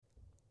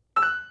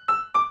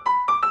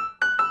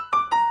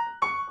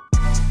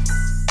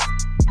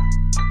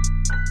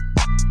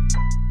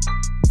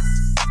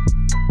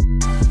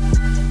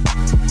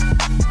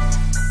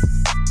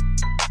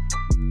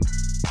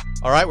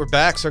All right, we're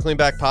back. Circling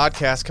Back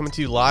podcast coming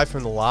to you live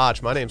from the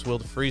Lodge. My name's Will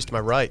DeFries. To my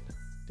right,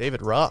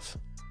 David Ruff.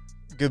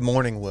 Good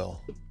morning, Will.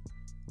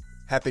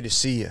 Happy to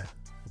see you.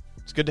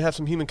 It's good to have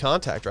some human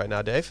contact right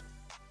now, Dave.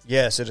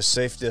 Yes, at a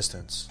safe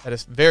distance. At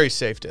a very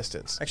safe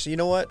distance. Actually, you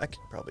know what? I could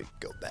probably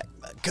go back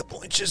a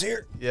couple inches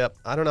here. Yep.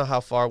 I don't know how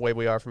far away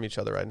we are from each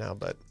other right now,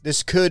 but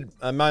This could,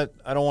 I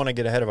don't want to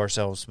get ahead of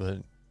ourselves,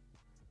 but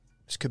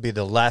this could be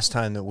the last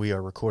time that we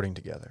are recording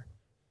together.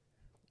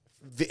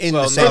 In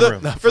the same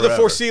room. for the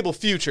foreseeable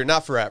future,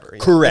 not forever. You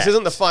know? Correct. This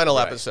isn't the final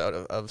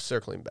episode of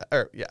Circling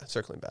Back.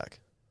 Circling Back.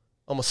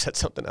 Almost said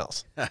something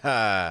else.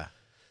 Dylan,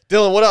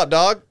 what up,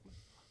 dog?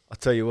 I'll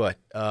tell you what.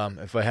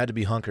 If I had to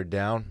be hunkered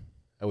down,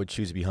 I would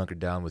choose to be hunkered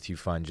down with you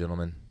fine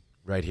gentlemen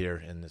right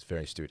here in this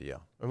very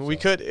studio. I mean, we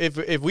could,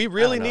 if we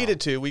really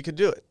needed to, we could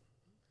do it.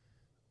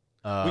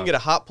 We can get a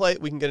hot plate.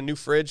 We can get a new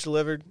fridge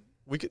delivered.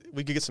 We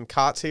could get some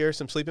cots here,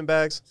 some sleeping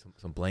bags.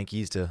 Some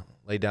blankies to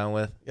lay down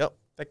with. Yep.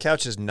 That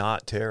couch is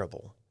not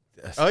terrible.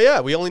 Oh,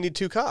 yeah. We only need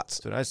 2 cots.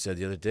 That's what I said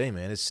the other day,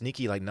 man. It's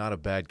sneaky like not a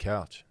bad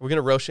couch. We're going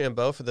to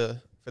Rochambeau for the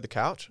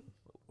couch?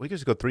 We could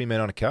just go 3 men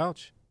on a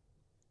couch.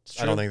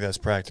 I don't think that's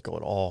practical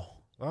at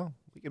all. Well,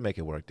 we can make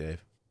it work,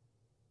 Dave.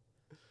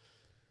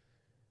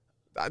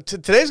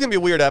 Today's going to be a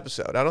weird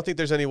episode. I don't think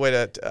there's any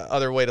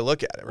other way to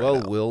look at it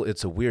right now. Will,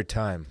 it's a weird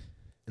time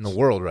in the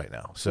world right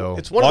now. So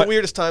it's one of the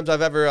weirdest times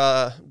I've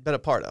ever been a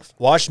part of.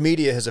 Wash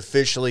Media has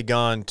officially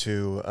gone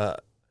to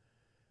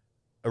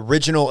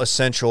original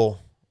essential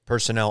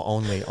personnel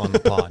only on the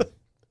pod.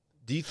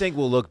 do you think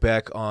we'll look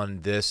back on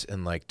this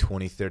in like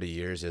 20, 30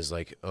 years as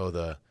like,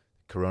 the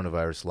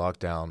coronavirus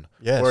lockdown?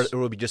 Yes. Or it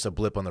will be just a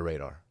blip on the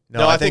radar?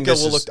 No, I think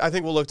we'll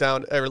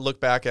look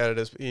back at it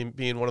as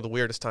being one of the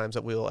weirdest times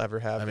that we'll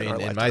ever have. I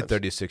mean, in my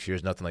 36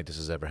 years, nothing like this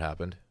has ever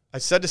happened. I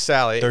said to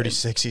Sally,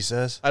 36, he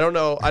says. I don't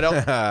know. I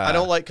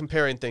don't like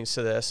comparing things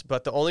to this,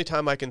 but the only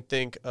time I can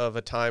think of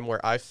a time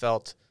where I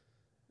felt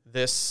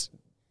this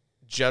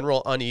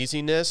general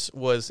uneasiness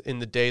was in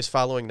the days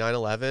following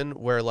 9/11,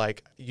 where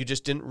like you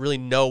just didn't really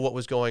know what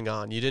was going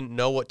on. You didn't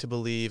know what to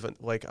believe,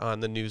 like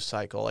on the news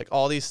cycle, like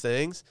all these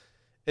things,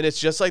 and it's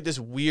just like this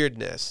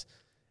weirdness,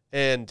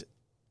 and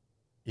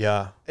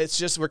yeah, it's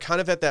just we're kind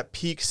of at that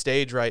peak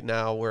stage right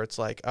now where it's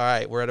like, all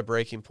right, we're at a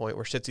breaking point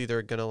where shit's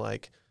either gonna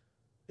like.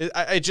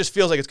 It just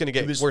feels like it's going to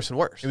get worse and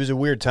worse. It was a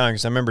weird time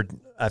because I remember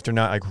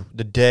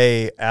the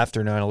day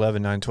after 9/11,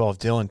 9/12,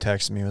 Dylan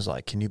texted me and was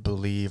like, "Can you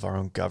believe our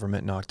own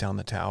government knocked down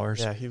the towers?"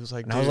 Yeah, he was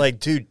like, and I was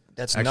like, "Dude,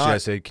 that's actually, not." I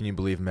said, "Can you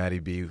believe Matty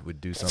B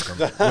would do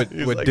something?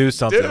 would like, do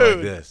something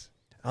like this?"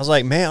 I was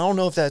like, "Man, I don't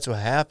know if that's what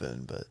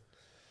happened, but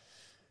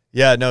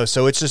yeah, no."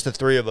 So it's just the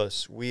 3 of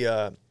us. We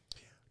have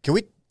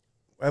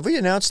we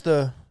announced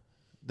the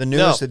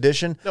newest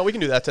edition? No, we can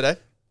do that today.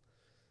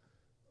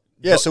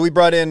 Yeah, so we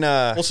brought in.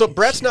 So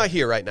Brett's not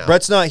here right now.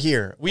 Brett's not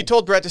here. We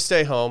told Brett to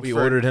stay home. We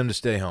ordered him to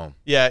stay home.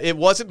 Yeah, it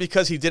wasn't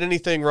because he did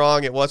anything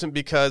wrong. It wasn't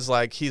because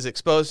like he's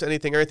exposed to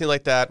anything or anything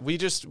like that. We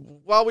just,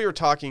 while we were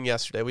talking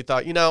yesterday, we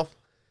thought,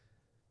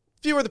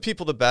 fewer the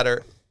people, the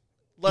better.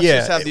 Let's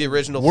just have the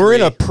original. We're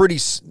 3.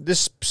 in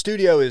this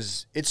studio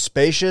it's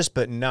spacious,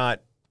 but not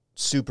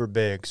super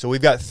big. So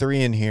we've got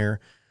 3 in here.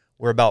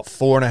 We're about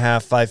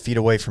 4.5, 5 feet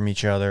away from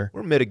each other.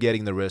 We're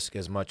mitigating the risk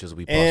as much as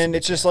we possibly can. And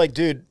it's just like,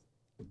 dude.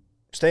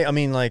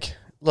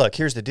 Look,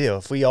 here's the deal.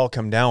 If we all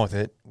come down with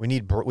it, we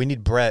need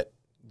Brett,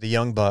 the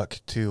young buck,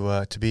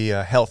 to be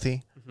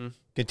healthy,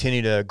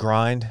 continue to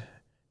grind,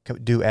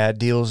 do ad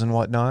deals and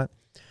whatnot.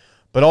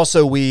 But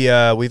also, we've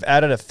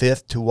added a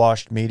 5th to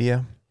Washed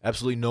Media.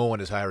 Absolutely no one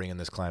is hiring in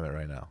this climate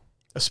right now.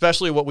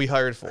 Especially what we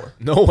hired for.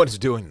 No one's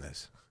doing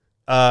this.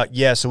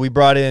 So we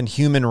brought in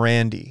Human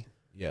Randy.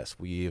 Yes,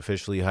 we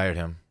officially hired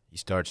him. He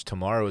starts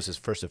tomorrow is his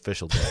first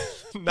official day.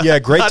 Yeah,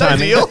 great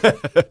timing.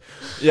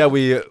 Yeah,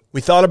 we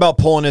thought about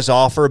pulling his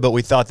offer, but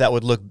we thought that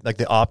would look like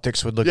the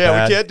optics would look bad.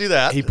 Yeah, we can't do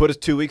that. He put us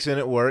 2 weeks in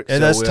at work.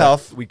 And that's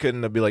tough. We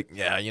couldn't be like,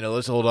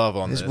 let's hold off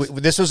on this.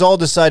 This was all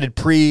decided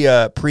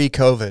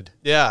pre-COVID.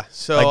 Yeah,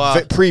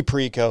 so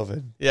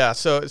pre-COVID. Yeah,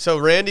 so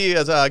Randy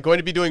is going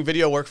to be doing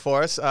video work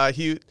for us.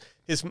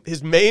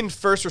 His main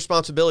first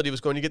responsibility was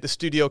going to get the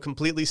studio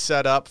completely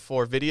set up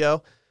for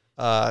video.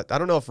 I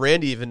don't know if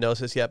Randy even knows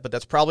this yet, but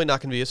that's probably not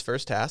going to be his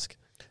first task.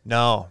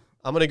 No.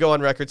 I'm going to go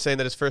on record saying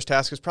that his first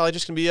task is probably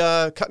just going to be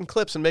cutting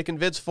clips and making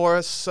vids for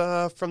us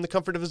from the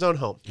comfort of his own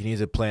home. He needs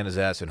to plant his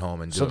ass at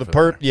home and do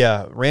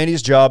it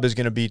Randy's job is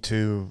going to be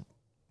to,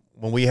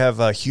 when we have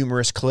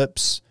humorous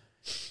clips,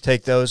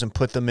 take those and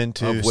put them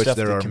into of which stuff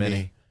there that are can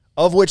many. Be,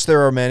 of which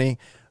there are many.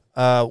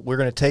 We're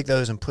going to take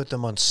those and put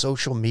them on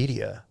social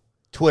media.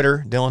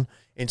 Twitter, Dylan,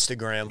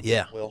 Instagram.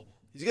 Yeah. Will.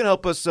 He's going to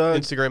help us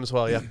Instagram as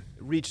well, yeah.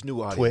 Reach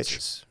new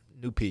audiences,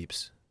 Twitch. New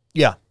peeps.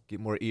 Yeah. Get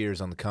more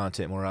ears on the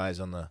content, more eyes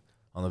on the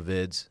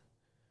vids.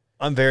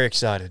 I'm very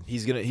excited.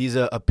 He's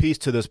a piece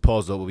to this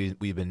puzzle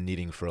we've been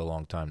needing for a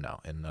long time now,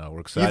 and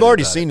we're excited. You've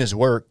already seen his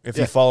work. If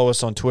you follow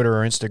us on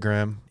Twitter or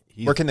Instagram,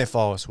 where can they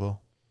follow us,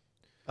 Will?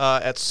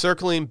 At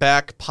Circling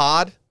Back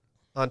Pod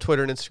on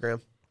Twitter and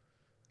Instagram.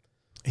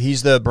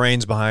 He's the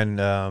brains behind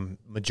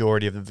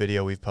majority of the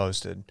video we've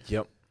posted.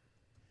 Yep.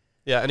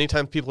 Yeah,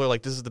 anytime people are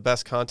like, "This is the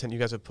best content you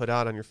guys have put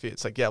out on your feed,"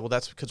 it's like, yeah, well,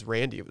 that's because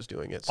Randy was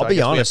doing it. So I'll I be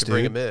guess honest, we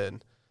have to dude. bring him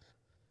in.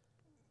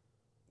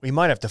 We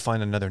might have to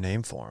find another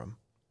name for him.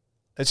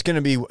 It's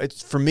gonna be.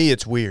 It's for me.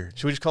 It's weird.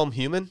 Should we just call him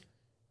Human?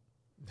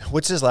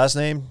 What's his last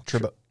name?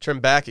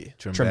 Trimbacki.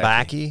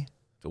 Trimbacki.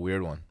 It's a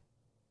weird one.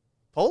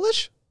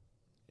 Polish?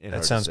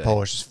 That sounds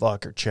Polish as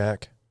fuck, or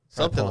Czech.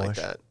 Something Polish. like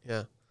that.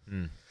 Yeah.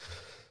 Hmm.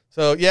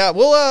 So yeah,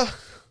 we'll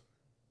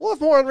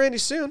have more on Randy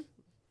soon.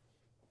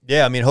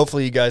 Yeah, I mean,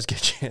 hopefully you guys get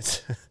a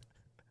chance.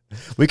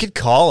 We could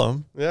call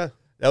him. Yeah.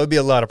 That would be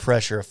a lot of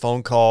pressure. A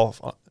phone call.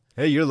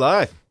 Hey, you're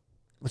live.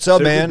 What's up,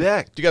 Circle man?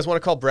 back. Do you guys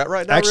want to call Brett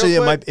right now? Actually,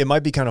 real quick? it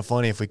might be kind of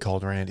funny if we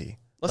called Randy.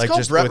 Let's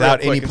call Brett without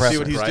real quick any and see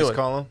what pressure. he's Surprise doing.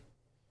 call him.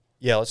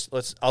 Yeah,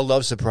 let's. I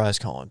love surprise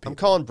calling people. I'm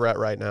calling Brett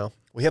right now.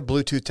 We have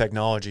Bluetooth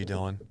technology,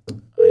 Dylan. I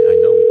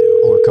know we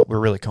do. Oh, we're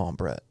really calling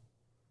Brett.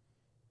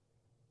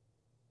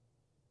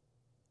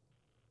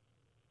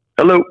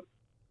 Hello.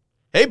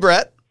 Hey,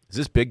 Brett. Is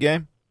this big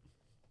game?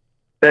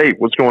 Hey,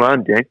 what's going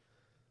on, gang?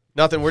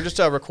 Nothing. We're just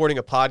recording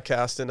a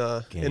podcast in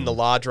the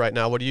lodge right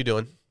now. What are you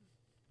doing?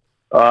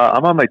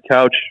 I'm on my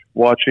couch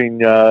watching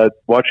the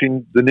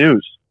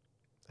news.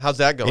 How's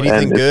that going?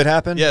 Anything And good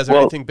happen? Yeah, is there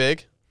anything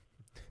big?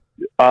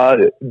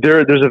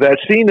 There's a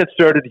vaccine that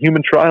started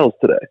human trials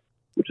today,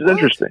 which is What?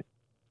 interesting.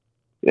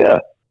 Yeah,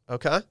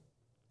 Okay.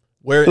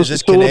 Where So- is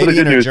this, so a little bit of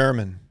Canadian good or news.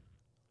 German?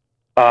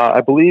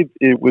 I believe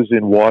it was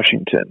in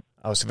Washington.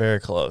 I was very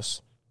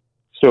close.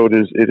 So it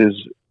is.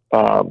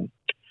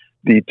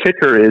 The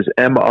ticker is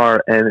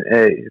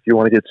mRNA. If you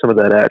want to get some of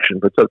that action,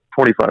 but it's up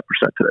 25%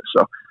 today.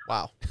 So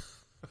Wow.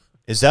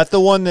 Is that the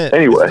one that?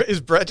 anyway,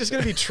 Is Brett just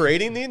going to be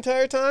trading the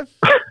entire time?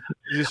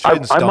 You just I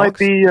trading might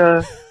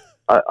stonks?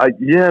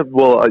 be. Yeah.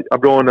 Well, I'm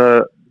going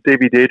to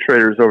Davey Day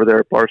Traders over there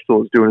at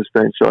Barstool is doing his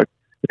thing. So I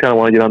kind of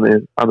want to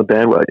get on the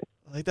bandwagon.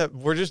 I like that.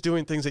 We're just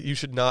doing things that you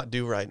should not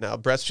do right now.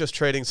 Brett's just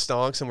trading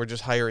stonks, and we're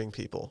just hiring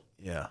people.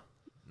 Yeah.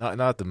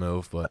 Not the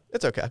move, but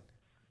It's okay.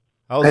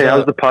 how's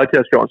The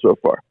podcast going so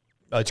far?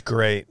 It's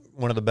great.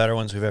 One of the better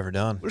ones we've ever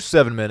done. we're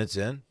 7 minutes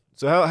in.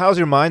 So how's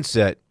your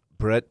mindset,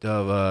 Brett,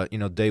 of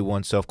day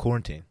one self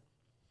quarantine?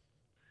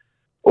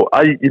 Well,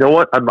 you know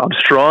what? I'm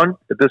strong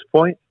at this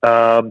point.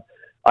 I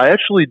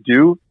actually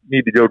do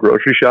need to go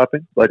grocery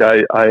shopping. Like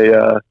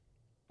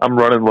I'm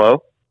running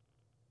low,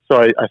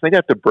 so I think I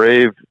have to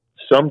brave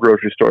some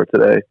grocery store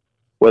today,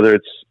 whether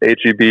it's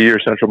HEB or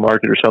Central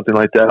Market or something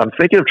like that. I'm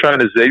thinking of trying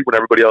to zig when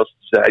everybody else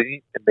is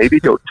zagging, and maybe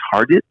go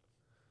Target,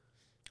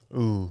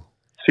 Ooh.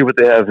 see what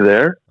they have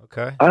there.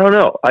 Okay. I don't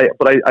know.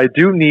 But I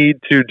do need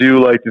to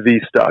do like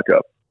the stock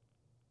up.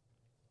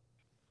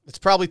 It's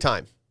probably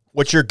time.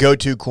 What's your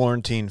go-to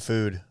quarantine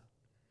food?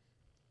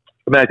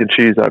 Mac and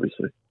cheese,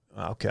 obviously.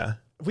 Okay.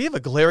 We have a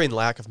glaring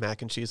lack of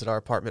mac and cheese at our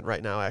apartment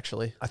right now,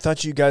 actually. I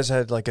thought you guys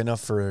had like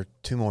enough for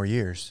 2 more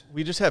years.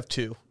 We just have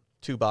two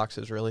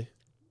boxes, really.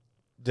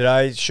 Did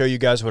I show you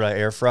guys what I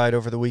air fried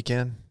over the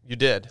weekend? You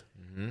did.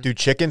 Mm-hmm. Dude,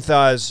 chicken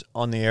thighs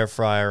on the air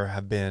fryer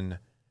have been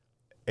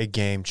a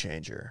game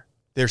changer.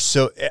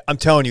 I'm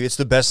telling you, it's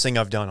the best thing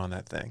I've done on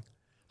that thing.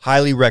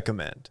 Highly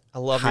recommend. I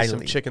love me some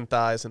Highly. chicken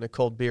thighs and a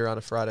cold beer on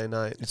a Friday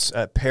night. It's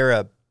a pair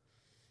of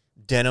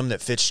denim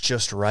that fits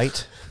just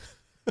right.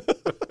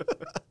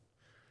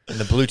 And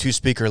the Bluetooth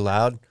speaker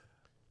loud.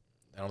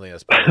 I don't think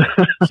that's part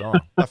of the song.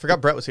 I forgot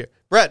Brett was here.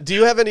 Brett, do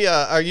you have any?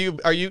 Do you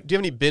have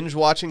any binge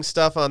watching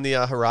stuff on the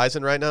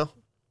horizon right now?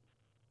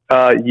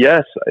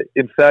 Yes,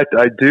 in fact,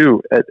 I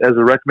do. As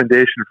a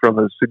recommendation from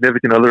a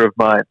significant other of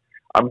mine,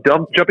 I'm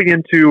jumping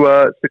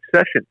into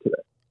Succession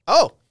today.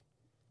 Oh,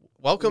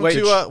 welcome Wait.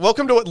 to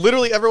what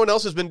literally everyone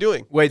else has been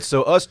doing. Wait,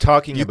 so us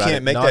talking You about can't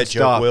it make nonstop, that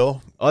joke,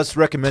 Will. us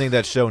recommending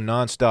that show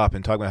nonstop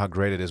and talking about how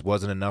great it is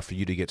wasn't enough for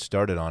you to get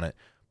started on it,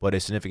 but a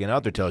significant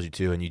other tells you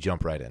to, and you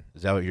jump right in.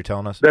 Is that what you're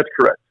telling us? That's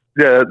correct.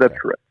 Yeah, that's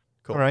correct.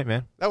 Cool. All right,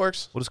 man. That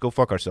works. We'll just go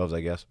fuck ourselves,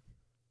 I guess.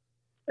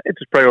 It's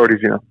just priorities,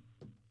 you know.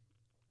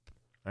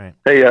 All right.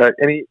 Hey,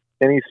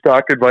 any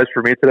stock advice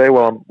for me today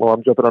while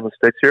I'm jumping on the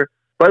sticks here?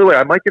 By the way,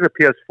 I might get a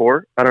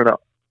PS4. I don't know.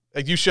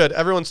 Like you should.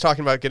 Everyone's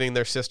talking about getting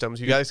their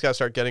systems. You guys got to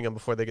start getting them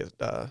before they get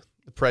the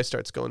price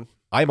starts going.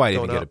 I might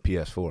even Going get up. a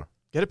PS4,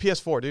 Get a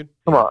PS4, dude.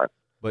 Come on.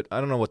 but I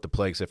don't know what to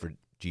play except for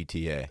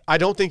GTA. I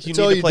don't think you That's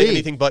all need to you play need.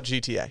 anything but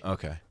GTA.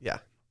 Okay.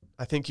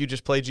 I think you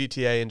just play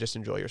GTA and just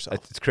enjoy yourself.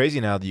 It's crazy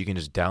now that you can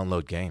just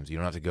download games. You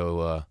don't have to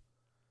go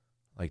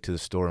to the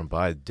store and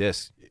buy a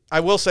disc. I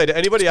will say to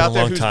anybody It's been out a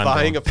there long who's time,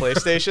 buying though. a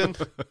PlayStation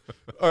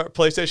or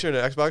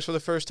an Xbox for the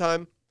first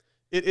time,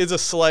 it is a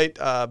slight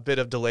bit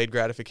of delayed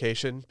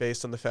gratification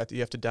based on the fact that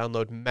you have to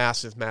download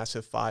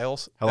massive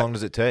files. How long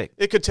does it take?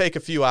 It could take a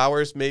few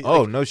hours. Maybe.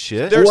 Oh, no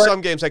shit. There are What?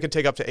 some games that could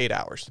take up to 8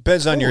 hours.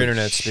 Depends on your Holy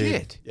internet speed,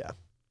 shit. Yeah.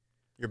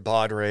 your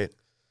baud rate.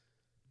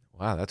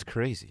 Wow, that's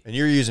crazy. And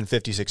you're using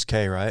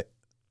 56K, right?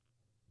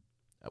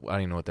 I don't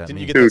even know what that Didn't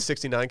you means. get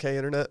that 69K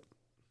internet?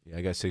 Yeah,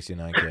 I got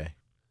 69K.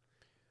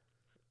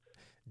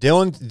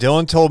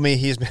 Dylan told me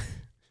he's been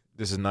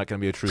This is not going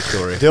to be a true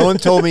story. Dylan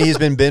told me he's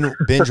been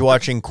binge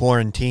watching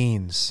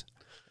Quarantines.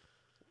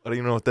 I don't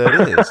even know what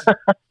that is.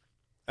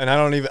 And I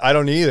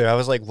don't either. I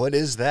was like, what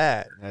is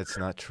that? That's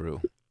not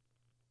true.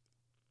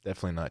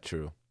 Definitely not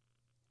true.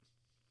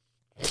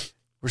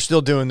 We're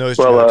still doing those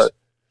Well,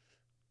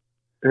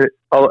 jokes.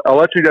 I'll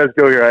let you guys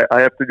go here.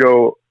 I have to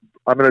go.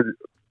 I'm going to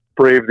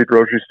brave the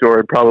grocery store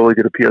and probably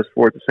get a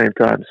PS4 at the same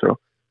time. So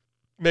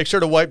Make sure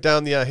to wipe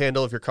down the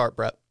handle of your cart,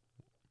 Brett.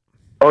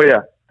 Oh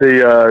yeah,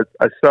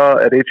 I saw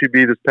at HEB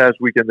this past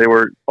weekend they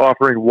were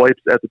offering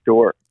wipes at the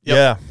door. Yep.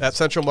 Yeah. At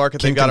Central Market,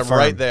 Can they got them confirm.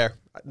 right there.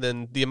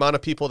 Then the amount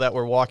of people that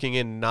were walking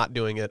in not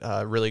doing it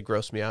really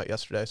grossed me out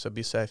yesterday. So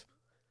be safe.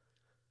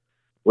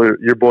 Well,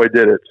 your boy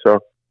did it. So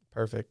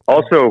Perfect.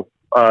 also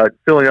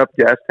filling up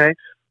gas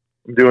tanks.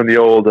 I'm doing the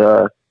old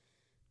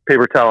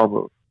paper towel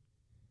move.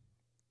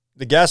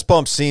 The gas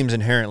pump seems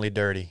inherently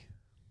dirty.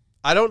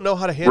 I don't know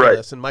how to handle Right.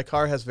 this, and my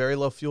car has very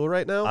low fuel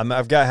right now.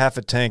 I've got half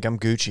a tank. I'm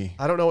Gucci.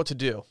 I don't know what to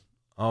do.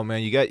 Oh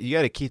man, you got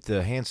to keep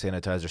the hand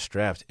sanitizer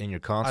strapped in your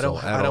console.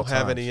 I don't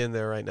have times. any in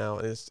there right now.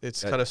 It's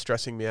kind of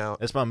stressing me out.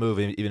 That's my move,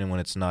 even when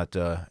it's not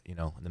in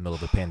the middle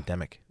of a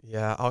pandemic.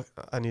 Yeah,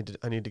 I need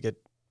to get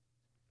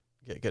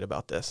good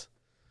about this.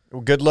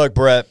 Well, good luck,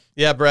 Brett.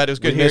 Yeah, Brad, it was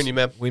good hearing you,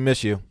 man. We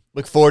miss you.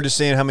 Look forward to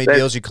seeing how many Thanks.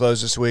 deals you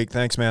close this week.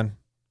 Thanks, man.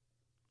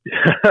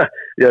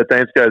 Yeah,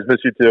 thanks guys. Miss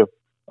you too.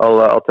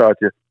 I'll talk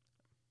to you.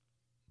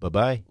 Bye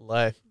bye.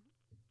 Lay.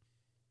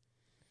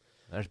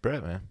 There's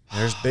Brett, man.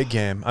 There's big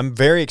game. I'm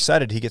very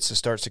excited he gets to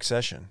start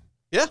Succession.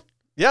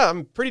 Yeah,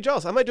 I'm pretty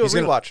jealous. I might do a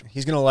rewatch.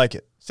 He's gonna like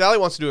it. Sally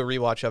wants to do a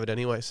rewatch of it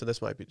anyway, so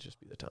this might just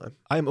be the time.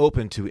 I'm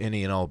open to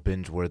any and all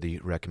binge-worthy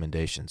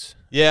recommendations.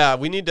 Yeah,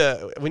 we need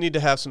to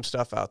have some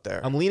stuff out there.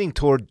 I'm leaning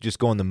toward just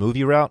going the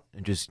movie route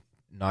and just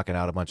knocking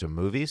out a bunch of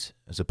movies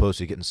as opposed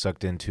to getting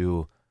sucked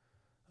into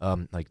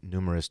like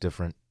numerous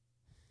different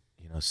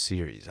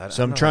series.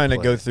 So I'm trying to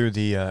go through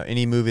the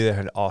any movie that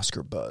had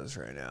Oscar buzz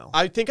right now.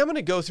 I think I'm going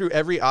to go through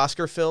every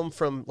Oscar film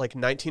from like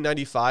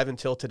 1995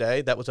 until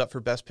today that was up for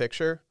Best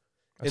Picture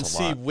and That's a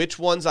see lot. which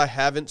ones I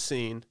haven't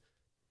seen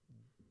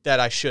that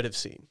I should have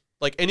seen.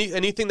 Like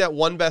anything that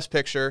won Best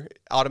Picture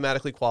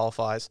automatically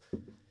qualifies.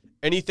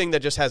 Anything that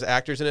just has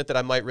actors in it that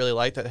I might really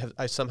like that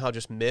I somehow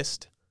just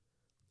missed.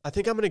 I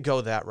think I'm going to go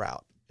that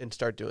route and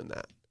start doing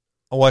that.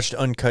 I watched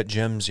Uncut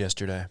Gems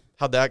yesterday.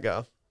 How'd that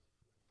go?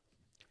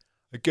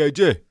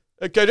 KJ.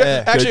 Okay,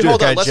 actually,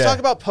 hold on. Let's KJ. talk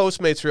about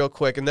Postmates real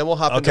quick, and then we'll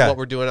hop into Okay. what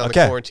we're doing on the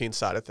Okay. quarantine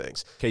side of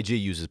things. KG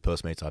uses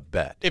Postmates, I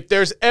bet. If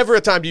there's ever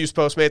a time to use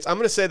Postmates, I'm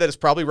going to say that it's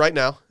probably right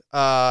now.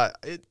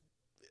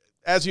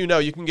 As you know,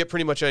 you can get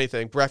pretty much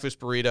anything: breakfast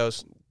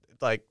burritos,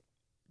 like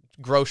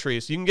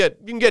groceries. You can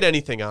get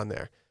anything on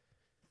there.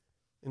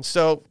 And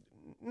so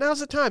now's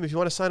the time if you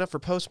want to sign up for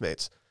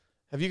Postmates.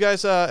 Have you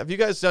guys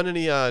done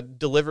any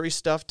delivery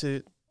stuff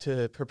to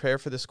prepare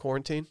for this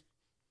quarantine?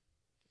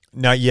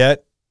 Not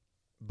yet,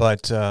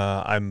 but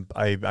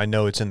I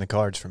know it's in the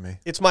cards for me.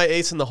 It's my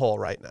ace in the hole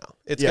right now.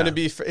 It's Yeah. going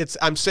to be.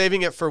 I'm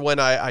saving it for when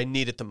I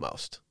need it the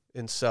most,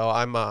 and so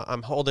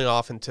I'm holding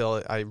off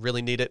until I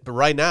really need it. But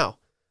right now,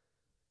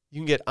 you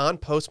can get on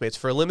Postmates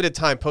for a limited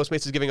time.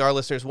 Postmates is giving our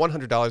listeners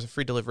 $100 of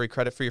free delivery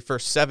credit for your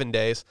first 7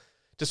 days.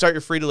 To start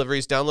your free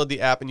deliveries, download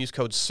the app and use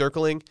code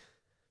CIRCLING.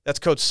 That's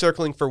code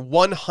CIRCLING for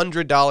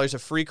 $100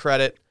 of free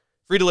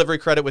delivery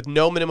credit with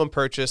no minimum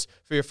purchase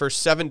for your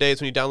first 7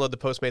 days when you download the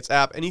Postmates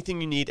app.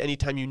 Anything you need,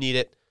 anytime you need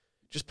it,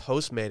 just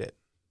Postmate it.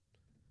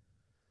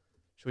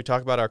 Should we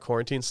talk about our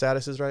quarantine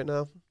statuses right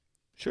now?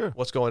 Sure.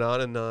 What's going on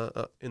in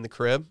the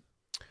crib?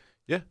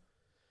 Yeah.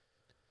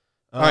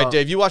 All right,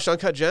 Dave, you watched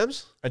Uncut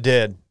Gems? I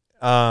did.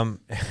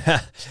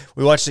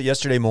 We watched it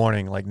yesterday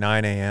morning, like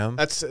 9 a.m.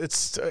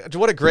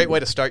 What a great way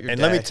to start your And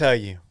day. let me tell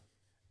you,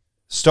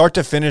 start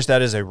to finish,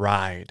 that is a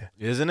ride.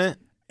 Isn't it?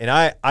 And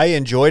I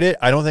enjoyed it.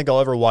 I don't think I'll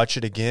ever watch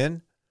it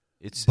again.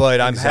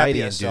 But I'm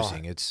happy I saw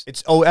inducing.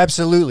 It's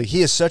absolutely.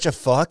 He is such a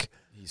fuck.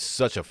 He's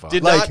such a fuck.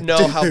 Did Like, not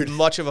know how dude.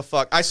 much of a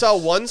fuck. I saw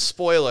one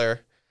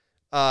spoiler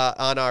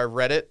on our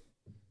Reddit,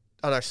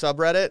 on our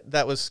subreddit,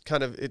 that was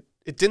kind of it.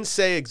 It didn't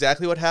say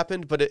exactly what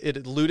happened, but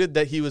it alluded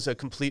that he was a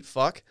complete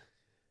fuck,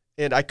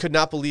 and I could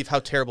not believe how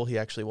terrible he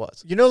actually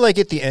was. You know, like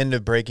at the end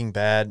of Breaking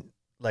Bad,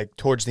 like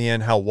towards the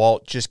end, how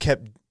Walt just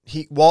kept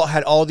Walt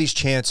had all these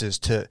chances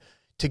to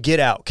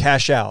get out,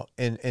 cash out,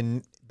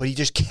 but he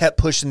just kept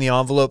pushing the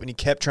envelope and he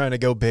kept trying to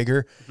go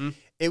bigger. Mm-hmm.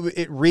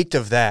 It reeked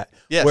of that.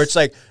 Yes. Where it's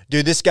like,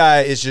 dude, this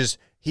guy is just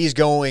he's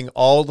going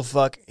all the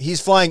fuck. He's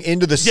flying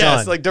into the sun.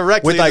 Yes, like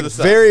directly with into like the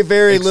sun. very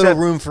very Except little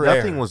room for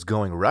nothing air. was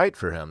going right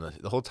for him.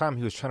 The whole time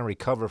he was trying to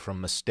recover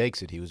from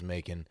mistakes that he was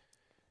making.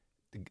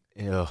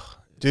 Ugh.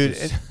 Dude,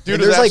 It's- Dude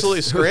there's was like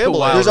absolutely scrambling.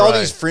 wild there's all ride.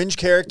 these fringe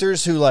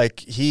characters who like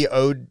he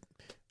owed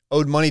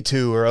money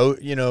to, or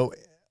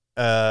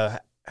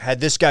had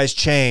this guy's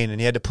chain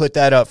and he had to put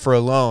that up for a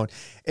loan,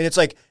 and it's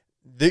like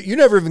you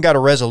never even got a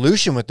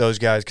resolution with those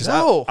guys because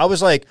No. I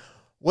was like,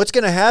 what's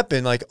going to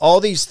happen? Like all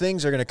these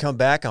things are going to come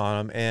back on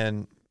him,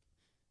 and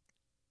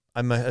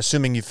I'm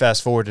assuming you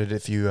fast forwarded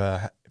if you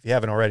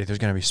haven't already. There's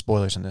going to be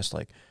spoilers in this.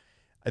 Like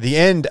at the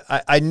end,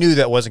 I knew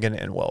that wasn't going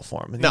to end well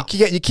for him. No.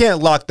 You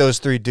can't lock those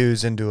three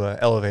dudes into an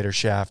elevator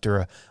shaft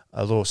or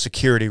a little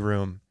security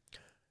room.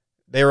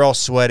 They were all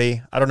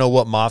sweaty. I don't know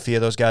what mafia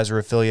those guys were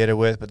affiliated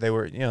with, but they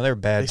were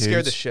bad They dudes.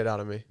 scared the shit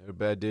out of me. They're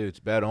bad dudes,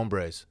 bad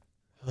hombres.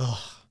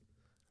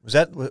 Was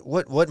that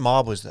what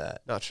mob was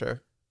that? Not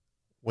sure.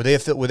 Were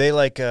they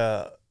like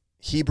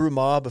Hebrew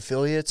mob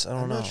affiliates? I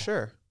don't know. I'm not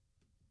sure.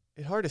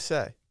 It's hard to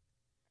say.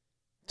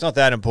 It's not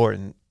that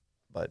important,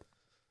 but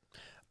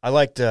I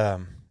liked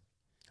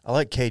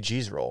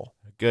KG's role.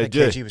 Good.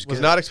 KG was good. Was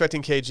not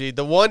expecting KG.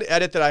 The one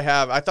edit that I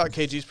have, I thought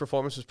KG's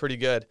performance was pretty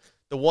good.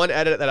 The one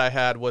edit that I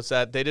had was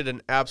that they did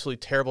an absolutely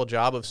terrible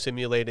job of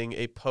simulating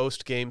a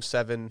post-Game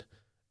 7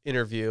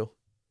 interview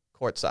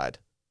courtside.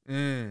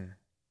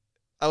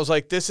 I was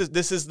like, this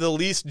is the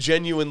least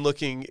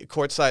genuine-looking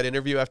courtside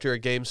interview after a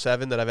Game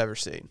 7 that I've ever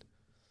seen.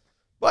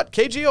 But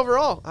KG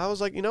overall, I was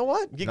like, you know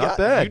what? Not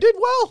bad. You did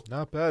well.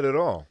 Not bad at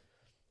all.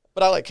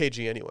 But I like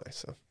KG anyway,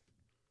 so.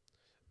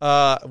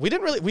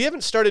 We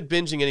haven't started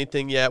binging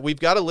anything yet. We've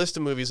got a list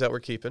of movies that we're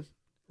keeping.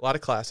 A lot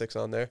of classics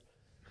on there.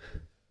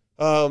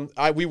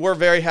 We were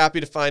very happy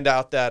to find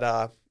out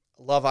that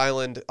Love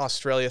Island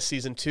Australia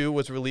Season 2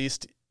 was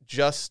released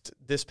just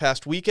this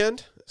past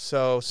weekend.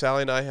 So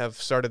Sally and I have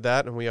started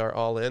that, and we are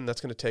all in.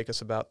 That's going to take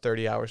us about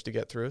 30 hours to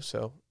get through,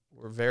 so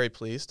we're very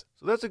pleased.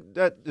 So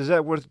is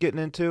that worth getting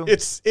into?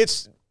 It's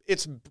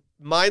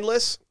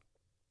mindless.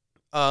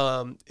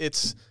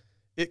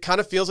 It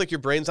kind of feels like your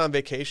brain's on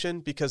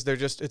vacation because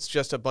it's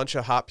just a bunch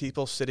of hot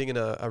people sitting in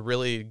a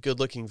really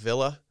good-looking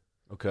villa.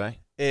 Okay.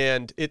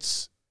 And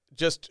it's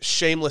just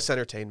shameless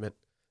entertainment.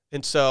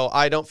 And so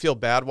I don't feel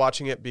bad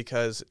watching it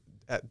because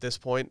at this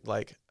point,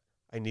 like,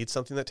 I need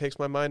something that takes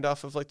my mind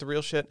off of, like, the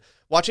real shit.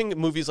 Watching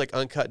movies like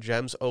Uncut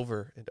Gems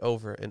over and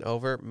over and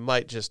over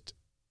might just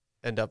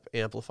end up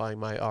amplifying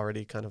my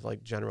already kind of,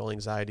 like, general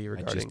anxiety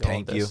regarding all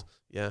tank this. you.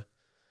 Yeah.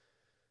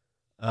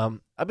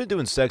 I've been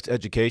doing sex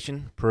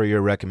education per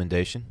your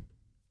recommendation.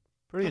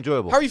 Pretty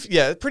enjoyable. How are you?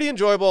 Yeah, pretty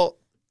enjoyable.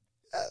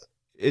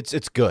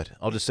 It's good.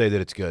 I'll just say that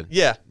it's good.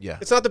 Yeah. Yeah.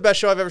 It's not the best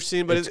show I've ever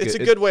seen, but it's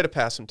a good way to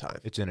pass some time.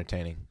 It's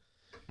entertaining.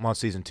 I'm on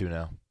season 2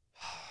 now.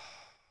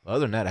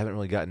 Other than that, I haven't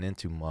really gotten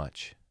into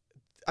much.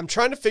 I'm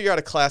trying to figure out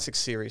a classic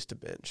series to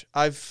binge.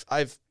 I've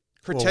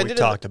pretended. We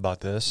talked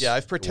about this. Yeah,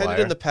 I've pretended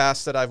in the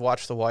past that I've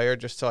watched The Wire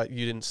just so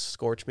you didn't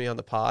scorch me on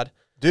the pod.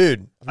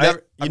 Dude, I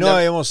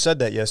I almost said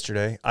that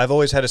yesterday. I've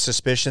always had a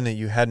suspicion that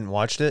you hadn't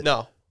watched it.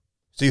 No.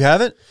 So you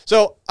haven't?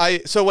 So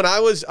when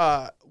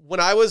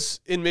I was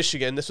in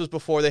Michigan, this was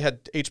before they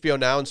had HBO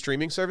Now and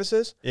streaming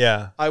services.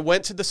 Yeah. I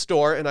went to the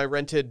store and I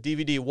rented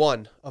DVD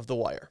 1 of The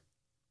Wire.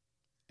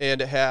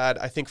 And it had,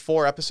 I think, 3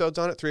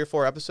 or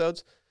 4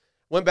 episodes.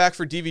 Went back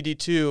for DVD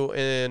 2,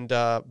 and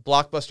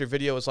Blockbuster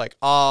Video was like,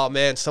 oh,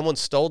 man, someone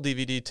stole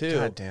DVD 2.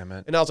 God damn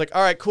it. And I was like,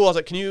 all right, cool. I was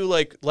like, can you,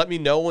 like, let me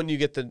know when you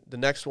get the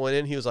next one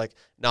in? He was like,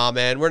 nah,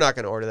 man, we're not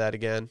going to order that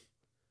again.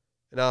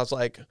 And I was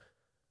like,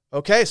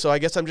 okay, so I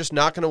guess I'm just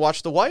not going to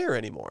watch The Wire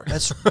anymore.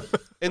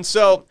 And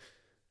so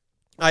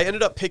I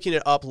ended up picking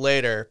it up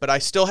later, but I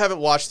still haven't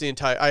watched the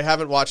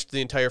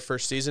entire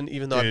first season,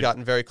 even though I've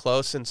gotten very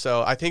close. And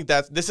so I think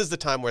that this is the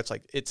time where it's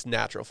like, it's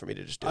natural for me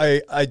to just do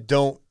it. I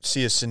don't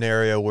see a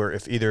scenario where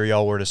if either of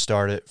y'all were to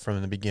start it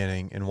from the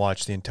beginning and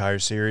watch the entire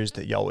series,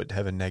 that y'all would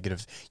have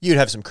you'd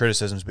have some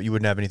criticisms, but you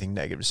wouldn't have anything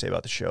negative to say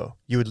about the show.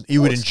 You would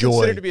enjoy. It's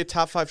considered to be a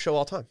top 5 show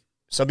all time.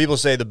 Some people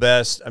say the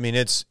best. I mean,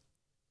 it's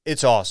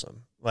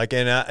awesome. Like,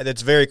 and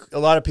a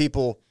lot of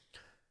people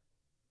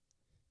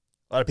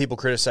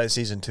criticize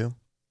season 2.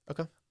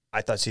 Okay.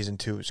 I thought season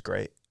 2 was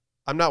great.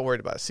 I'm not worried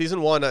about it.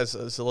 Season 1 is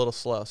a little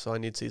slow, so I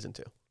need season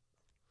 2.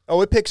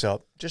 Oh, it picks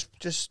up.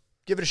 Just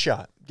give it a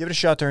shot. Give it a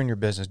shot during your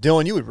business.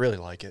 Dylan, you would really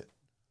like it.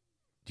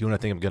 Do you know what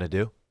I think I'm going to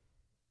do?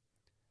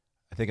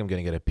 I think I'm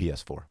going to get a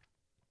PS4.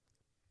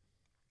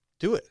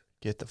 Do it.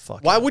 Get the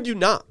fuck Why out. would you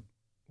not?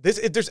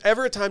 If there's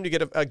ever a time to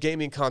get a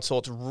gaming console,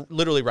 it's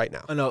literally right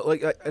now. I know,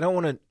 like I don't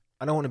want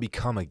to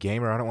become a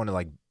gamer. I don't want to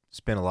like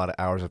spend a lot of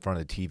hours in front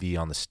of the TV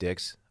on the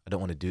sticks. I don't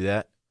want to do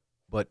that.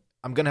 But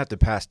I'm going to have to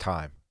pass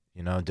time,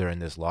 during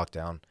this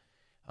lockdown.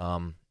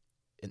 And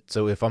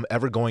so if I'm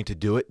ever going to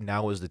do it,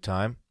 now is the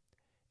time.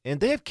 And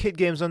they have kid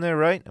games on there,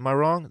 right? Am I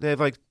wrong? They have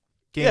like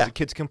games that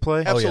kids can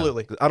play?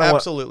 Absolutely. I don't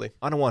Absolutely.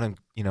 I don't want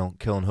him,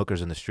 killing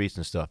hookers in the streets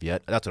and stuff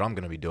yet. That's what I'm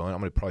going to be doing. I'm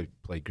going to probably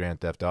play Grand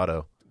Theft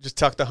Auto. Just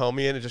tuck the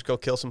homie in and just go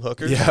kill some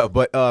hookers? Yeah,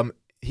 but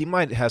he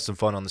might have some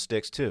fun on the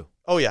sticks too.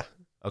 Oh, yeah.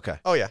 Okay.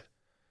 Oh, yeah.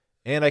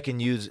 And I can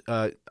use,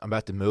 I'm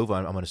about to move.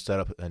 I'm going to set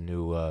up a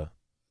new, I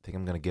think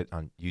I'm going to get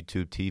on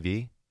YouTube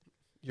TV.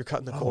 You're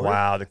cutting the Oh, cord?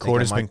 wow, the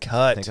cord has been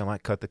cut. I think I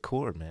might cut the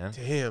cord, man.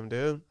 Damn,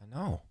 dude. I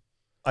know.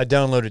 I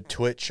downloaded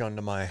Twitch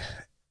onto my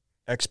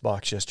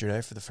Xbox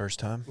yesterday for the first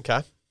time.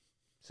 Okay.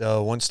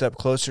 So one step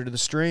closer to the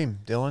stream,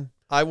 Dylan.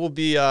 I will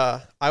be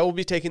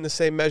taking the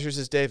same measures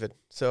as David.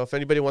 So if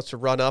anybody wants to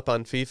run up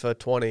on FIFA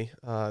 20,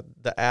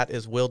 the @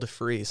 is Will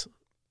DeFreeze.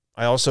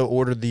 I also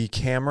ordered the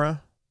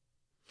camera.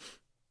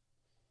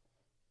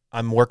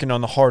 I'm working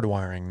on the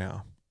hardwiring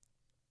now.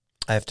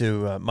 I have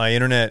to, my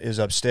internet is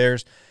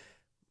upstairs.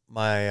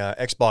 My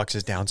Xbox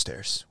is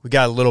downstairs. We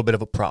got a little bit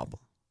of a problem.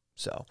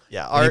 So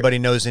yeah, anybody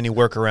knows any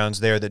workarounds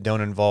there that don't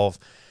involve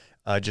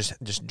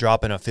just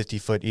dropping a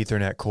 50-foot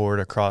Ethernet cord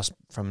across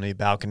from the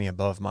balcony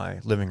above my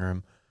living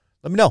room,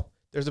 let me know.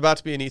 There's about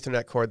to be an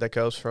Ethernet cord that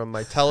goes from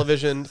my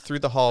television through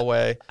the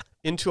hallway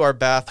into our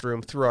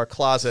bathroom through our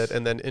closet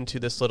and then into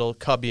this little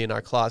cubby in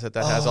our closet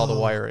that has all the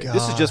wiring. God.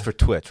 This is just for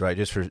Twitch, right?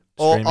 Just for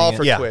All streaming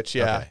for it? Twitch,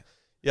 yeah. Okay.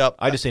 Yep.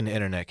 I just need an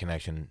internet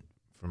connection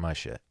for my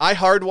shit. I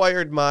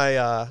hardwired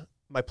my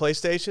my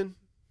PlayStation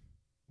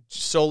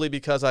solely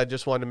because I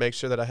just wanted to make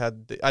sure that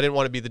I didn't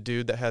want to be the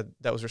dude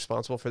that was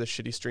responsible for the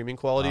shitty streaming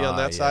quality on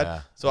that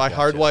side. So I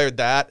hardwired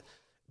that,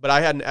 but I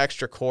had an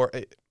extra core.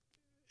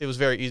 It was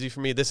very easy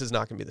for me. This is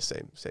not going to be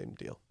the same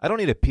deal. I don't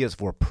need a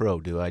PS4 Pro,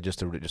 do I?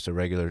 Just a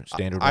regular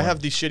standard I one? have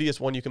the shittiest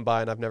one you can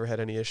buy, and I've never had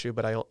any issue.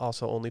 But I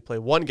also only play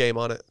one game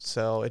on it,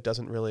 so it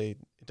doesn't really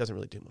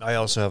do much. I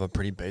also have a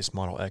pretty base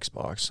model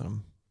Xbox.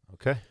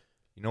 Okay.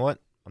 You know what?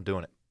 I'm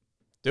doing it.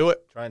 Do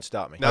it. Try and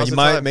stop me. Now's you the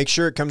might time. make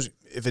sure it comes.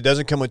 If it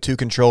doesn't come with 2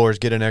 controllers,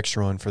 get an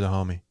extra one for the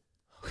homie.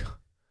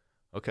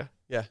 Okay.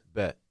 Yeah.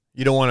 Bet.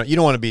 You don't want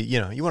to be.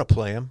 You want to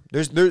play them.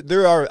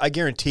 There are. I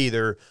guarantee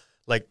there are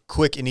like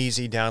quick and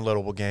easy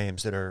downloadable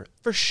games that are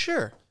For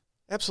sure.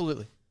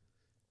 Absolutely.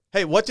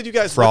 Hey, what did you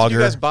guys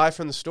Frogger. buy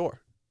from the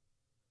store?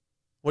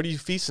 What are you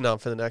feasting on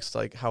for the next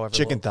however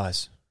chicken long?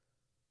 thighs.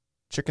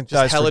 Chicken Just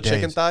thighs. hella for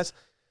chicken days. thighs?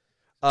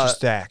 Just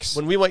stacks.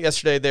 When we went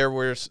yesterday, there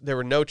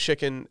were no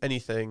chicken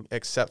anything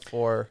except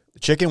for The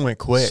chicken went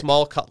quick.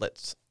 small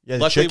cutlets. Yeah,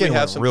 the Luckily, chicken we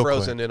have went some real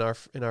frozen quick.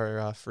 in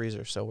our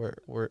freezer, so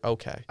we're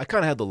okay. I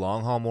kind of had the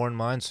long haul more in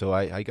mind, so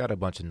I got a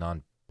bunch of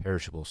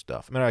non-perishable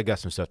stuff. I mean, I got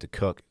some stuff to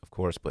cook, of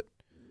course, but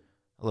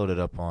I loaded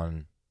up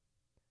on,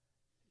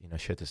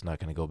 shit that's not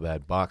going to go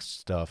bad. Boxed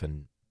stuff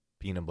and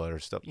peanut butter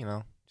stuff,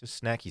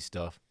 just snacky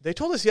stuff. They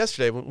told us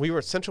yesterday when we were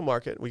at Central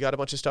Market, we got a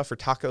bunch of stuff for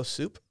taco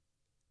soup.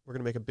 We're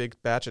going to make a big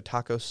batch of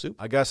taco soup.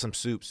 I got some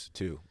soups,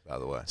 too, by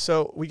the way.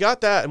 So we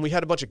got that, and we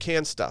had a bunch of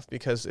canned stuff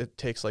because it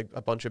takes like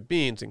a bunch of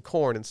beans and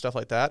corn and stuff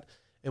like that.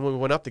 And when we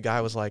went up, the guy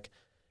was like,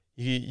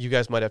 you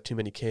guys might have too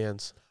many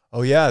cans.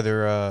 Oh yeah,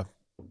 they're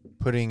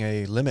putting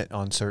a limit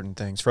on certain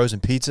things. Frozen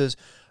pizzas,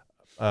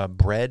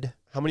 bread.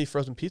 How many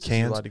frozen pizzas are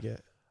you Cans? allowed to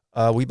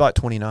get? We bought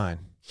 29.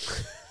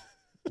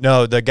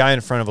 No, the guy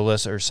in front of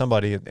Alyssa or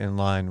somebody in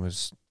line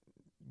was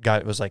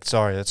like,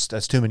 sorry,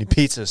 that's too many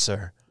pizzas,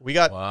 sir. We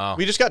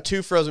just got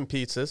 2 frozen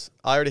pizzas.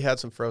 I already had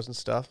some frozen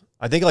stuff.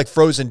 I think like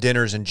frozen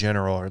dinners in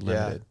general are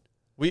limited.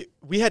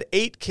 We had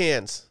 8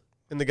 cans,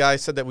 and the guy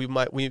said that we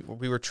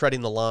were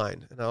treading the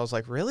line, and I was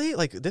like, really?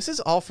 Like this is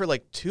all for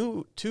like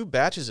two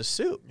batches of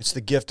soup? It's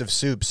the gift of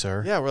soup,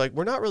 sir. Yeah,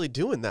 we're not really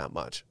doing that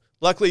much.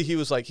 Luckily,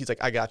 he's like,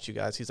 I got you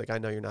guys. He's like, I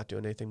know you're not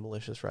doing anything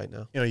malicious right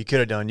now. You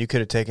could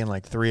have taken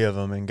like 3 of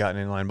them and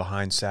gotten in line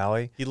behind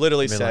Sally. He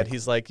literally Been said, like-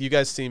 he's like, you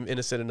guys seem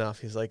innocent enough.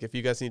 He's like, if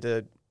you guys need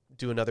to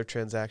do another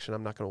transaction,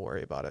 I'm not going to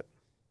worry about it.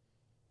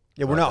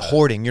 Yeah, we're not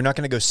hoarding. You're not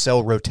going to go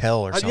sell Rotel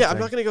or something. Yeah, I'm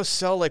not going to go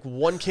sell like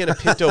 1 can of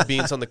pinto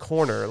beans on the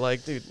corner.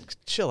 Like, dude,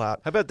 chill out.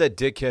 How about that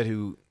dickhead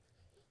who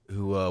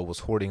was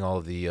hoarding all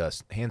of the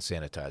hand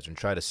sanitizer and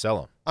tried to sell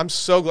them? I'm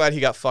so glad he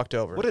got fucked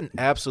over. What an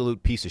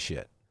absolute piece of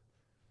shit.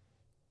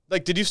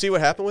 Like, did you see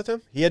what happened with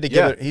him? He had to give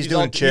Yeah, it. He's he's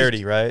doing all-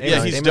 charity, right? Yeah,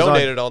 Yeah, he's Amazon-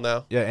 donated all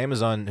now. Yeah,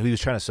 Amazon, he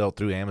was trying to sell it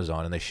through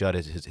Amazon, and they shut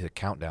his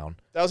account down.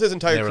 That was his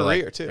entire They were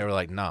career, like, too. They were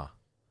like, nah.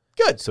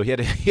 Good. So he had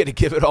to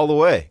give it all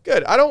away.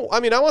 Good. I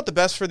want the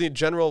best for the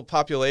general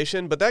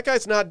population, but that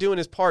guy's not doing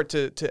his part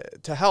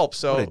to help.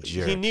 So What a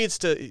jerk. he needs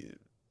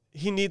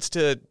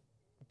to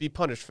be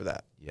punished for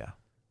that. Yeah.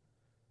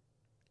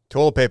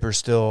 Toilet paper's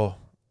still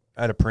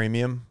at a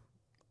premium.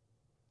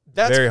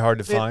 That's Very hard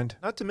to Man, find.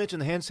 Not to mention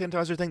the hand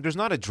sanitizer thing. There's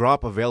not a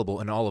drop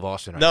available in all of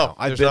Austin right no. now.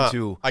 I've there's been not.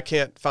 to I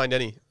can't find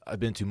any.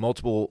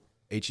 multiple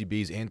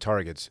HEBs and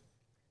Targets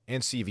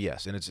and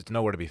CVS, and it's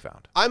nowhere to be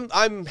found.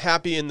 I'm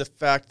happy in the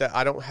fact that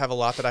I don't have a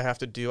lot that I have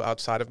to do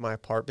outside of my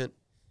apartment.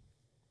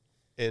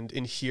 And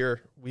in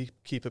here, we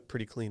keep a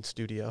pretty clean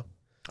studio.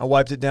 I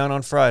wiped it down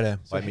on Friday.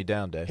 Wipe me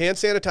down, Dave. Hand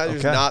sanitizer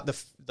is Okay. not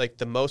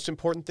the most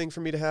important thing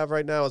for me to have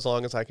right now, as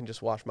long as I can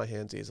just wash my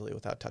hands easily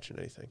without touching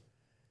anything.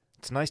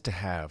 It's nice to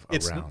have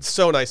It's around.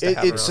 so nice to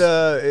have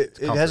It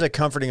has a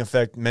comforting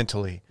effect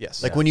mentally.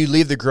 Yes. Like Yeah. when you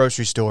leave the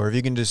grocery store, if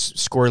you can just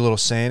score a little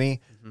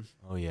Sandy.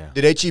 Oh, yeah.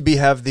 Did HEB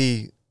have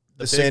the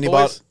big Sandy boys?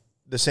 bottle?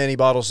 The Sandy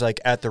bottles like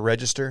at the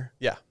register.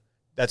 Yeah.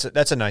 That's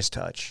a nice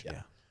touch.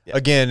 Yeah. Yeah.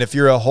 Again, if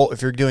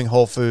you're doing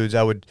Whole Foods,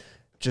 I would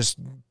just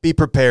be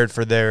prepared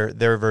for their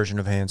version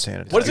of hand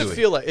sanitizer. What does it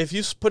feel like if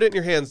you put it in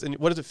your hands? And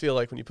what does it feel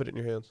like when you put it in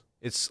your hands?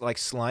 It's like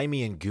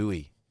slimy and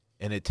gooey,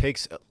 and it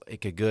takes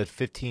like a good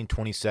 15,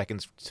 20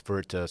 seconds for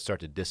it to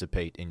start to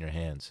dissipate in your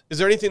hands. Is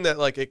there anything that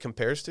like it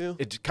compares to?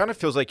 It kind of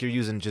feels like you're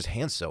using just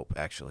hand soap,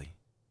 actually.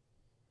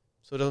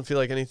 So it doesn't feel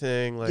like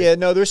anything. Like, Yeah,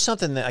 no, there's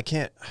something that I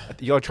can't.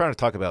 Y'all are trying to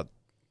talk about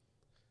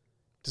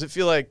does it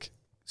feel like?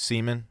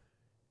 semen.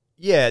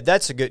 Yeah,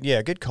 that's a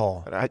good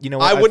call. But you know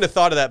what? I wouldn't have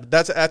thought of that, but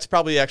that's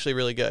probably actually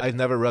really good. I've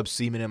never rubbed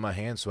semen in my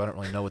hands, so I don't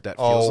really know what that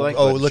feels like.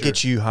 Oh, but look sure.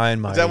 at you, high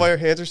and mighty. Is that why your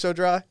hands are so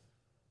dry?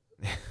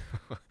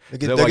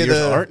 Look Is that why yours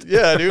aren't?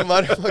 Yeah, dude,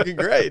 mine are fucking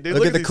great, dude.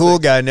 Look at the these cool things.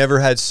 guy. Never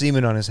had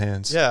semen on his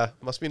hands. Yeah,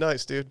 must be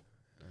nice, dude.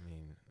 I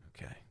mean,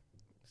 okay.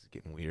 This is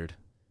getting weird.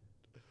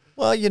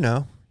 Well, you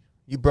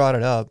brought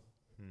it up.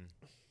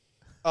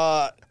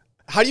 How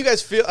do you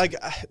guys feel? Like,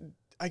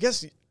 I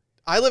guess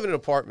I live in an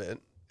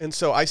apartment, And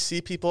so I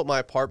see people at my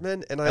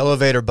apartment, and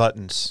Elevator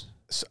buttons.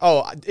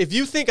 If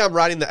you think I'm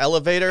riding the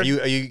elevator, Are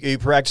you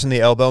practicing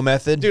the elbow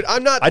method? dude,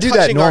 I'm not I do that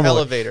touching our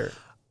normally. elevator.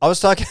 I was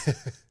talking.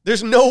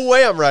 There's no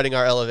way I'm riding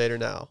our elevator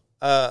now.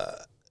 I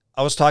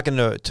was talking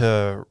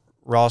to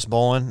Ross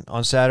Bolin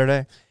on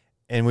Saturday,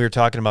 and we were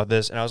talking about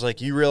this, and I was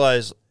like, you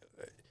realize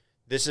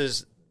this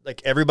is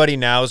like everybody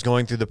now is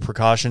going through the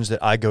precautions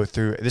that I go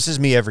through. This is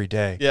me every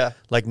day. Yeah.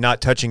 Like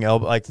not touching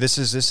elbow. Like this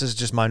is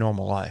just my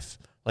normal life.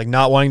 Like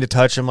not wanting to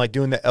touch them, like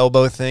doing the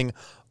elbow thing,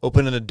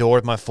 opening the door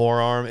with my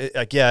forearm.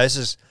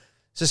 This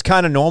is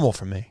kind of normal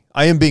for me.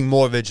 I am being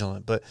more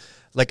vigilant, but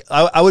like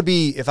I would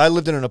be if I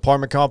lived in an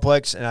apartment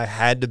complex and I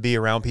had to be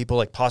around people,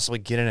 like possibly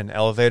get in an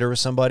elevator with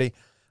somebody,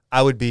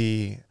 I would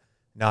be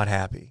not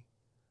happy.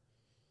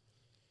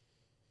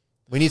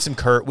 We need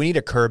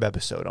a curb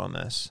episode on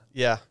this.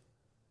 Yeah.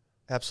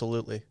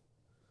 Absolutely.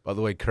 By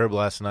the way, Curb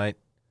last night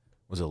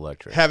was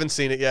electric. Haven't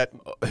seen it yet.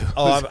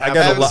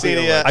 Haven't seen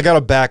it yet. I got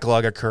a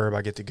backlog of Curb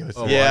I get to go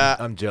through. Yeah.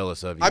 I'm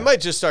jealous of you. I might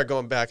just start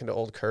going back into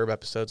old Curb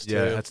episodes too.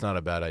 Yeah, that's not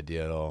a bad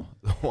idea at all.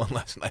 The one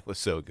last night was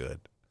so good.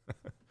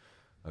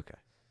 Okay.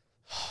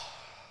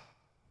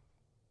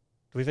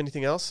 Do we have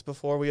anything else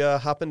before we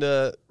hop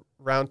into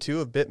round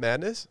 2 of Bit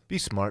Madness? Be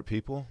smart,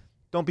 people.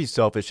 Don't be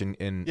selfish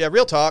and Yeah,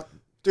 real talk.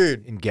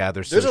 Dude, and gather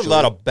there's socially. a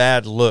lot of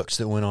bad looks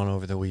that went on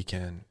over the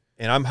weekend.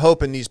 And I'm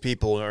hoping these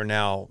people are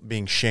now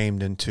being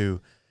shamed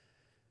into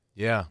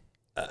Yeah.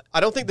 I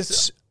don't think this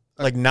is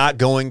like not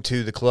going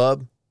to the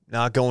club,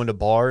 not going to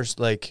bars.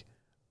 Like,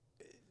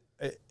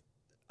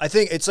 I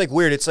think it's like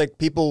weird. It's like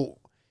people,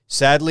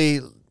 sadly,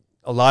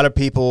 a lot of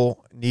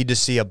people need to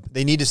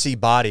see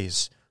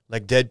bodies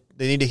like dead.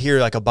 They need to hear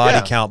like a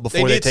body count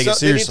before they take it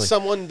seriously. They need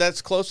someone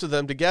that's close to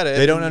them to get it.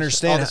 They don't and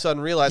understand all of a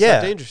sudden realize Yeah.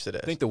 how dangerous it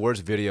is. I think the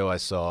worst video I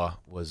saw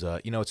was,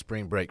 it's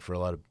spring break for a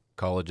lot of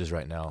colleges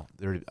right now.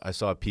 I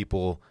saw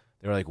people,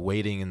 they were like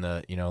waiting in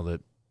the,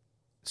 the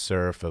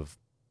surf of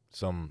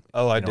some.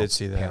 I did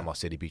see that. Panama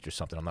City Beach or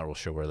something. I'm not real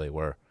sure where they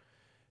were.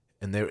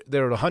 And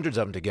there were hundreds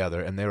of them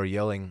together, and they were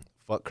yelling,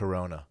 "Fuck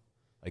Corona,"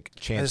 like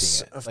chanting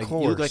it. Of like,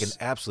 course. You look like an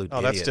absolute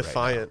idiot. That's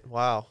defiant.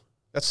 Wow.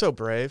 That's so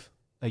brave.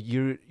 Like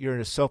you're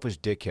a selfish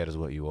dickhead is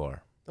what you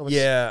are. No,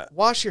 it's- Yeah.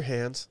 Wash your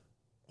hands.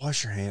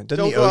 Wash your hand. Don't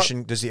Does go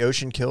the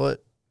ocean kill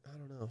it? I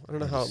don't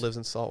know how it lives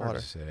in salt Hard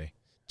water. to say.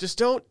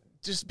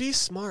 Just be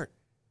smart.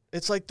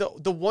 It's like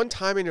the one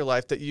time in your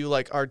life that you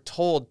like are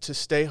told to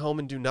stay home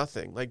and do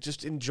nothing. Like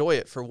just enjoy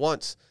it for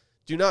once.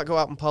 Do not go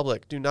out in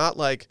public. Do not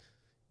like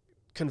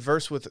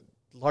converse with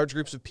large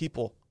groups of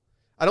people.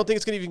 I don't think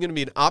it's even going to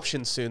be an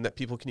option soon that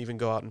people can even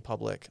go out in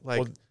public. Like,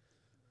 Well,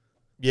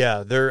 yeah,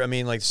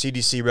 like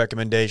CDC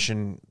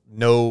recommendation,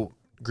 no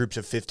groups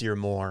of 50 or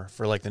more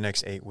for like the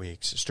next 8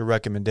 weeks. It's a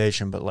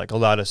recommendation, but like a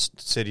lot of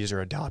cities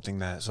are adopting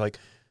that. So like,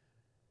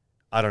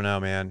 I don't know,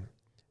 man.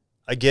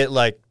 I get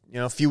like,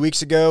 a few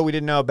weeks ago, we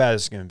didn't know how bad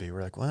it's going to be.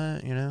 We're like,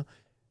 what,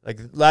 Like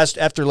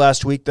after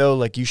last week though,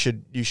 like you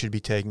should be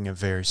taking it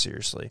very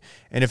seriously.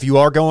 And if you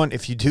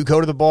do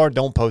go to the bar,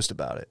 don't post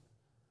about it.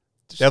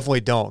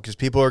 Definitely don't, because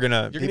people are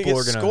gonna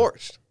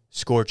scorched.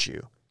 scorch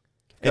you.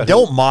 And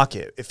don't mock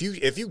it. If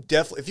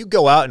you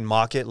go out and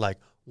mock it, like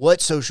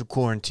what social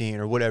quarantine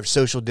or whatever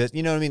social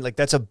you know what I mean? Like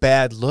that's a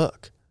bad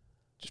look.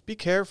 Just be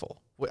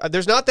careful.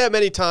 There's not that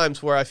many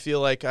times where I feel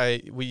like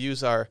we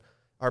use our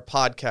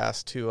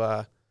podcast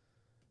to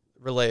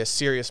relay a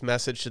serious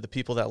message to the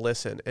people that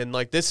listen. And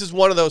like this is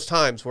one of those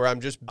times where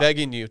I'm just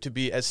begging you to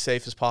be as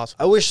safe as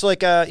possible. I wish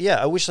like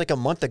a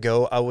month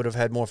ago I would have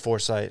had more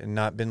foresight and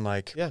not been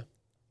like,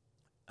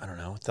 I don't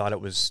know, thought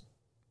it was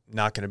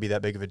not going to be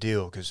that big of a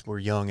deal because we're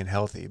young and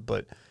healthy.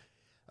 But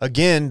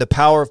again, the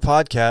power of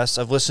podcasts.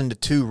 I've listened to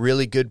 2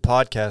 really good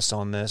podcasts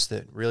on this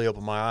that really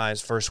opened my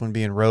eyes. First one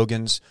being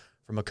Rogan's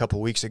from a couple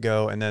weeks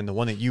ago, and then the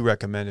one that you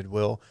recommended,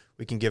 Will.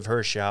 We can give her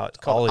a shout.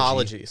 Called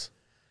Ologies.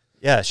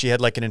 Yeah, she had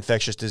like an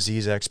infectious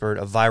disease expert,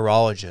 a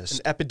virologist.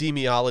 An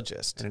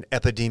epidemiologist. And an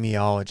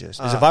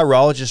epidemiologist. Is a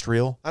virologist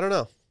real? I don't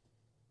know.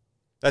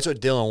 That's what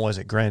Dylan was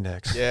at Grand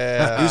X.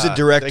 Yeah. He was a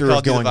director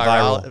of going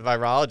viral.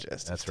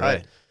 Virologist. That's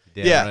right.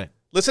 Yeah. Right.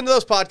 Listen to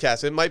those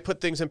podcasts. It might put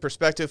things in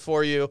perspective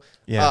for you.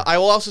 Yeah. I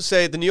will also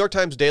say the New York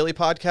Times Daily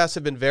podcasts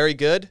have been very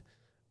good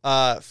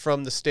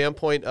from the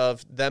standpoint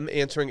of them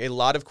answering a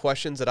lot of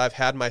questions that I've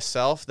had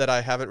myself that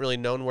I haven't really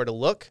known where to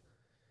look.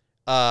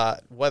 I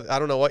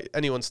don't know what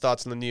anyone's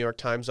thoughts on the New York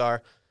Times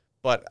are,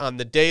 but on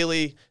the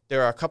Daily,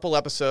 there are a couple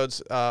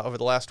episodes over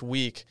the last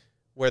week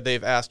where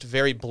they've asked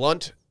very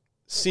blunt,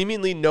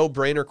 seemingly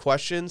no-brainer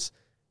questions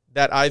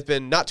that I've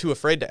been not too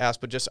afraid to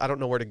ask, but just I don't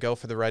know where to go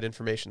for the right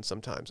information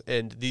sometimes.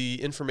 And the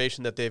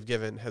information that they've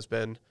given has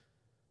been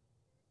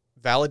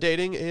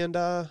validating, and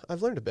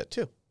I've learned a bit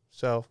too.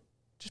 So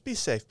just be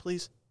safe,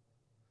 please.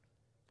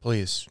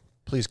 Please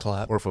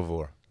clap. Por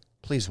favor.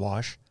 Please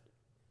wash.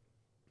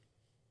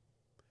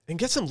 And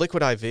get some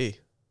liquid IV.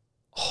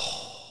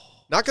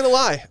 Not going to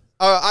lie.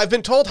 I've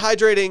been told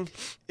hydrating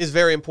is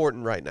very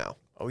important right now.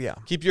 Oh, yeah.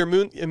 Keep your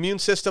immune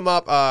system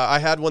up. I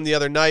had one the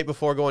other night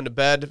before going to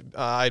bed.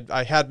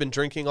 I had been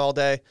drinking all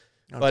day.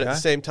 But at the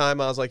same time,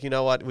 I was like, you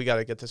know what? We got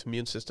to get this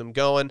immune system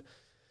going.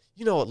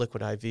 You know what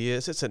Liquid IV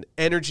is. It's an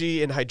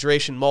energy and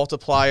hydration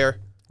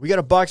multiplier. We got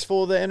a box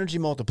full of the energy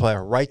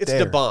multiplier right It's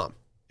there. the bomb.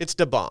 It's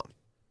the bomb.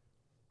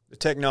 The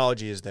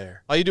technology is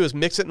there. All you do is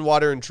mix it in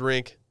water and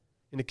drink,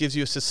 and it gives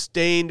you a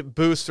sustained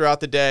boost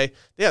throughout the day.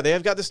 Yeah, they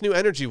have got this new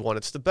energy one.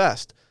 It's the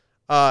best.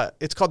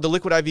 It's called the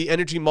Liquid IV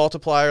Energy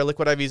Multiplier.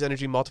 Liquid IV's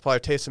Energy Multiplier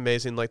tastes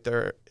amazing.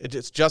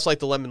 It's just like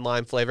the lemon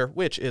lime flavor,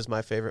 which is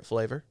my favorite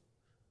flavor.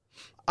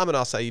 I'm an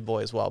acai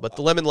boy as well, but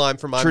the lemon lime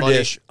for my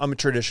money. I'm a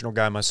traditional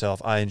guy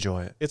myself. I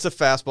enjoy it. It's a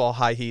fastball,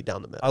 high heat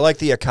down the middle. I like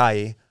the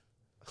acai.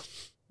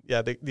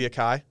 Yeah, the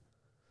acai.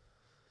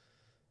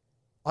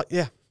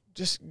 Yeah,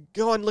 just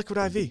go on Liquid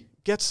IV.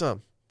 Get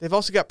some. They've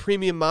also got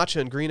premium matcha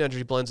and green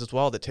energy blends as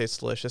well that taste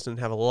delicious and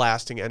have a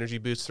lasting energy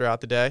boost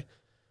throughout the day.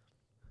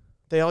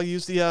 They all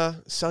use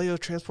the cellular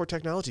transport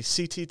technology,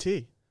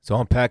 CTT. So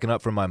I'm packing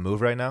up for my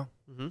move right now.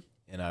 Mm-hmm.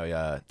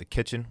 And the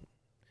kitchen.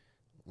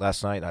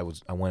 Last night I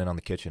went in on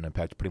the kitchen and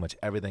packed pretty much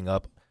everything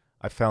up.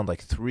 I found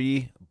like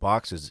 3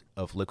 boxes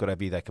of Liquid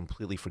IV that I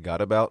completely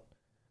forgot about.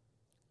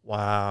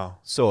 Wow.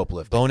 So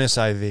uplifting. Bonus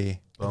IV. If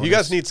you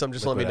guys need some,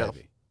 just let me know.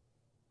 IV.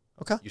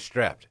 Okay. You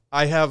strapped.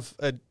 I have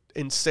an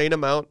insane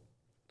amount.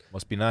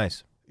 Must be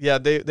nice. Yeah,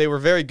 they were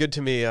very good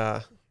to me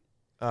a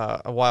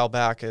while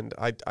back, and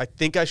I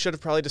think I should have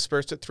probably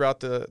dispersed it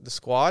throughout the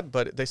squad,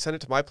 but they sent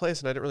it to my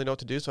place, and I didn't really know what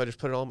to do, so I just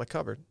put it all in my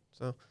cupboard.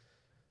 So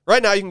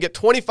right now you can get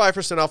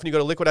 25% off when you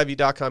go to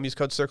liquidiv.com. Use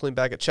code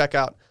CirclingBack at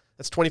checkout.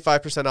 That's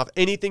 25% off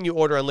anything you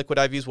order on Liquid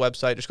IV's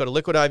website. Just go to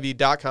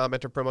liquidiv.com,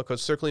 enter promo code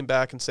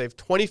CirclingBack, and save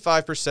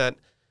 25%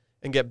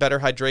 and get better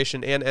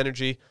hydration and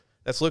energy.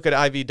 That's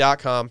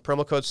liquidiv.com,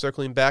 promo code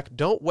CirclingBack.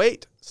 Don't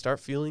wait. Start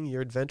fueling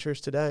your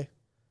adventures today.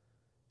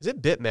 Is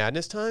it Bit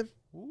Madness time?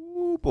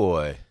 Ooh,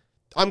 boy.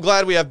 I'm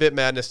glad we have Bit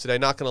Madness today,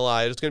 not going to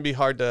lie. It's going to be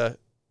hard to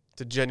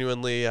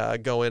genuinely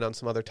go in on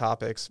some other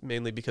topics,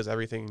 mainly because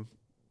everything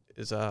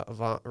is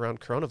around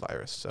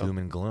coronavirus. So Doom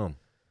and gloom.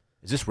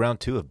 Is this round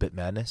 2 of Bit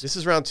Madness? this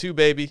is round 2,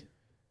 baby.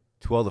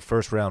 To all the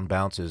first round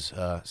bounces,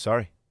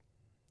 sorry.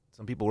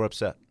 Some people were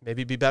upset.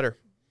 Maybe be better.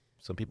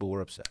 Some people were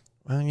upset.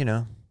 Well, you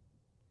know,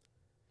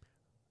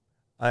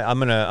 I'm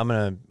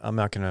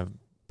not gonna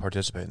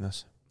participate in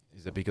this.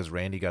 Is it because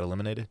Randy got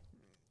eliminated?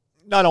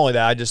 Not only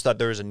that, I just thought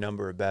there was a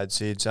number of bad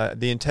seeds.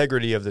 The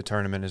integrity of the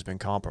tournament has been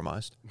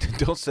compromised.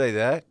 Don't say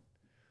that.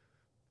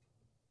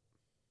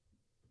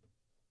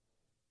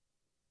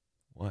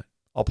 What?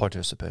 I'll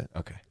participate.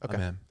 Okay. Okay.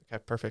 I'm in.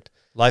 Okay, perfect.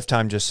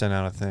 Lifetime just sent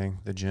out a thing,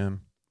 the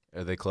gym.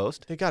 Are they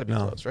closed? They got to be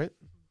No. close, right?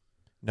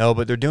 No,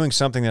 but they're doing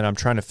something that I'm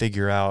trying to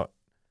figure out.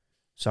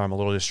 Sorry, I'm a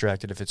little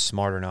distracted if it's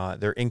smart or not.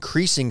 They're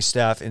increasing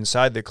staff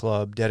inside the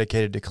club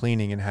dedicated to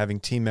cleaning and having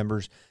team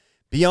members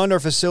beyond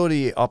our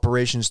facility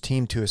operations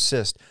team to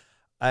assist.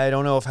 I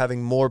don't know if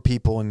having more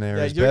people in there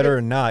is better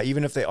or not,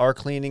 even if they are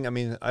cleaning. I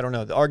mean, I don't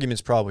know. The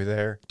argument's probably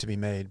there to be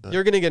made. But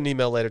You're going to get an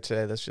email later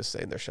today that's just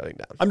saying they're shutting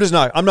down.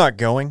 I'm not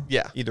going.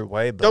 Yeah. Either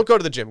way. But Don't go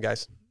to the gym,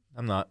 guys.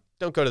 I'm not.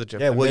 Don't go to the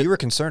gym. yeah, well, you were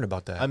concerned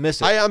about that. I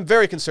miss it. I'm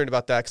very concerned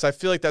about that because I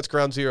feel like that's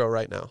ground zero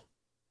right now.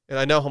 And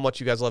I know how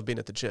much you guys love being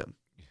at the gym.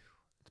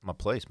 It's my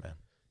place, man.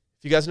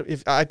 If you guys,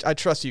 I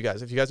trust you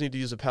guys. If you guys need to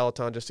use a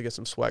Peloton just to get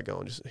some sweat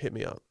going, just hit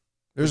me up.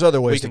 There's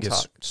other ways we to can get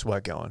talk.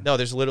 sweat going. No,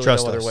 there's literally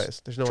Trust no other us.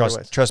 ways. There's no other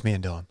ways. Trust me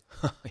and Dylan.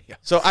 Yeah.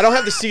 So I don't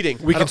have the seating.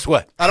 We can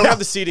sweat. I don't have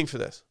the seating for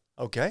this.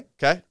 Okay.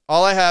 Okay.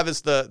 All I have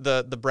is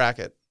the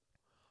bracket.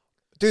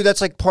 Dude,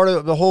 that's like part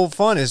of the whole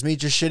fun is me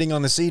just shitting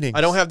on the seating.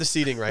 I don't have the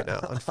seating right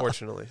now,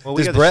 unfortunately. Well,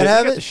 Does got Brett the shit, have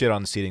we got it? the shit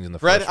on the seatings in the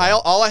Brett, first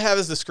round. all I have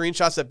is the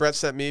screenshots that Brett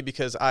sent me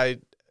because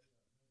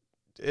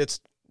it's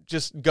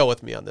just go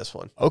with me on this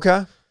one.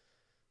 Okay.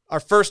 Our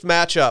first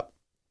matchup,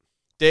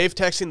 Dave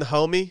texting the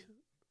homie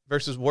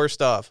versus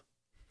worst of.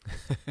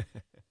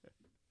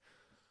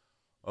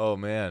 Oh,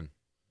 man.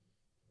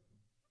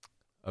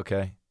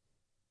 Okay.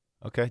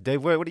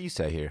 Dave, what do you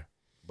say here,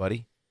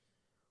 buddy?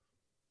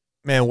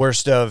 Man,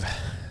 worst of,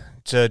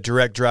 it's a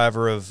direct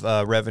driver of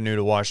revenue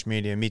to Wash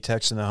Media. Me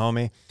texting the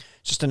homie.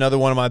 It's just another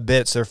one of my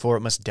bits, therefore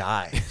it must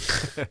die.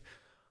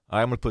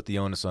 I'm going to put the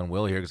onus on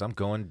Will here because I'm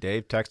going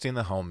Dave texting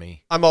the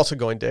homie. I'm also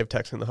going Dave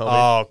texting the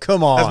homie. Oh,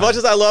 come on. As much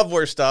as I love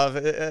worst of,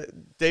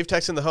 Dave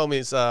texting the homie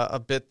is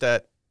a bit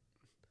that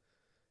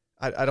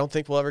I don't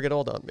think will ever get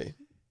old on me.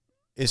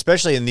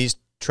 Especially in these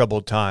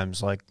troubled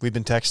times. Like, we've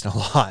been texting a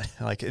lot.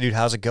 Like, dude,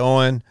 how's it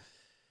going?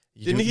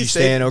 Didn't he say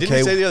staying okay? Didn't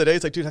he say the other day,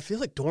 he's like, dude, I feel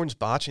like Dorn's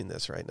botching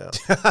this right now.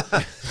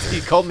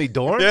 He called me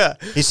Dorn? Yeah.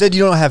 He said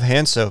you don't have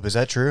hand soap. Is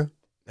that true?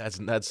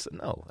 That's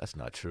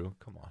not true.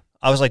 Come on.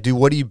 I was like, dude,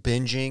 what are you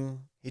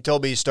binging? He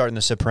told me he's starting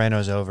The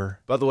Sopranos over.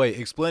 By the way,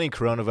 explaining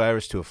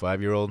coronavirus to a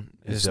 5-year-old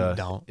is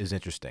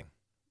interesting.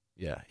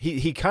 Yeah.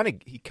 He kind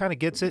of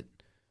gets it.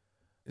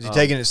 Is he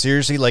taking it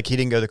seriously? Like he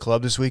didn't go to the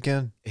club this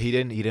weekend? He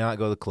did not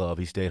go to the club.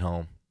 He stayed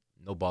home.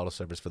 No bottle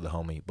service for the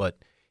homie. But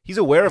he's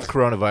aware of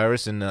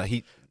coronavirus, and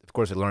he, of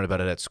course, had learned about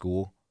it at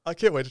school. I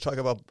can't wait to talk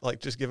about like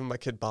just giving my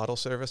kid bottle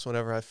service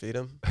whenever I feed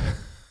him.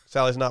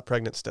 Sally's not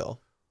pregnant still.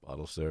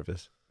 Bottle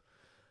service.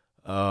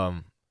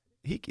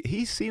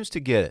 He seems to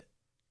get it.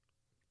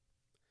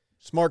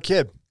 Smart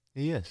kid.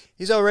 He is.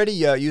 He's already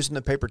using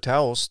the paper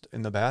towels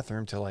in the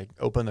bathroom to like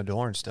open the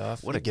door and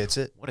stuff. What He gets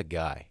it. What a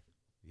guy.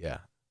 Yeah.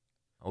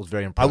 I was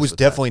very impressed. I was with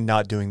definitely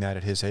not doing that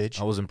at his age.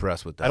 I was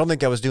impressed with that. I don't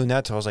think I was doing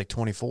that till I was like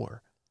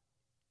 24.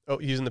 Oh,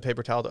 using the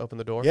paper towel to open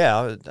the door?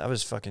 Yeah, I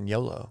was fucking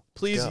YOLO.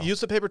 Please Go. use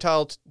the paper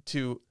towel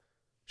to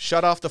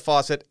shut off the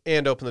faucet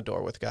and open the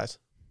door with, guys.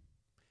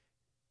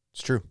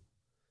 It's true.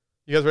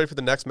 You guys ready for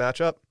the next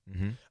matchup?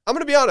 Mm-hmm. I'm going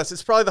to be honest.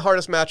 It's probably the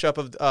hardest matchup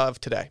of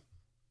today.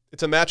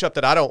 It's a matchup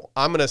that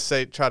I'm going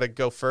to try to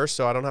go first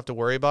so I don't have to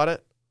worry about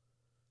it.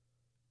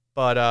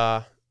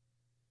 But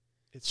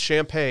it's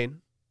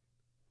Champagne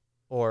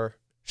or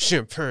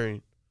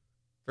Champagne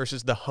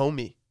versus the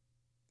Homie.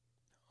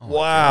 Oh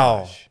Wow.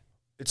 gosh.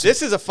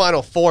 This is a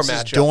Final Four This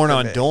matchup. is Dorn for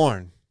on me.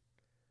 Dorn.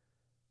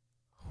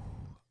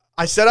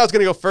 I said I was going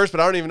to go first, but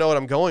I don't even know what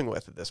I'm going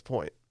with at this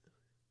point.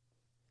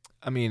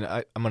 I mean,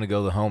 I'm going to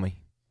go the Homie,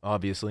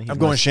 obviously. I'm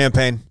going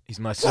Champagne. He's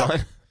my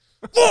son.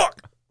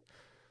 Fuck!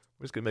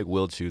 We're just going to make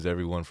Will choose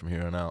everyone from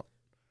here on out.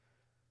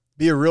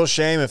 Be a real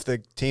shame if the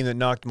team that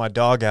knocked my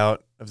dog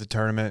out of the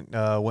tournament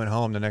went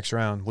home the next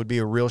round. Would be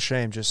a real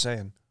shame, just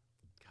saying.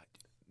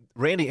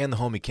 Randy and the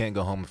Homie can't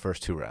go home the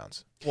first 2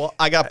 rounds. Well,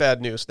 I got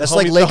bad news. That's the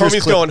like homie's, Lakers the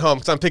homie's clip- going home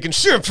because I'm picking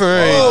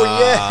Champagne. Oh,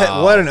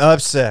 yeah. What an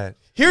upset.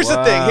 Here's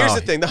the thing. Here's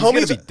the thing. The He's gonna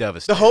homie's be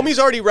devastated. the homie's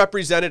already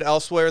represented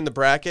elsewhere in the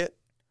bracket.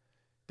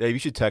 Dave, you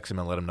should text him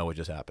and let him know what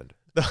just happened.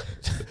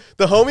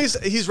 The homie's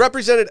he's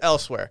represented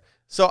elsewhere.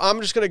 So I'm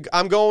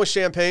going with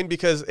Champagne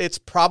because it's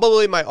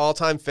probably my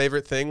all-time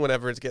favorite thing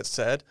whenever it gets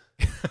said.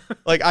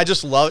 Like I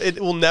just love it.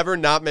 It will never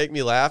not make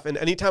me laugh. And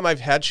anytime I've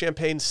had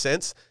Champagne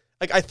since,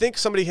 like I think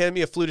somebody handed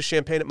me a flute of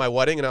champagne at my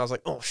wedding and I was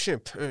like, "Oh,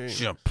 Champagne."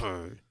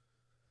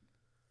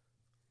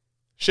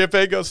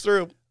 Champagne goes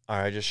through. All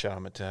right, I just shot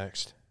him a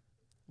text.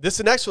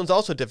 The next one's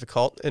also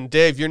difficult. And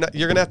Dave, you're going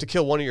to have to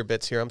kill one of your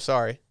bits here. I'm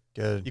sorry.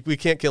 Good. We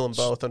can't kill them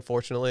both,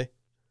 unfortunately.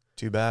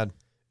 Too bad.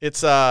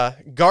 It's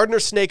Gardner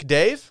Snake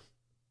Dave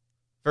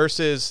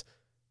versus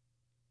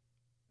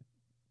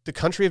the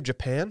country of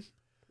Japan.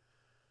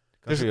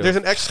 There's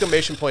an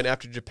exclamation point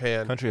after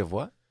Japan. Country of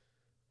what?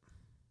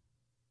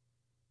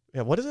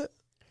 Yeah, what is it?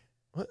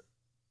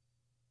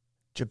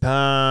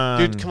 Japan.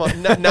 Dude, come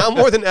on. Now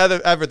more than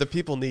ever, the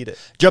people need it.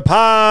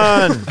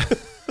 Japan.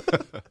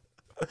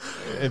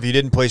 If you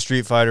didn't play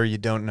Street Fighter, you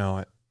don't know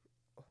it.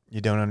 You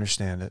don't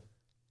understand it.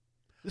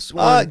 This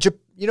one.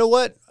 You know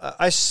what?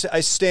 I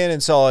stand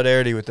in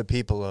solidarity with the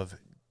people of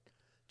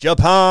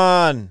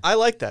Japan. I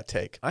like that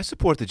take. I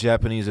support the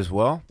Japanese as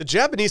well. The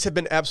Japanese have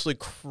been absolutely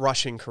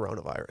crushing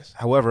coronavirus.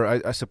 However,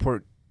 I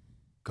support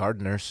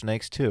Gardner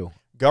Snakes too.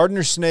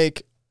 Gardner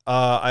Snake,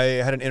 I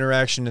had an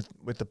interaction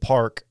with the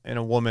park, and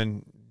a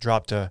woman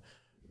dropped a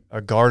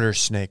garter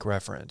snake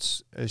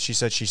reference. She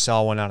said she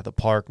saw one out of the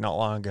park not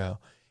long ago.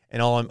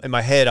 And in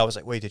my head, I was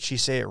like, wait, did she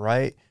say it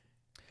right?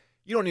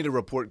 You don't need to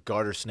report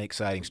garter snake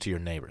sightings to your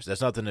neighbors.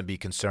 That's nothing to be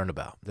concerned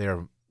about.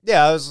 They're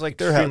Yeah, I was like,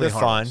 they're fine.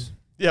 harmless.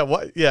 Yeah,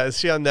 what? Yeah, is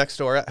she on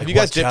Nextdoor? Have Like, you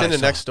guys watch dipped out, I into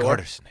saw a Nextdoor?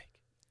 Garter snake.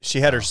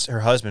 She had her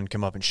husband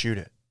come up and shoot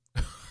it.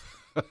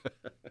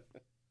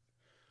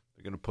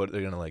 They're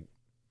gonna like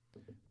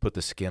put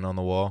the skin on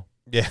the wall.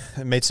 Yeah,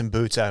 made some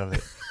boots out of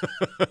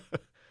it.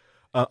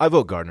 I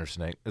vote Gardner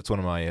Snake. It's one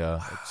of my.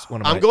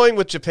 I'm going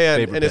with Japan,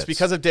 favorite and it's bits.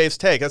 because of Dave's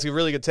take. That's a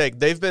really good take.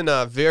 They've been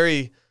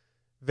very,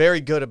 very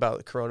good about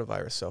the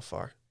coronavirus so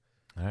far.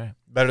 All right.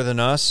 Better than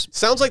us.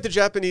 Sounds like the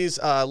Japanese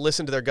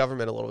listen to their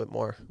government a little bit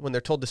more. When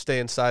they're told to stay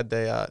inside,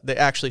 they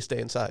actually stay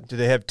inside. Do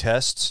they have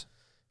tests?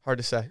 Hard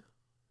to say.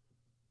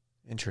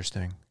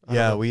 Interesting. I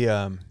Yeah,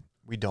 don't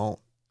we don't.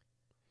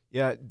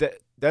 Yeah,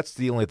 that's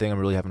the only thing I'm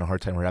really having a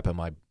hard time wrapping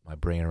my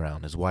brain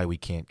around is why we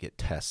can't get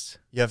tests.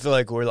 Yeah, I feel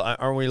like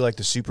aren't we like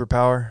the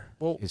superpower?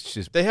 Well, It's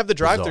just they have the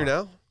drive-through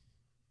bizarre. now.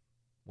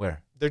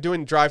 Where? They're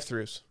doing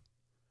drive-throughs.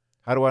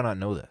 How do I not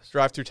know this?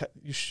 Drive-through.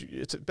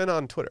 It's been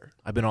on Twitter.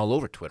 I've been all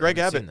over Twitter. Greg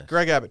I haven't seen Abbott. this.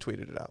 Greg Abbott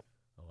tweeted it out.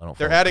 Oh, I don't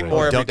They're follow adding Greg.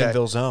 more every day.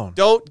 Duncanville zone.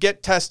 Don't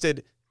get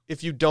tested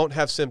if you don't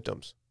have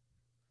symptoms.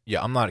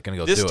 Yeah, I'm not gonna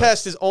go. This do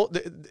test is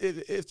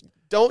if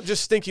don't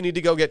just think you need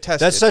to go get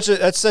tested.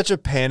 That's such a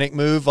panic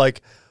move.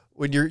 Like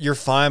when you're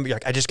fine, but you're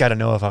like, I just got to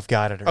know if I've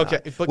got it or Okay,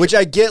 not. but- Which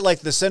I get. Like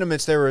the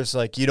sentiments there was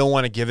like you don't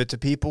want to give it to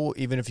people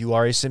even if you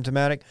are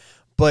asymptomatic,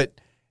 but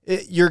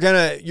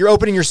you're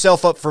opening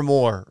yourself up for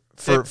more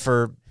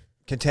for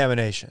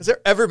contamination. Has there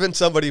ever been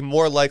somebody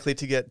more likely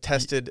to get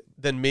tested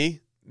than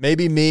me?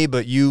 Maybe me,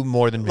 but you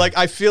more than me. Like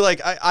I feel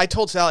like I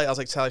told Sally, I was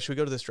like, Sally, should we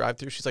go to this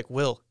drive-through? She's like,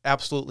 Will,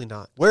 absolutely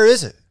not. where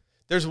is it?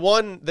 There's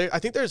one there. I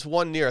think there's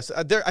one near us.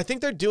 I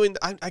think they're doing.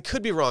 I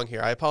could be wrong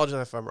here. I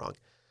apologize if I'm wrong.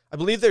 I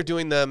believe they're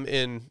doing them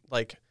in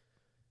like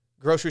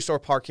grocery store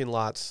parking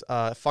lots,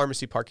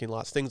 pharmacy parking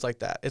lots, things like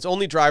that. It's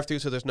only drive-through,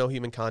 so there's no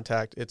human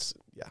contact. It's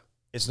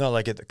It's not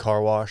like at the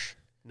car wash.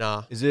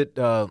 nah. Is it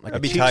like a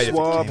That'd be cheek tight if it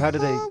swab? came How do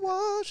they? Car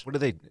wash. What do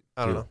they?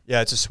 I don't do? know.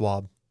 Yeah, it's a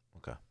swab.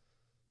 Okay.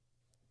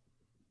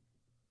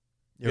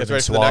 You guys ever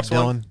ready been for the next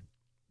swabbed, one? Dylan?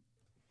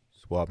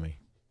 Swab me.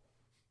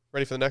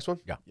 Ready for the next one?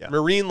 Yeah.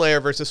 Marine layer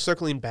versus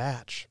circling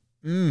batch.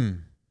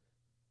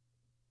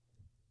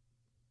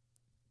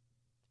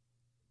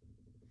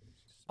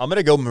 I'm going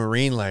to go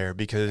marine layer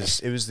because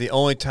it was the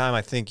only time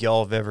I think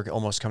y'all have ever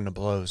almost come to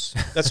blows.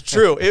 That's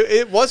true.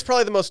 It was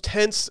probably the most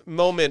tense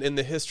moment in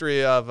the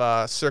history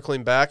of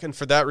circling back, and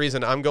for that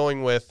reason, I'm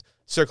going with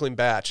circling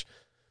batch.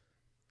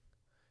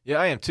 Yeah,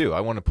 I am too.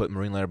 I want to put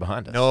marine layer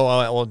behind us. No,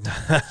 well,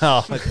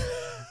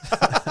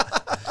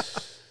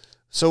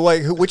 so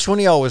like, which one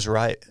of y'all was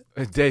right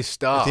Dave,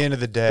 stop. at the end of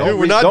the day? Dude,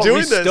 we're not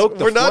doing this. restoke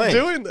the We're not flame.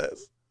 doing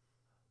this.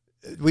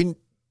 We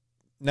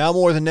now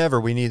more than ever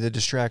we need the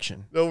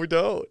distraction. No, we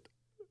don't.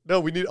 No,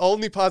 we need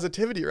only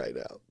positivity right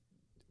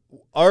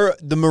now.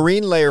 The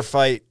marine layer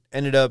fight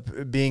ended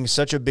up being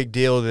such a big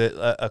deal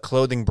that a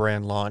clothing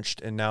brand launched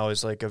and now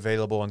is like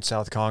available in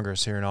South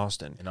Congress here in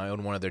Austin. And I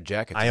own one of their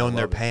jackets. I own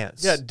their love it.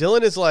 pants. Yeah,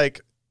 Dylan is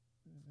like,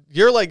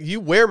 you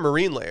wear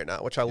marine layer now,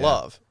 which I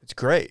love. It's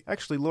great.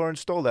 Actually, Lauren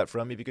stole that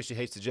from me because she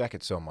hates the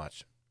jacket so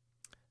much.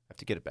 I have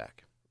to get it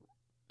back.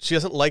 She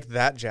doesn't like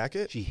that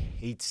jacket. She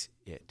hates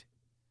it.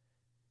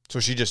 So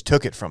she just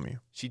took it from you.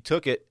 She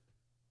took it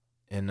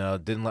and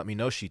didn't let me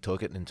know she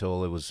took it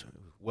until it was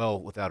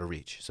well without a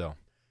reach. So,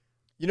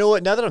 You know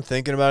what? Now that I'm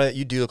thinking about it,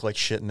 you do look like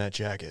shit in that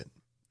jacket.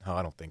 no,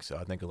 I don't think so.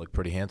 I think I look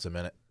pretty handsome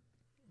in it.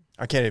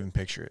 I can't even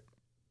picture it.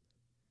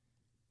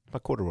 My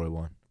corduroy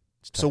one.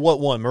 So what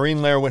won?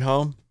 Marine layer went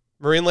home?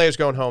 Marine layer's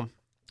going home.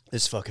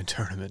 This fucking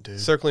tournament, dude.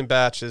 Circling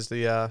batch is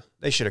the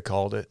They should have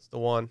called it.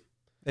 one.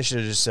 They should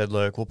have just said,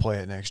 look, we'll play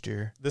it next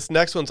year. This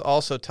next one's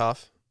also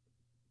tough.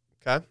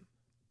 Okay.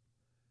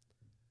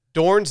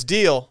 Dorn's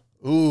Deal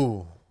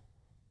Ooh.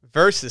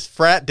 versus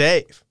Frat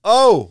Dave.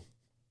 Oh!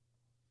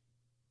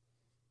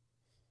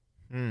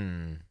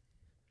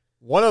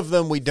 One of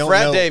them we don't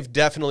Frat know. Dave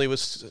definitely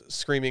was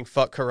screaming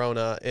 "fuck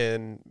Corona"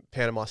 in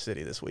Panama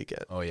City this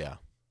weekend. Oh, yeah.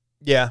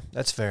 Yeah,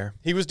 that's fair.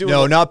 He was doing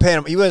No, not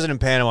Panama. He wasn't in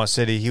Panama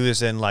City. He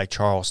was in, like,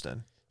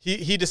 Charleston.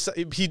 He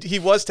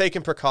was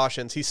taking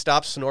precautions. He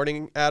stopped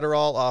snorting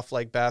Adderall off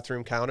like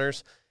bathroom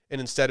counters, and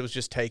instead was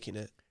just taking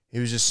it. He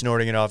was just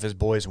snorting it off his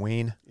boy's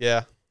ween.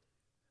 Yeah.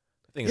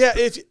 I think Yeah.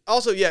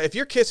 If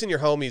you're kissing your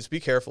homies, be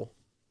careful.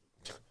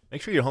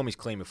 Make sure your homies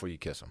clean before you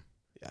kiss them.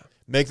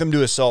 Make them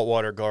do a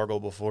saltwater gargle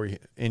before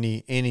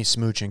any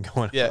smooching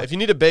going on. Yeah. If you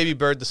need a baby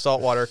bird, the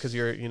salt water because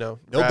you're No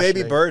baby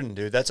rationing. burden,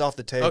 dude. That's off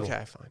the table.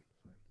 Okay, fine.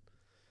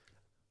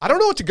 I don't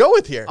know what to go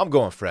with here. I'm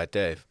going Frat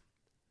Dave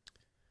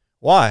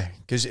Why?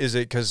 Is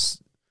it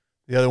because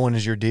the other one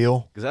is your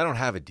deal? because I don't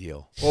have a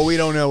deal. Well, we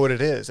don't know what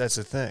it is. That's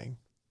the thing.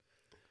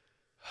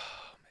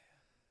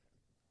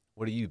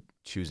 What are you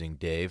choosing,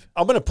 Dave?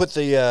 I'm going to put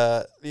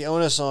the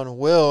onus on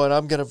Will, and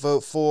I'm going to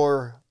vote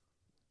for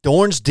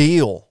Dorn's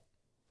Deal.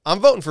 I'm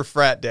voting for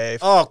Frat Dave.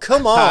 Oh,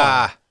 come on.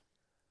 Ah,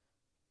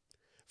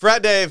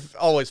 Frat Dave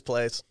always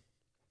plays.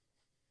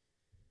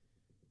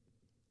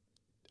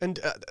 And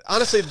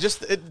honestly,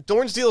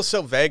 Dorn's Deal is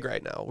so vague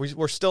right now.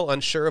 We're still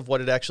unsure of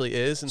what it actually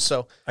is, and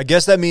so I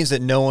guess that means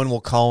that no one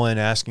will call in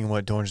asking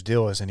what Dorn's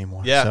Deal is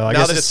anymore. yeah. So I now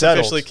guess that it's it's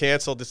settled. officially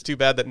canceled, it's too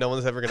bad that no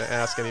one's ever going to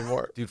ask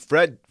anymore. dude,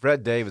 Fred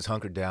Dave is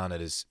hunkered down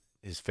at his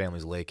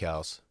family's lake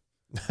house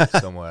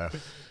somewhere.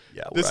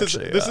 Yeah, This we're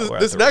actually, this we're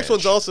at this the next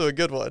one's ranch. also a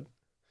good one.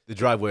 The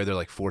driveway, they're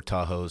like 4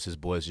 Tahoes. His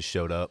boys just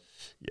showed up.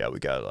 Yeah, we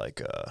got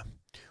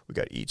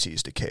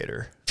Eatsy's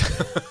Decatur.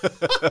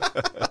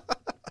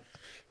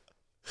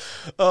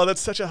 Oh,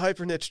 that's such a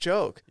hyper niche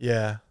joke.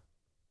 Yeah,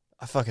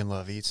 I fucking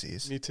love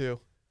Eatsy's. Me too.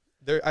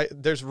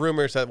 There's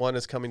rumors that one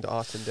is coming to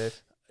Austin,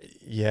 Dave.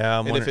 Yeah,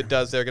 And if it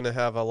does, they're going to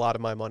have a lot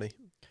of my money.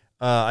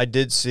 I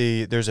did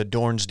see there's a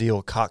Dorn's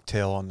Deal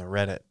cocktail on the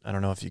Reddit. I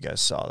don't know if you guys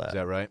saw Is that.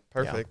 that right?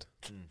 Perfect.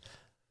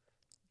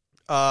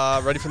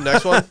 Ready for the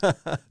next one?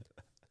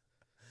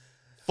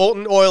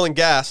 Fulton Oil and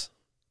Gas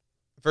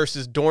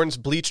versus Dorn's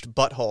Bleached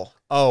Butthole.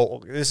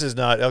 Oh, this is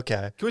not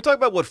okay. Can we talk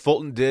about what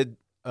Fulton did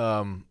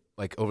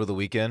like over the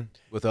weekend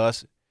with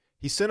us?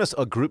 He sent us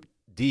a group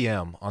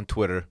DM on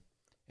Twitter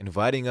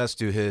inviting us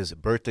to his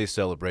birthday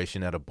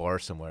celebration at a bar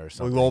somewhere or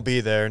something. We won't be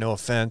there. No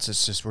offense.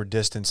 It's just we're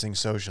distancing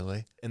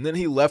socially. And then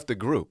he left the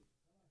group.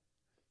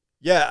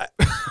 Yeah,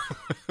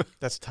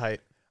 That's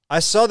tight. I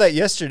saw that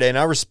yesterday and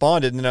I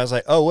responded and I was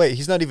like, oh wait,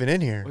 he's not even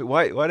in here.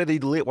 Wait, why did he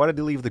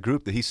leave the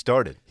group that he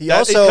started?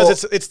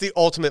 Because it's the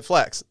ultimate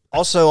flex.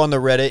 Also on the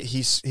Reddit,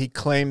 he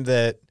claimed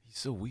that He's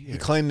so weird. he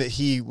claimed that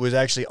he was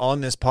actually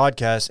on this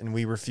podcast and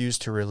we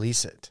refused to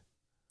release it.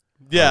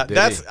 Yeah, did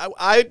that's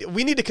he?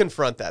 we need to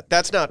confront that.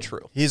 That's not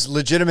true. He's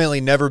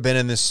legitimately never been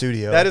in this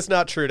studio. That is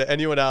not true to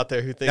anyone out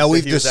there who thinks now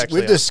that he was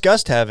actually we've on.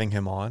 discussed having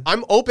him on.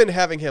 I'm open to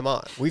having him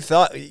on. We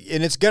thought,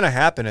 and it's gonna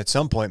happen at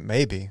some point,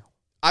 maybe.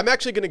 I'm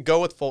actually going to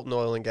go with Fulton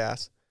Oil and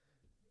Gas,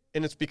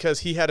 and it's because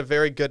he had a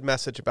very good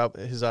message about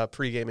his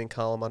pre-gaming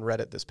column on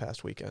Reddit this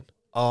past weekend.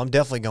 Oh, I'm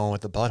definitely going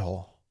with the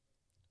butthole.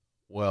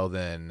 Well,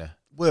 then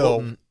Will.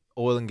 Fulton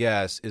Oil and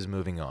Gas is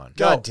moving on.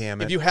 God damn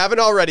it. If you haven't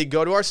already,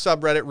 go to our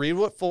subreddit, read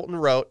what Fulton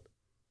wrote,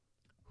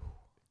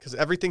 because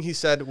everything he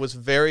said was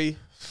very...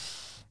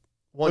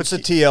 What's the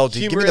TLD?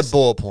 Give me the humorous.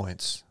 bullet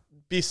points.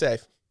 Be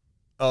safe.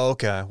 Oh,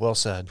 okay. Well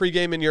said.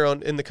 Pre-game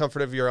in the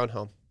comfort of your own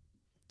home.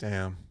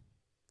 Damn.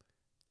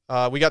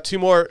 We got two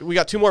more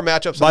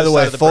matchups. By on the this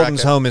way, side of the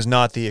Fulton's bracket. home is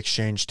not the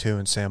Exchange 2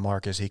 in San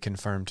Marcos. He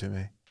confirmed to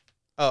me.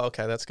 Oh,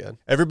 okay, that's good.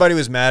 Everybody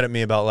was mad at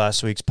me about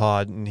last week's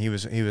pod, and he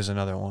was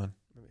another one.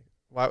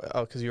 Why?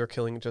 Oh, because you were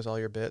killing just all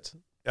your bits.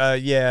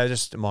 Yeah,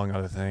 just among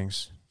other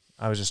things.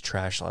 I was just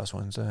trash last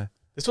Wednesday.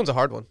 This one's a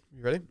hard one.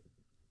 You ready?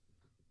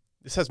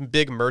 This has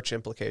big merch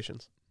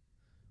implications.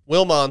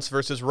 Wilmons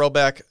versus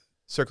Roback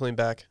circling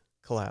back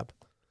collab.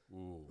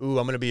 Ooh,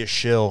 I'm gonna be a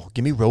shill.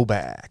 Give me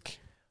Roback.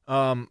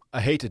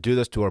 I hate to do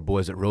this to our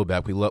boys at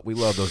Roback. We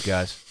love those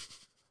guys,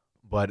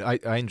 but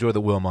I enjoy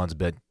the Wilmons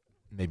bit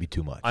maybe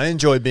too much. I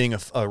enjoy being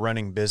a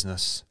running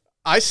business.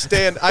 I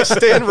stand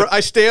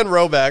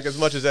Roback as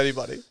much as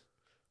anybody,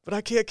 but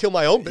I can't kill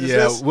my own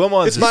business. Yeah,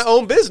 Wilmons. It's my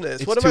own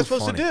business. it's What am I too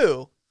supposed funny. to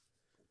do?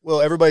 Well,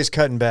 everybody's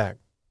cutting back.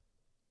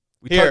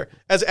 Here,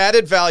 as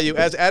added value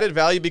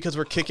because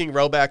we're kicking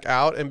Roback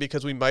out and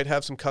because we might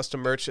have some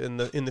custom merch in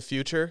the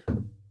future.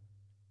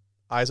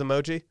 Eyes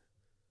emoji.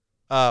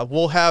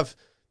 We'll have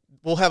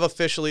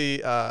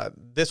officially.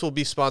 This will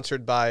be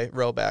sponsored by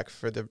Roback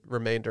for the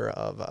remainder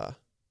of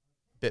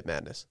Bit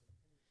Madness.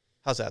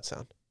 How's that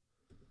sound?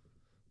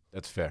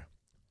 That's fair.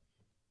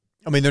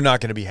 I mean, they're not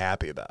going to be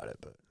happy about it,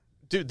 but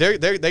Dude,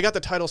 they got the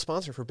title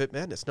sponsor for Bit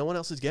Madness. No one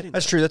else is getting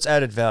that's that. true. That's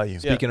added value.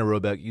 Speaking of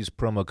Roback, use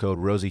promo code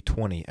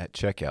Rosie20 at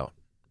checkout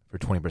for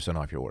 20%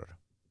 off your order.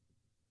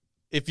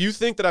 If you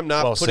think that I'm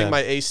not Well putting said. my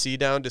AC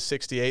down to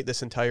 68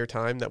 this entire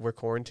time that we're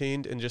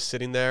quarantined and just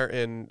sitting there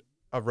in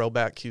a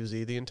Roback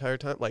QZ the entire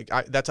time,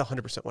 that's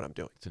 100% what I'm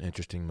doing. It's an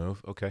interesting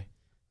move. Okay.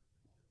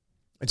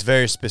 It's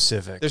very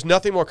specific. There's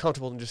nothing more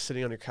comfortable than just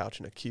sitting on your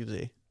couch in a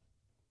QZ.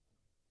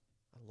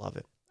 I love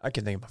it. I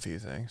can think of a few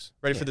things,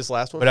 Ready for this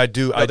last one? but I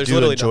do there's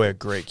literally enjoy nothing. a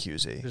great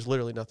QZ. There's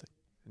literally nothing.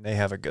 They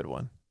have a good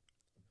one.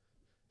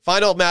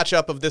 Final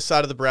matchup of this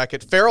side of the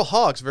bracket: Feral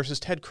Hogs versus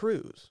Ted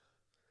Cruz.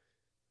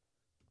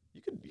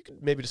 You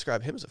could maybe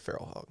describe him as a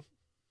feral hog.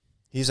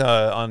 He's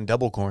on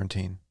double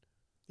quarantine.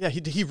 Yeah,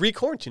 he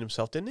re-quarantined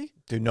himself, didn't he?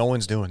 Dude, no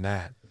one's doing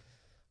that.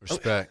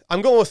 Respect.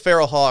 I'm going with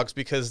Feral Hogs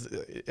because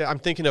I'm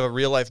thinking of a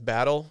real life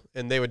battle,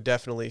 and they would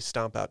definitely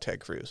stomp out Ted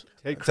Cruz.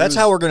 Ted If that's Cruz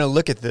how we're going to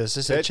look at this.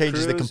 Ted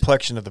Changes the Cruz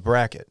complexion of the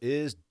bracket.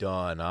 is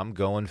done. I'm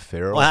going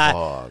feral Well,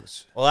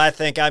 hogs. Well, I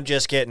think I'm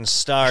just getting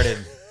started,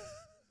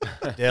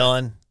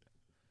 Dylan.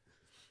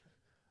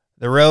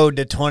 The road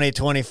to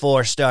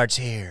 2024 starts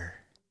here.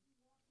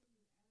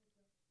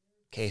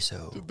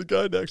 Queso. The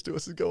guy next to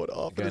us is going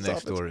off. The guy in his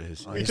next offense. door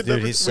is. Oh, We, he's- could dude, never,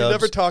 he we subs.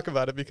 never talk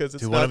about it because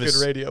it's Dude, one not of good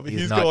his- radio, but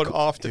he's not going co-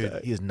 off dude,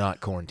 today. he is not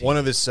quarantined. One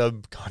of his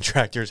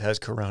subcontractors has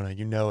corona.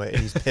 You know it.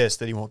 And he's pissed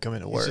that he won't come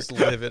into He's work. just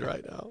livid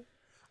right now.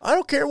 I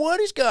don't care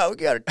what he's got. We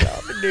got a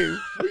job to do.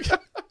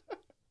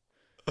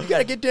 You got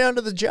to get down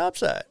to the job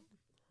site.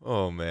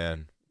 Oh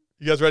man.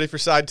 You guys ready for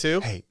side two?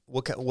 Hey,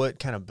 what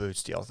kind of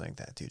boots do y'all think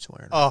that dude's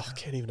wearing? Oh,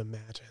 can't even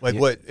imagine. Like He-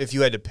 what if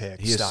you had to pick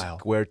He has style?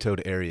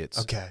 square-toed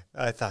Ariats. Okay,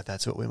 I thought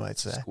that's what we might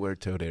say.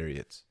 Square-toed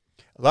Ariats.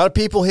 A lot of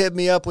people hit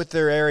me up with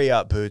their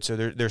Ariat boots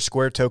or their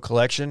square toe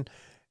collection,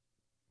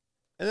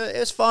 and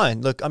it's fine.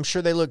 Look, I'm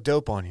sure they look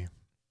dope on you.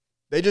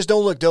 They just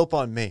don't look dope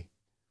on me.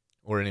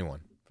 Or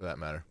anyone, for that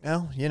matter.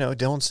 No,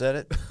 Dylan said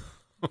it.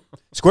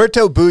 Square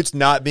toe boots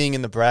not being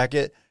in the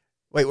bracket.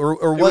 Wait, or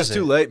It was was it?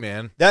 too late,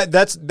 man. That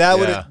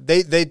Yeah.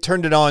 would they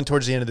turned it on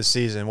towards the end of the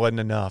season. Wasn't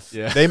enough.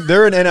 Yeah.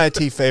 They're an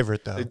NIT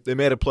favorite though. They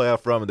made a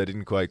playoff run, but they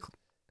didn't quite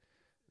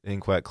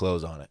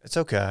close on it. It's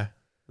okay.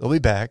 They'll be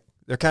back.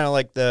 They're kind of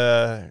like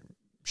the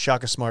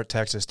Shaka Smart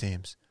Texas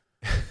teams.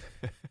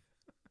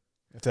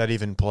 If that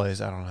even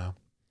plays, I don't know.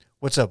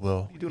 What's up,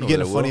 Will? you doing You over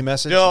getting a there, funny Will?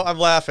 message? No, I'm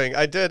laughing.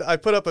 I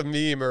put up a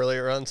meme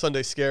earlier on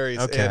Sunday Scaries,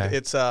 Okay. and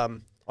it's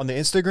On the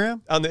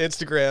Instagram? on the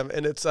Instagram,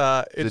 and it's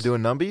Is it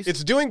doing numbies?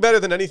 it's doing better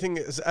than anything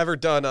has ever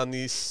done on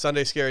the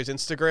Sunday Scaries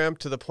Instagram,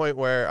 to the point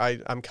where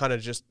I'm kind of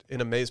just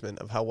in amazement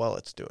of how well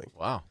it's doing.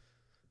 Wow.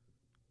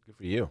 Good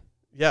for you.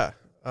 Yeah.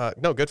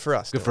 No, good for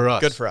us. Good Dylan. for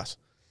us. Good for us.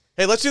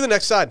 Hey, let's do the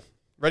next side.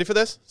 Ready for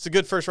this? It's a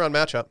good first round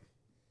matchup.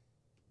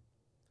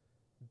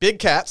 Big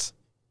Cats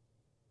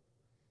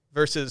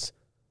versus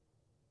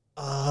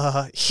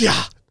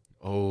yeah.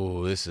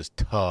 Oh, this is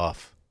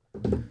tough.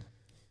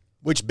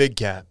 Which big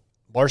cat?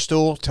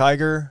 Barstool,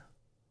 Tiger,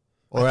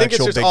 or I think it's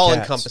actual just big all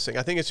cats? encompassing.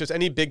 I think it's just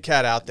any big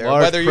cat out there.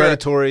 Large, whether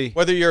predatory.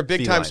 you're a big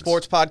time felines.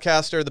 sports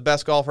podcaster, the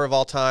best golfer of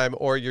all time,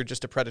 or you're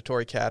just a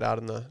predatory cat out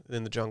in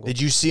the jungle. Did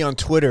you see on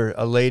Twitter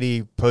a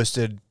lady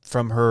posted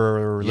from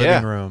her Yeah.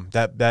 living room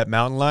that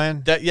mountain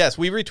lion? Yes,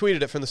 we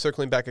retweeted it from the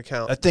Circling Back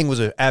account. That thing was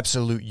an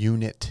absolute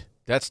unit.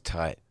 That's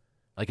tight.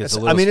 Like it's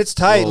That's- a little. it's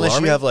tight little unless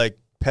alarming, you have like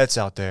pets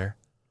out there.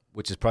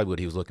 which is probably what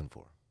he was looking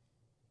for.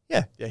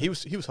 Yeah, he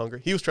was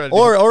hungry. He was trying to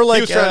Or like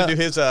he was trying to do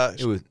his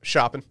It was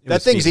shopping. it that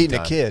was thing's feeding eating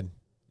time. a kid.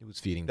 It was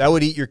feeding. That time.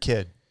 would eat your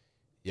kid.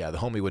 Yeah, the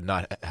homie would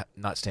not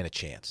stand a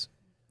chance.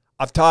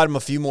 I've taught him a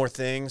few more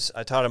things.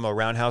 I taught him a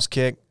roundhouse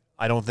kick.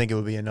 I don't think it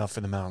would be enough for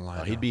the mountain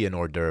lion. He'd be an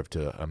hors d'oeuvre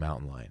to a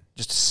mountain lion.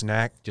 just a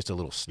snack. Just a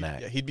little snack.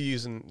 Yeah, he'd be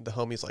using the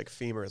homie's like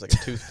femur as like a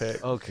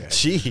toothpick. Okay.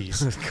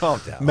 Jeez. Calm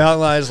down.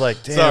 Mountain lion's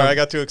like, damn. Sorry, I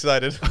got too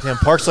excited. Damn,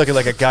 Park's looking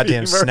like a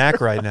goddamn Femur. snack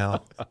right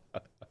now.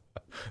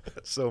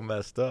 That's so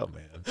messed up,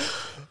 man.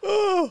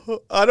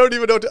 Oh, I don't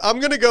even know. I'm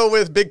gonna go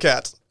with Big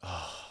Cats.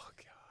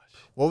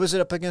 What was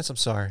it up against? I'm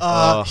sorry.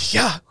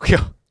 Yeah.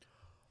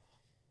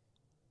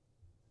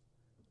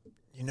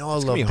 You know I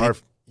It's love gonna be hard.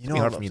 You It's know gonna be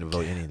I hard love for me to the vote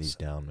any of Cats. these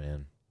down,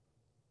 man.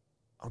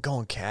 I'm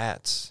going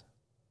Cats.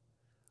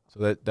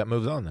 So that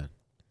moves on then.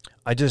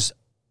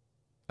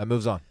 That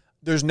moves on.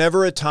 There's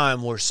never a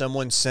time where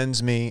someone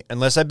sends me,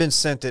 unless I've been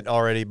sent it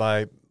already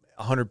by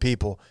 100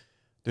 people,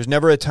 there's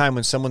never a time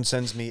when someone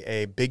sends me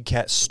a Big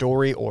Cat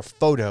story or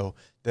photo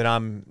that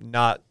I'm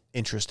not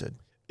interested.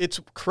 It's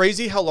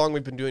crazy how long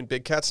we've been doing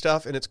Big Cat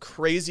stuff, and it's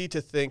crazy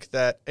to think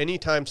that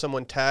anytime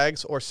someone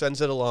tags or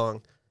sends it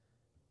along,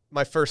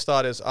 my first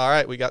thought is, all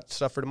right, we got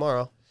stuff for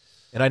tomorrow.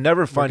 And I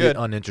never find it good.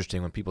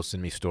 uninteresting when people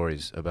send me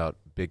stories about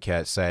big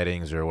cat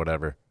sightings or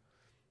whatever.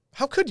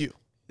 How could you?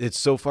 It's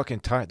so fucking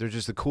tight. They're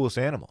just the coolest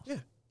animals. Yeah.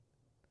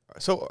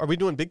 So are we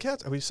doing Big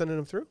Cats? Are we sending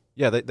them through?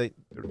 Yeah, they're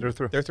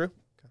through. They're through?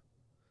 Okay.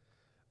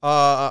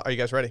 Are you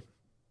guys ready?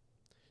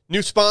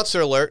 New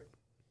sponsor alert.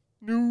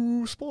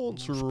 New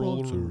sponsor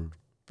alert.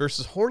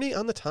 Versus Horny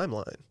on the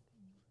Timeline.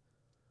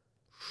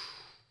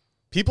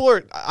 People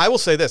are, I will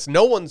say this,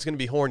 no one's going to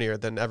be hornier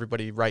than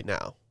everybody right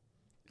now.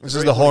 This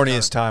is the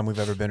horniest time we've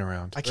ever been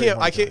around. I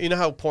can't, you know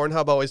how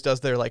Pornhub always does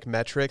their like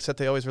metrics that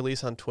they always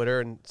release on Twitter,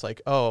 and it's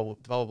like, oh,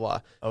 blah, blah, blah.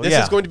 Oh, This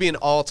yeah. is going to be an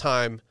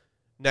all-time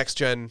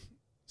next-gen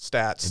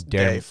stats And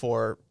day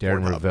for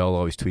Darren Pornhub. Ravel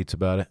always tweets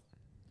about it.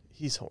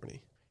 He's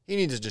horny. He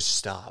needs to just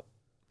stop.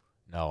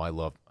 No, I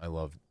love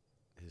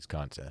his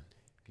content.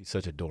 He's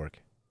such a dork.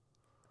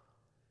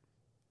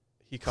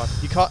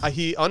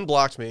 He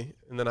unblocked me,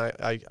 and then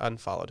I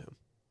unfollowed him.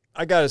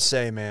 I got to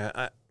say, man,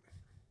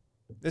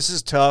 this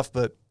is tough,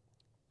 but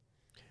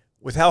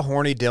with how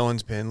horny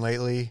Dylan's been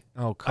lately,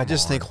 Oh, I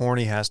just think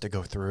horny has to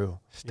go through.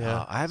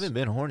 Yeah, I haven't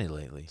been horny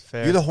lately.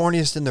 fair. You're the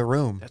horniest in the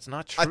room. That's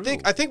not true.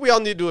 I think we all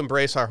need to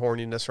embrace our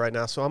horniness right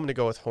now, so I'm going to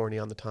go with horny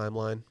on the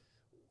timeline.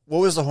 What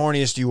was the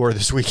horniest you were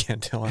this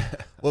weekend, Dylan?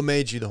 What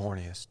made you the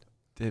horniest?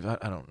 Dave, I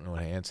don't know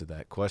how to answer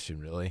that question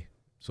really,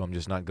 so I'm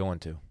just not going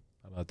to.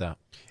 How about that?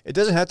 It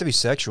doesn't have to be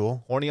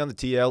sexual. Horny on the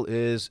TL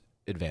is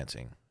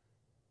advancing.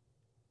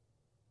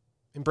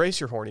 Embrace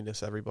your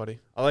horniness, everybody.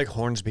 I like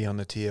Hornsby on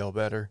the TL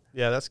better.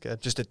 Yeah, that's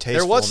good. Just a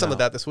tasteful There was some amount. of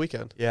that this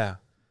weekend. Yeah.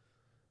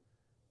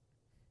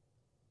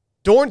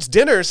 Dorn's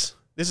Dinners.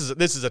 This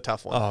is a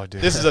tough one. Oh,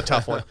 dude. This is a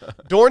tough one.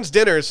 Dorn's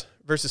Dinners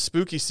versus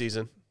Spooky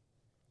Season.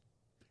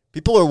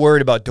 People are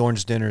worried about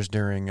Dorn's dinners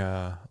during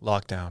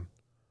lockdown.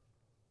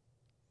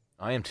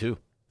 I am too,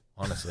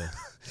 honestly.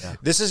 Yeah.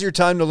 This is your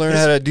time to learn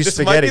how to do this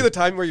spaghetti. might be the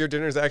time where your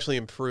dinners actually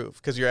improve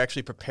because you're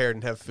actually prepared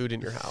and have food in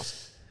your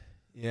house.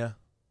 Yeah.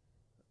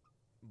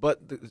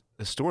 But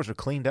the stores are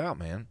cleaned out,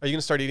 man. Are you going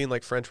to start eating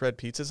like French red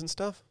pizzas and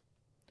stuff?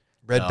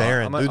 Red No,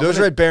 Baron. I'm Dude, those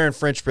gonna- Red Baron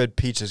French bread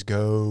pizzas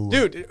go.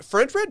 Dude,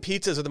 French red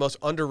pizzas are the most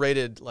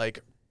underrated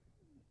like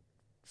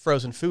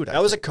frozen food.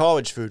 That was a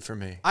college food for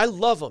me. I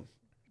love them.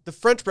 The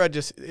French bread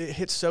just it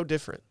hits so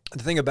different.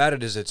 The thing about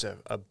it is it's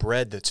a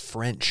bread that's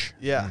French.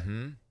 Yeah.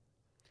 Mm-hmm.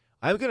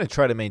 I'm going to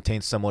try to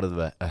maintain somewhat of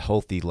a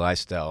healthy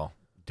lifestyle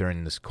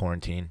during this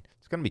quarantine.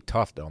 It's going to be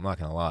tough, though. I'm not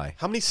going to lie.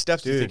 How many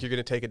steps do you Dude. think you're going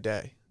to take a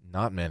day?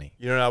 Not many.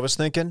 You know what I was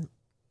thinking?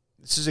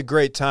 This is a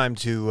great time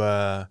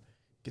to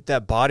get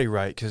that body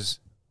right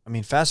because, I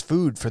mean, fast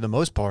food for the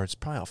most part is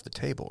probably off the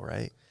table,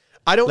 right?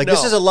 I don't Like, know.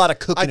 this is a lot of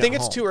cooking I think at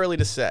it's home. too early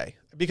to say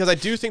because I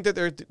do think that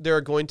there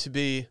are going to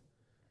be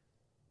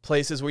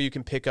places where you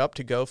can pick up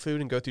to-go food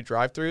and go through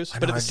drive-thrus. I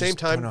But know, at the I same just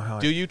don't know time, how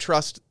do you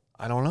trust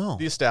I don't know.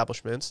 the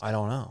establishments? I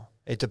don't know.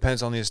 It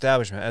depends on the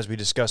establishment, as we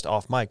discussed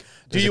off mic.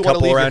 There's you a wanna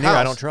couple leave your around here I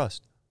house? don't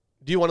trust.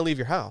 Do you want to leave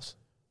your house?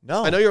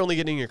 No. I know you're only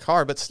getting in your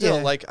car, but still,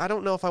 Yeah. like, I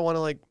don't know if I want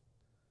to, I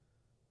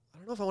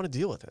don't know if I want to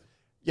deal with it.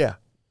 Yeah.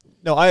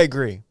 No, I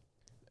agree.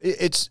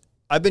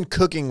 I've been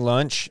cooking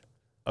lunch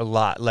a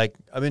lot. Like,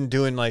 I've been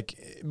doing,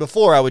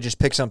 before I would just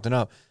pick something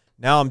up.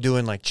 Now I'm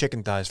doing,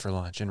 chicken thighs for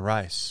lunch and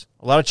rice.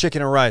 A lot of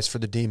chicken and rice for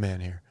the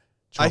D-man here.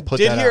 I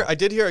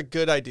did hear a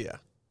good idea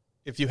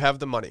if you have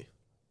the money.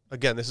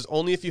 Again, this is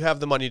only if you have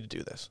the money to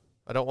do this.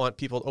 I don't want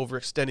people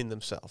overextending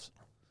themselves.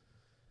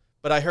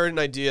 But I heard an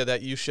idea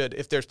that you should,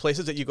 if there's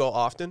places that you go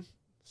often,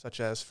 such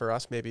as for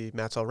us, maybe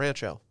Matt's El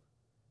Rancho,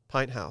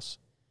 Pint House,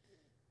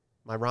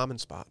 my ramen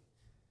spot,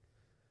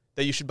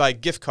 that you should buy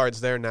gift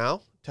cards there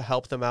now to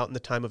help them out in the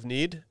time of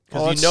need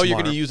because that's you know you're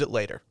smart. going to use it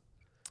later.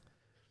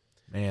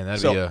 Man,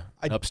 that'd So, be an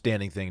I-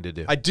 upstanding thing to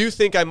do. I do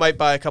think I might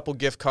buy a couple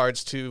gift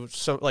cards to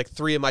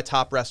three of my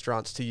top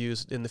restaurants to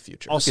use in the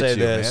future. I'll Look say at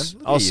you, this. man.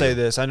 Look I'll at say you.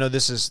 this. I know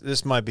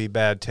this might be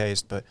bad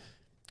taste, but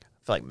I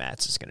feel like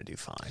Matt's is going to do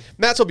fine.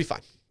 Matt's will be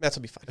fine. Matt's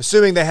will be fine.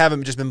 Assuming they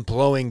haven't just been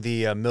blowing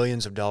the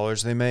millions of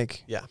dollars they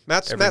make. Yeah,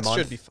 Matt's Every month.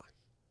 should be fine.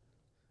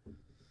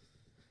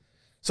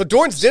 So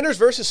Dorn's Dinners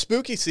versus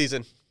Spooky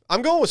Season.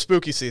 I'm going with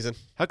Spooky Season.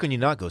 How can you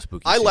not go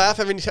spooky? I season? laugh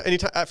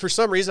anytime. For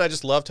some reason, I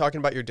just love talking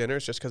about your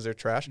dinners just because they're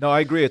trash. No, I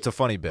agree. It's a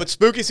funny bit. But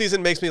Spooky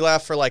Season makes me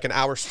laugh for like an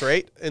hour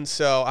straight, and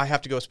so I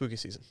have to go with Spooky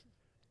Season.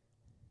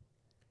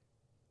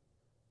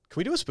 Can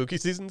we do a Spooky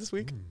Season this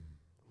week?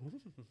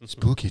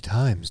 Spooky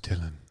times,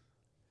 Dylan.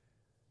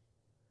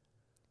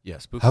 yeah,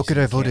 spooky How could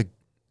I season vote?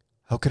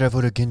 How could I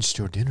vote against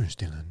your dinners,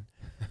 Dylan?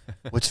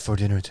 What's for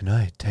dinner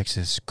tonight?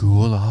 Texas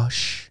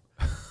goulash.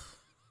 I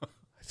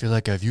feel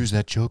like I've used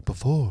that joke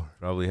before.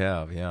 Probably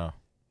have, yeah.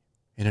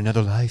 In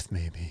another life,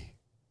 maybe.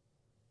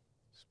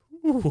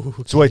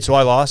 So wait, so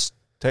I lost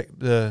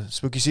the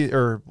spooky season,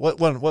 or what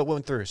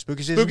went through?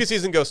 Spooky season? Spooky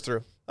season goes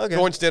through. Okay.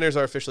 Dorn's dinners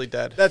are officially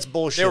dead. That's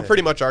bullshit. They were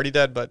pretty much already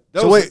dead, but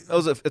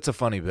It's a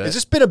funny bit. Has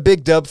this been a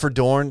big dub for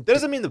Dorn? That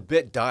doesn't mean the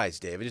bit dies,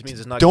 Dave. It just means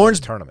it's not Dorn's going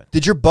to the tournament.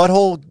 Did your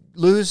butthole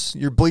lose?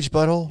 Your bleached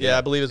butthole? yeah,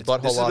 I believe his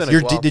butthole this has lost been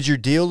as a- well. Did your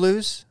deal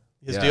lose?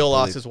 His Yeah, deal I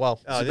lost believe- as well.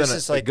 Oh, This this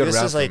has been is a good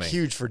route like for me.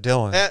 huge for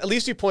Dylan. At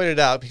least you pointed it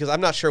out because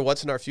I'm not sure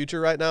what's in our future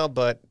right now,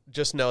 but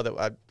just know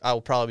that I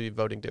will probably be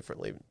voting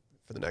differently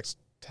for the next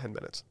 10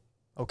 minutes.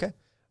 Okay.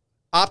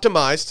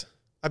 Optimized.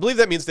 I believe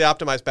that means the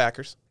optimized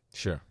backers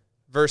Sure.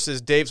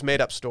 versus Dave's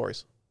made up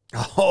stories.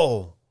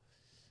 Oh.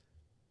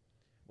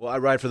 Well, I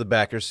ride for the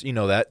backers. You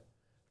know that.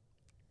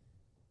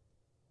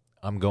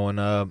 I'm going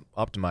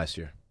optimized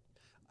here.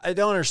 I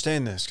don't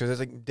understand this because it's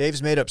like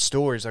Dave's made up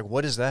stories. Like,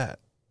 what is that?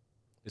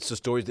 It's the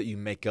stories that you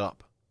make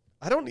up.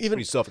 I don't even.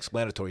 Pretty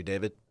self-explanatory,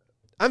 David.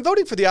 I'm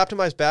voting for the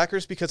optimized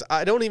backers because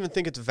I don't even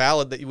think it's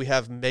valid that we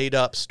have made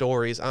up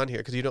stories on here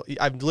because you don't.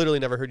 I've literally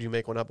never heard you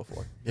make one up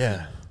before.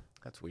 Yeah.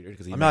 That's weird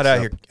because I'm not out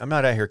here. I'm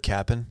not out here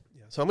capping.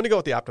 Yeah, so I'm going to go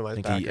with the I optimized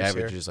think backers he here.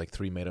 averages like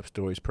 3 made-up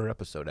stories per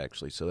episode,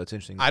 actually. So that's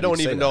interesting. I you don't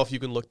say even that. know if you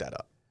can look that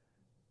up.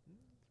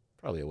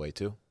 Probably a way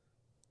to.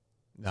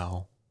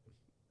 No.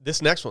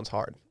 This next one's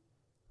hard.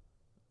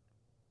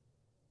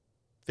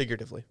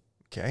 Figuratively.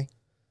 Okay.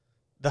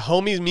 The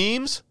homies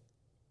memes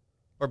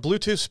or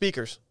Bluetooth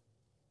speakers?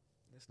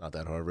 It's not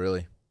that hard,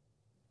 really.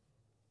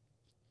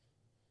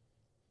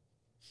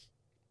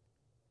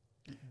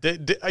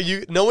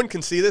 No one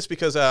can see this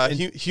because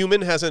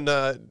Human hasn't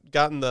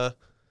gotten the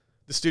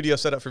studio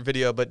set up for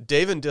video, but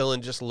Dave and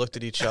Dylan just looked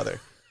at each other.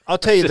 I'll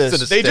tell you Just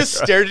this. in a They just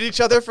stared at each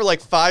other for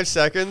like 5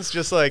 seconds,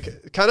 just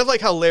like kind of like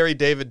how Larry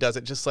David does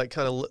it, just like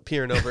kind of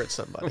peering over at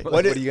somebody.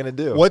 What are you going to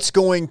do? What's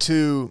going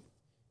to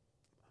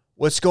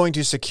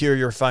secure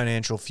your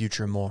financial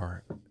future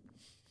more?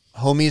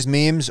 Homies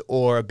memes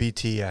or a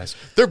BTS?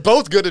 They're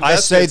both good I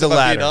investments, say the if I'm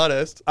latter. being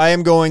honest. I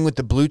am going with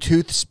the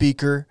Bluetooth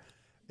speaker.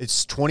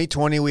 It's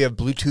 2020. We have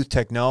Bluetooth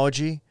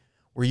technology.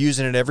 We're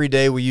using it every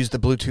day. We use the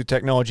Bluetooth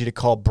technology to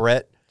call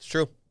Brett. It's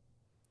true.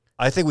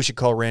 I think we should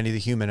call Randy the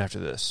Human after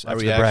this. My After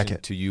the reaction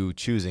bracket. to you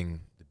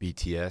choosing the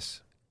BTS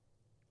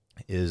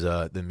is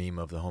the meme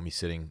of the homie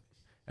sitting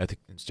at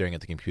staring at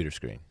the computer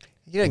screen.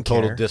 He didn't in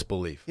total care.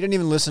 disbelief. He didn't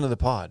even listen to the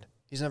pod.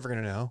 He's never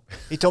going to know.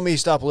 He told me he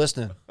stopped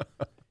listening.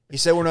 He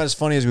said we're not as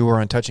funny as we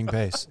were on Touching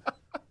Base.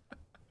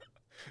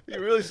 You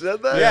really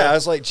said that? Yeah, I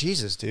was like,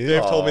 Jesus, dude.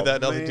 Dave told me Oh, that,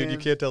 and I was like, dude, you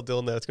man. can't tell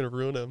Dylan that. It's going to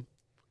ruin him.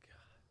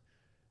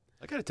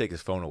 I got to take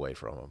his phone away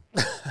from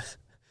him.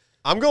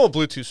 I'm going with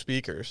Bluetooth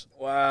speakers.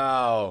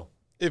 Wow.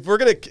 If we're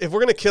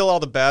gonna kill all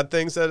the bad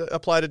things that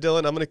apply to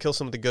Dylan, I'm gonna kill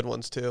some of the good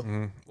ones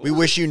too. We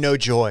wish you no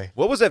joy.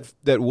 What was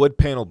that wood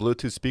panel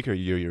Bluetooth speaker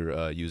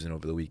you're using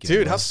over the weekend?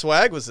 Dude, how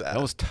swag was that?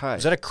 that was tight.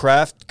 Is that a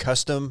craft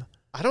custom?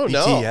 I don't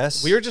know.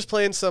 BTS? We were just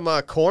playing some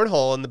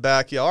cornhole in the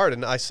backyard,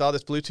 and I saw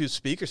this Bluetooth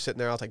speaker sitting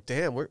there. I was like,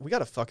 "Damn, we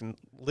got a fucking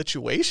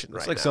lituation It's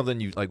right like now."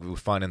 something you would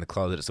find in the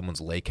closet at someone's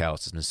lake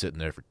house that's been sitting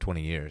there for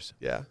 20 years.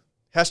 Yeah.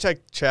 Hashtag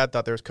Chad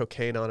thought there was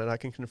cocaine on it. I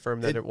can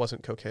confirm that it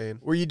wasn't cocaine.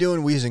 Were you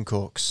doing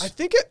Weezenkoeks? I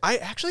think I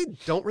actually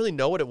don't really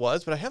know what it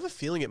was, but I have a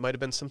feeling it might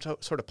have been some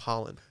sort of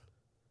pollen.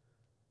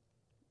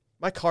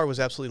 My car was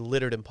absolutely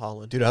littered in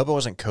pollen. Dude, I hope it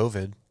wasn't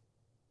COVID.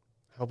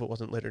 I hope it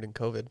wasn't littered in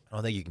COVID. I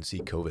don't think you can see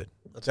COVID.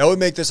 That would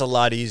make this a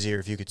lot easier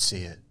if you could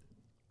see it.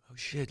 Oh,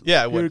 shit.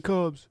 Yeah, it would. it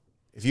comes.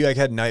 If you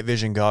had night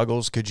vision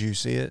goggles, could you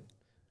see it?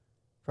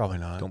 Probably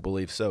not. Don't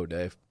believe so,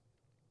 Dave.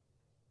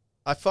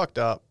 I fucked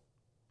up.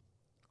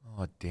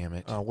 Oh, damn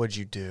it. What'd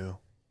you do?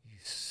 You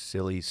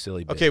silly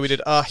bitch. Okay, we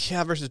did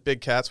versus Big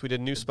Cats. We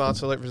did New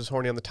Sponsor Alert versus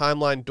Horny on the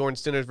Timeline,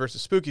 Dorn's Dinners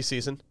versus Spooky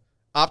Season,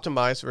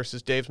 Optimized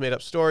versus Dave's Made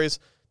Up Stories,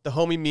 The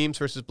Homie Memes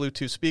versus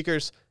Bluetooth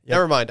Speakers. Yep.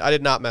 Never mind, I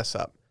did not mess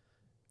up.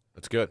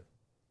 That's good.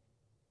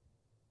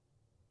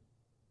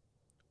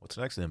 What's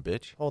next then,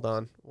 bitch? Hold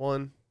on.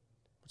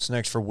 What's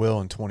next for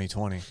Will in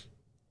 2020?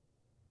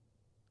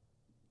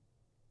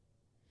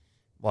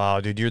 Wow,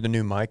 dude, you're the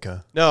new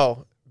Micah.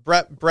 No,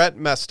 Brett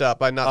messed up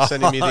by not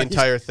sending me the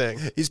entire thing.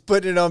 He's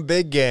putting it on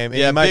Big Game. and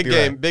Yeah, he might Big be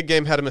Game. right. Big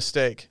Game had a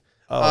mistake.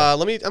 Oh.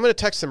 I'm going to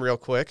text him real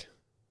quick.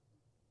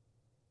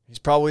 He's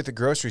probably at the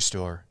grocery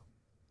store.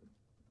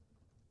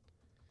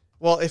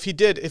 Well, if he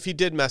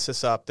did mess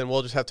this up, then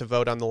we'll just have to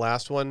vote on the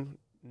last one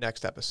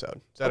next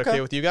episode. Is that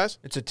okay with you guys?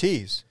 It's a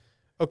tease.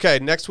 Okay,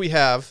 next we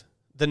have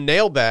the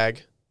nail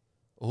bag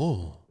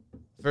Oh.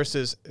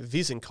 versus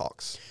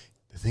Wiesenkalks.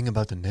 The thing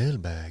about the nail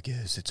bag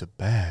is it's a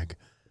bag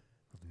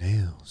of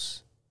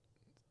nails.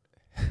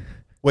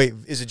 Wait,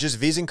 is it just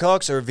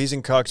Wiesenkalks or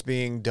Wiesenkalks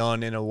being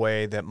done in a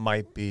way that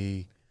might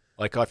be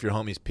Like off your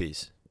homie's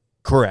piece.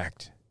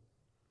 correct?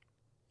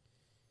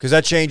 Because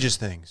that changes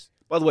things.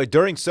 By the way,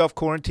 during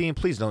self-quarantine,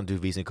 please don't do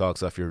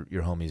Wiesenkalks off your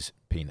homie's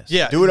penis.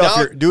 Yeah, Do it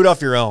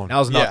off your own.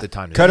 Now's Yeah. not the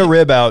time to Cut do a it.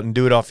 rib out and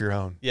do it off your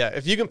own. Yeah,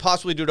 if you can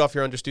possibly do it off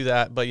your own, just do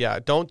that. But yeah,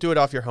 don't do it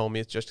off your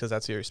homie just because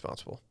that's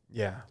irresponsible.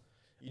 Yeah.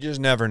 You just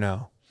never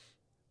know.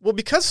 Well,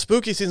 because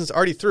spooky season's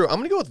already through, I'm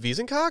going to go with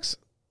Wiesencox.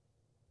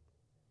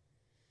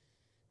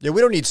 Yeah,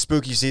 we don't need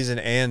spooky season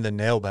and the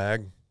nail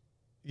bag.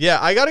 Yeah,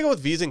 I got to go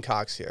with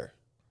Wiesencox here.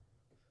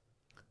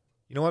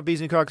 You know what?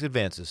 Wiesencox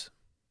advances.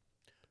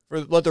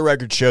 Let the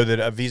record show that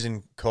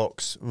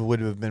Wiesencox would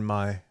have been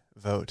my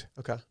vote.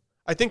 Okay.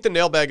 I think the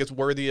nail bag is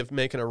worthy of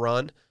making a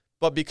run,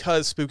 but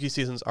because spooky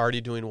season's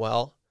already doing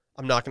well,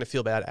 I'm not going to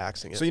feel bad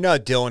axing it. So you know how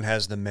Dylan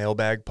has the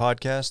mailbag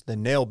podcast? The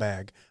nail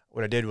bag,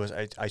 what I did was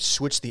I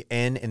switched the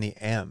N and the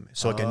M.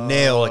 So like a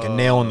nail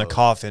in the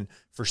coffin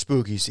for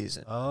spooky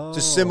season. Oh. It's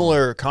a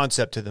similar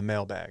concept to the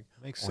mailbag.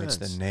 Makes Only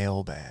sense. It's the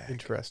nail bag.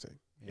 Interesting.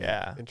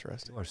 Yeah.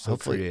 Interesting. You are so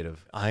Hopefully-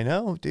 creative. I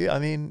know, dude. I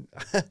mean,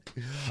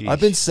 Sheesh.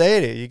 I've been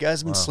saying it. You guys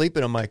have been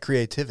sleeping on my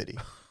creativity.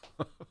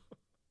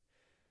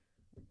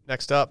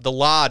 Next up, the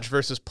Lodge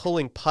versus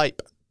Pulling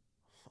Pipe.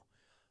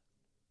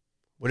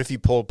 What if you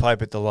pulled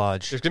pipe at the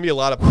lodge? There's going to be a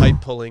lot of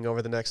pipe pulling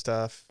over the next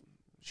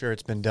Sure,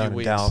 it's been done in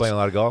weeks. Dallas. Playing a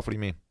lot of golf? What do you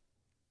mean?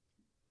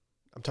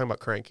 I'm talking about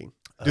cranking.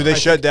 Do they I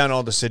shut think- down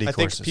all the city I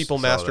courses? think people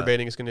Saw that.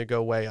 masturbating is going to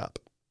go way up.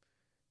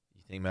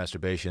 You think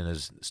masturbation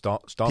is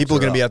stomps People are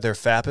her going to be up? out there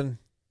fapping?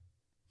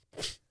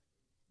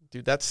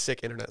 Dude, that's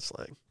sick internet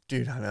slang.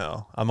 Dude, I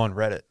know. I'm on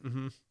Reddit.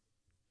 Mm-hmm.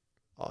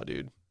 Oh,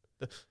 dude.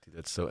 Dude,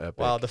 that's so epic.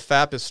 Wow, the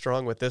FAP is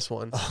strong with this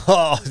one.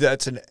 Oh,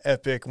 that's an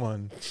epic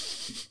one.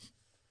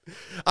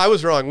 I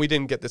was wrong. We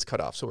didn't get this cut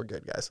off, so we're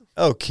good, guys.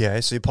 Okay,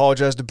 so you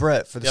apologize to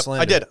Brett for the Yep,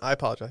 slander. I did. I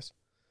apologize.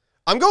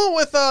 I'm going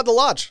with the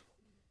Lodge.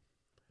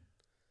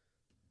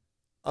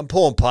 I'm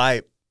pulling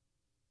pipe.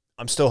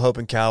 I'm still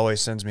hoping Callaway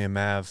sends me a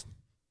Mav.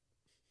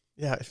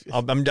 Yeah.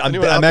 I'm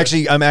anyone out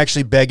there-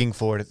 actually begging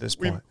for it at this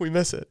point. we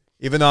miss it.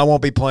 Even though I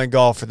won't be playing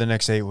golf for the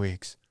next 8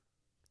 weeks.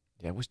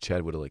 Yeah, I wish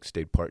Chad would have like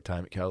stayed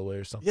part-time at Callaway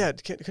or something. Yeah,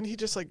 couldn't he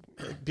just like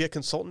be a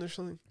consultant or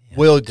something? Yeah,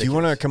 Will, ridiculous. do you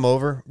want to come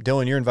over?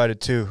 Dylan, you're invited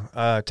too.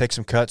 Take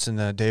some cuts in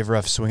the Dave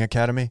Ruff Swing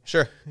Academy.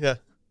 Sure. Yeah.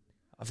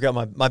 I've got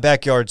my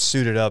backyard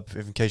suited up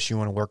in case you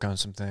want to work on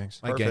some things.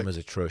 My Perfect. game is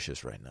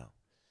atrocious right now.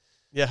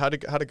 Yeah. How'd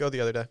it go the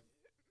other day?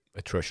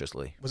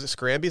 Atrociously. Was it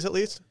Scrambies at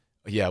least?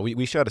 Yeah,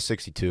 we shot a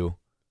 62.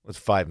 It was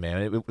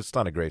 5-man. It was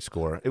not a great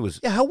score. It was.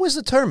 Yeah, how was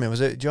the tournament?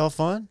 Did y'all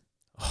fun?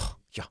 Oh,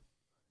 yeah.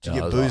 Did No, you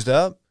it get was boozed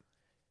up?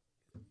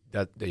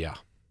 Yeah.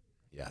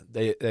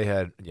 They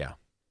had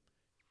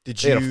Did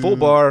They you had a full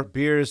bar,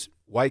 beers,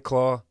 White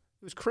Claw.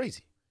 It was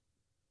crazy.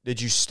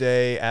 Did you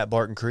stay at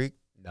Barton Creek?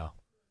 No.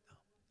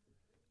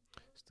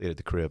 Stayed at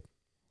the crib.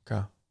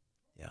 Okay.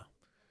 Yeah.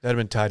 That'd have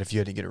been tight if you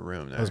had to get a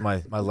room there. That was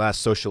my last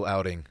social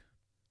outing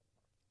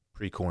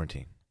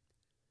pre-quarantine.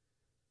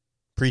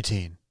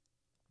 preteen.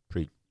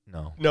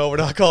 No. No, we're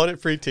not calling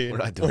it preteen. We're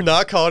not doing We're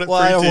not calling it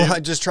Well, preteen.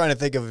 I'm just trying to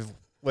think of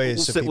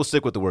ways to We'll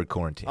stick with the word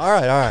quarantine. All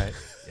right.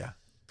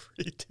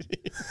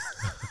 Preteen.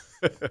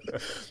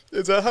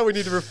 Is that how we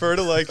need to refer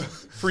to like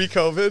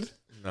pre-COVID?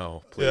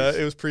 No, please. Yeah,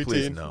 it was preteen.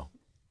 Please, no.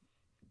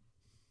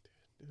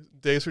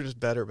 Days were just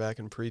better back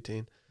in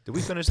preteen. Did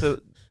we finish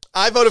the...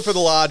 I voted for the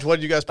Lodge. What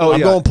did you guys put? Oh, I'm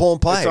yeah. going pulling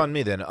pipe. It's on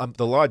me then.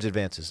 The Lodge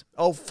advances.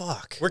 Oh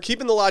fuck. We're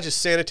keeping the Lodge as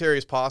sanitary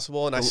as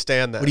possible, and I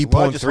stand that. What are you Lodge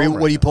pulling is three? home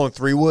right What are you now. pulling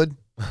 3-wood?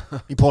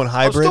 You pulling I'm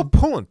hybrid? still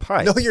pulling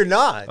pipe. No, you're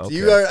not. Okay.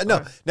 You are no. All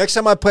right. Next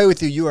time I play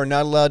with you, you are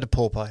not allowed to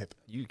pull pipe.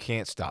 You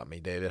can't stop me,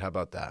 David. How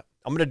about that?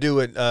 I'm gonna do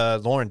what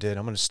Lauren did.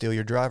 I'm gonna steal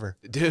your driver.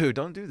 Dude,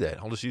 don't do that.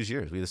 I'll just use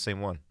yours. We have the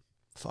same one.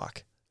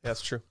 Fuck. Yeah,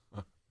 that's true.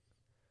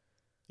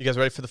 You guys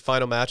ready for the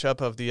final matchup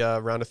of the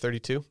round of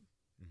 32?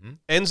 Mm-hmm.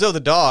 Enzo the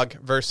dog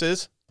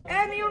versus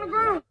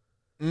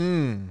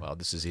Well,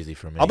 this is easy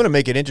for me. I'm gonna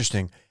make it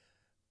interesting.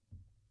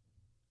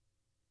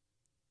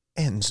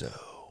 Enzo.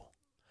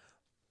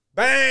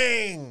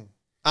 Bang.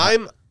 I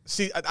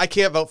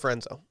can't vote for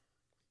Enzo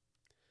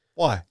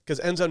Why? because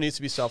Enzo needs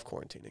to be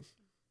self-quarantining.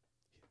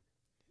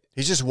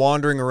 He's just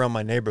wandering around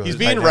my neighborhood. He's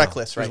being right now.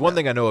 reckless There's right one now.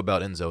 thing I know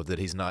about Enzo that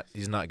he's not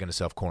going to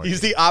self-quarantine.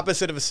 He's the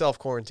opposite of a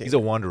self-quarantine. He's a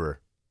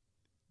wanderer.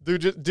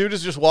 Dude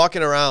is just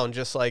walking around,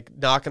 just like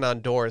knocking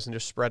on doors and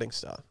just spreading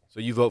stuff. So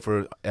you vote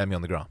for Add Me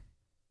on the Ground.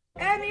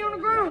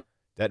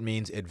 That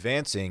means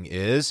advancing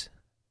is...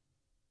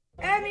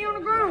 Let's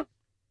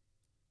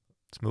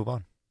move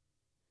on.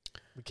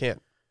 We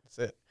can't. That's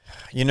it.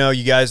 You know,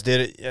 you guys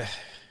did it. Yeah.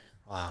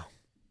 Wow.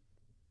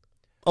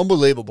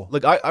 Unbelievable.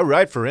 Look, I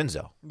ride for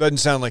Enzo. Doesn't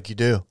sound like you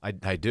do. I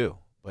do.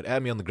 But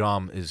Add Me on the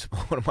Ground is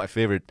one of my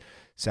favorite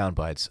sound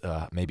bites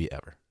maybe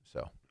ever.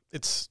 So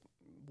It's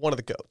one of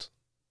the GOATs.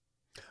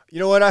 You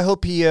know what? I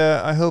hope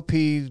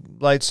he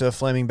lights a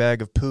flaming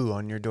bag of poo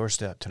on your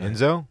doorstep tonight.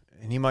 Enzo?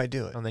 And he might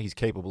do I it. don't think he's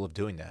capable of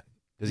doing that.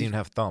 Doesn't even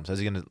have thumbs. How's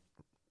he going to...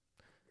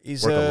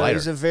 He's work a lighter.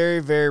 he's a very,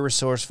 very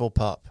resourceful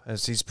pup,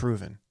 as he's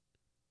proven.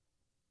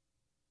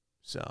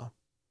 So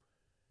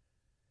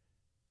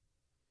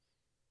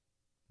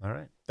All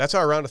right. That's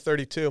our round of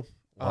 32.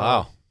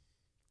 Wow.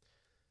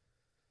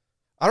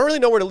 I don't really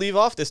know where to leave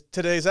off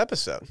today's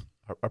episode.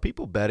 Are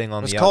people betting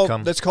on let's the call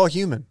outcome? let's call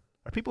human.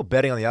 Are people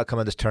betting on the outcome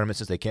of this tournament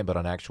since they can't bet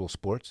on actual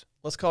sports?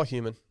 Let's call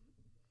human.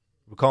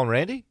 We're calling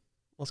Randy?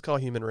 Let's call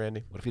human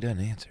Randy. What if he doesn't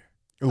answer?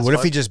 Ooh, That's what if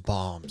fine. he just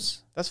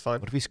bombs? That's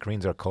fine. What if he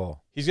screens our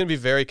call? He's going to be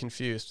very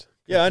confused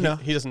Yeah, I know.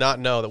 He does not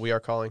know that we are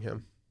calling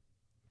him.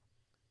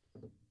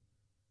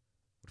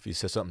 If he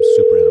says something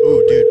super Ooh,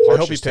 inappropriate. dude, I Parks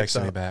hope he just picks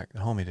texted me up. back. The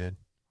homie did.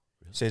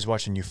 Say he's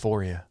watching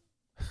Euphoria.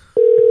 I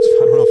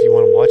don't know if you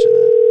want him watching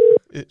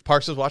that.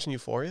 Parks is watching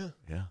Euphoria?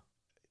 Yeah.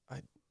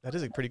 That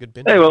is a pretty good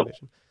binge Hey, well-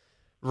 information.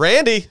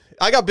 Randy,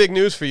 I got big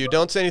news for you.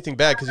 Don't say anything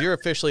bad because you're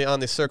officially on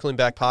the Circling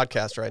Back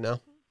podcast right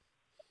now.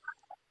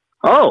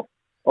 Oh,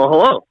 well,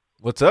 hello.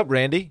 What's up,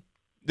 Randy?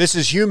 This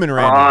is Human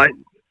Randy.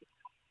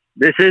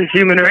 This is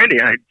Human Randy.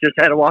 I just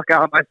had to walk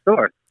out of my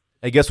store.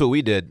 Hey, guess what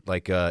we did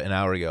like an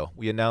hour ago?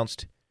 We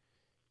announced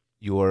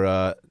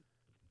your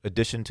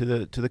addition to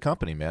the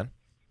company, man.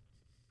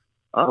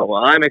 Oh,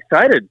 well, I'm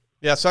excited.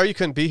 Yeah, sorry you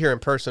couldn't be here in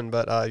person,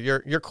 but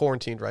you're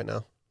quarantined right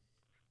now.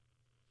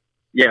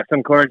 Yes,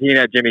 I'm quarantined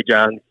at Jimmy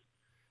John's,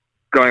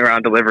 going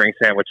around delivering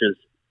sandwiches.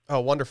 Oh,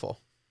 wonderful.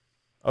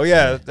 Oh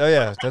yeah,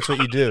 that's what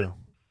you do.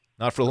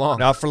 Not for long.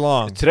 Not for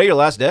long. Is today your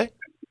last day?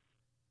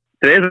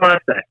 Today's my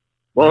last day.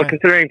 Well, Right.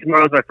 considering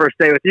tomorrow's my first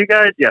day with you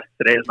guys, yes,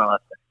 today is my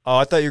last day. Oh,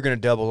 I thought you were going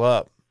to double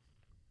up.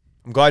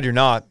 I'm glad you're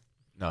not.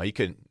 No, you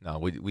couldn't. No,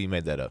 we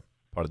made that up.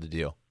 Part of the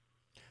deal.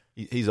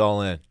 He's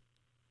all in.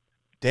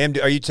 Damn,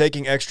 are you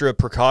taking extra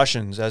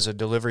precautions as a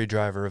delivery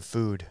driver of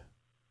food?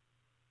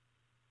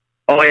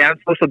 Oh, yeah, I'm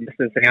social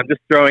distancing. I'm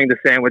just throwing the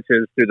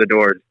sandwiches through the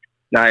doors,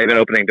 not even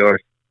opening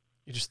doors.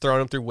 You just throwing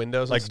them through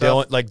windows Like and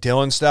stuff?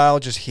 Dylan style,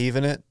 just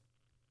heaving it?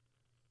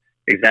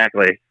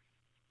 Exactly.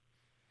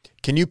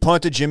 Can you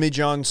punt a Jimmy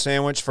John's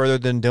sandwich further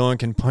than Dylan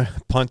can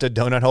punt a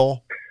donut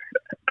hole?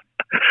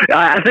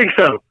 I think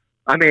so.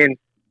 I mean,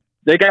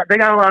 they got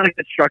a lot of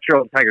good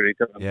structural integrity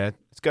to them. Yeah,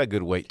 it's got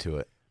good weight to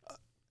it.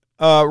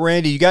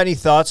 Randy, you got any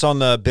thoughts on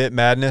the Bit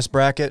Madness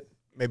bracket?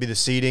 Maybe the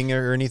seating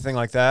or anything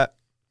like that?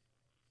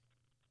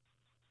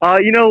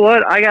 You know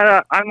what?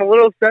 I'm a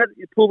little upset.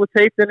 You pulled the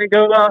tape, didn't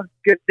go through.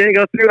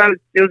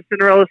 It was a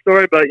Cinderella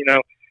story, but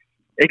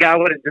it got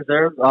what it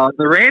deserved.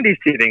 The Randy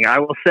seeding, I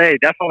will say,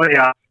 definitely.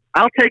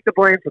 I'll take the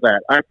blame for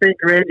that. I think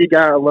Randy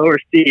got a lower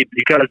seed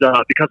because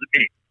of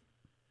me.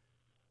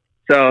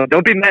 So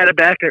don't be mad at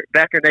Backer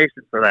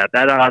Nation for that.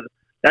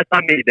 That's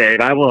on me, Dave.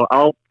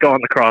 I'll go on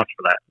the cross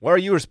for that. Why are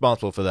you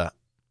responsible for that?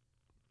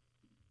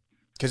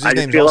 Because I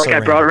just feel like I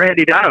brought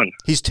Randy down.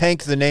 He's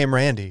tanked the name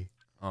Randy.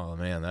 Oh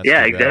man, that's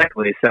Yeah, too bad.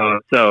 exactly.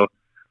 So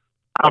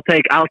I'll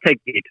take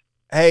heat.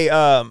 Hey,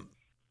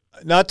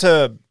 not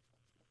to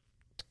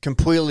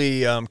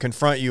completely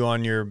confront you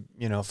on your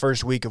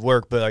first week of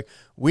work, but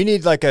we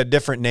need a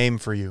different name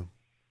for you.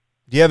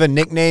 Do you have a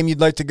nickname you'd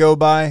like to go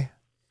by?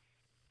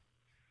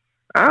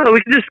 I don't know.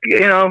 We can just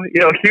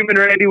Human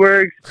Randy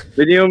works.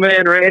 Video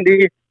Man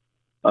Randy.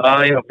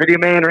 Video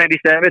Man Randy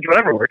Savage.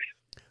 Whatever works.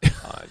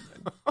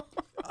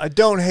 I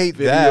don't hate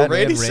Video that. Man.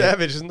 Randy Randy.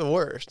 Savage isn't the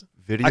worst.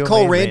 Video I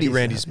call man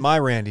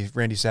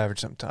Randy Savage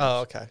sometimes. Oh,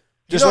 okay.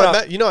 Just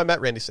I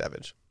met Randy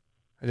Savage.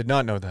 I did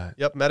not know that.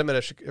 Yep, met him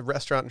at a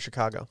restaurant in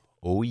Chicago.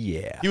 Oh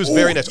yeah. He was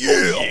very nice.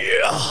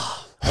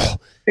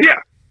 Yeah.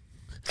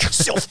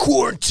 Self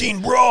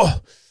quarantine, bro.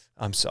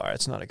 I'm sorry,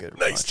 it's not a good.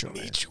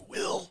 you,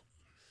 Will.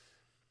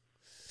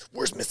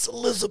 Where's Miss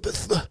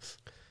Elizabeth?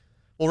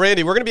 Well,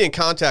 Randy, we're going to be in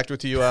contact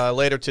with you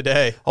later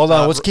today. Hold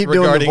on, let's keep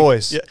doing the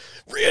voice. Yeah,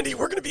 Randy,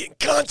 we're going to be in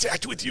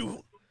contact with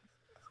you.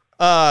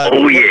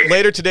 Oh, yeah.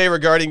 Later today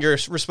regarding your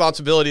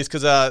responsibilities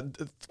because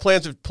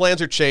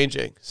plans are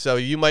changing. So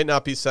you might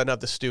not be setting up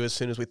the stew as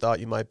soon as we thought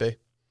you might be.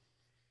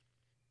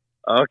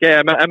 Okay.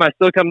 Am I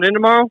still coming in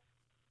tomorrow?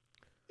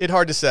 It's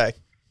hard to say.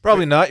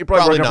 Probably not. You're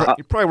Probably working not.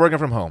 you're probably working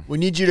from home. We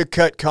need you to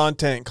cut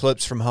content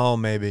clips from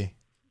home, maybe.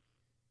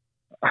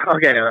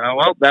 Okay.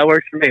 Well, that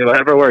works for me.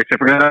 Whatever works. If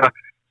we're gonna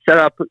set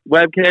up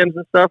webcams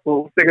and stuff,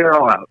 we'll figure it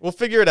all out. We'll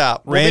figure it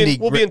out. Randy,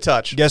 we'll be in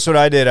touch. Guess what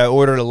I did? I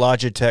ordered a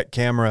Logitech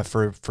camera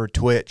for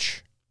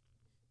Twitch.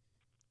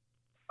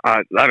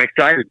 I'm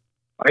excited.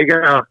 Are you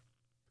gonna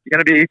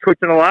be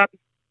twitching a lot?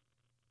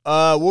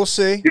 We'll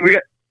see.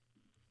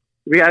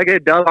 We gotta get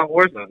it done on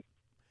Warzone.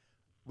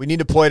 We need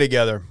to play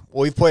together.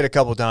 Well, we've played a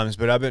couple times,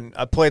 but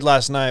I played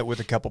last night with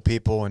a couple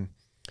people and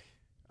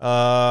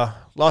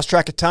lost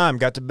track of time.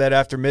 Got to bed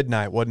after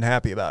midnight. Wasn't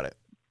happy about it.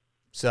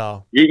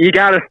 So You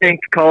gotta think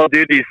Call of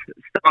Duty's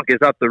stock is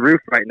up the roof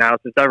right now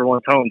since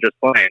everyone's home just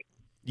playing.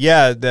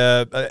 yeah,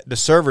 the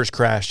servers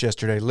crashed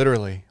yesterday,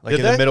 literally, Did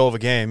in they? the middle of a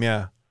game.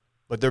 Yeah,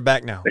 but they're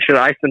back now. They should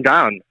have iced them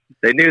down.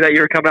 They knew that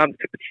you were coming on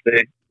Twitch.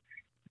 They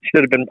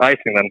should have been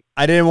icing them.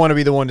 I didn't want to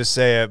be the one to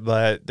say it,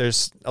 but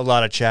there's a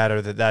lot of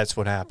chatter that's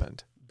what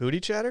happened. Booty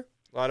chatter?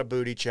 A lot of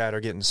booty chatter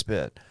getting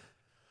spit.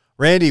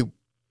 Randy,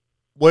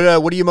 what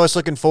are you most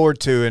looking forward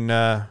to in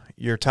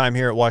your time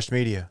here at Washed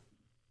Media?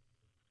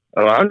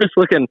 Oh, I'm just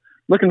looking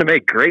to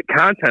make great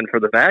content for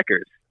the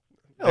backers.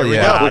 Oh There we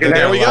yeah. go. They're There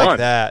gonna we go. like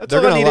that. That's They're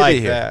all I gonna needed like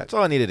to hear. that. That's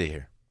all I needed to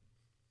hear.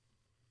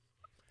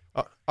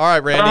 All right,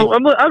 Randy.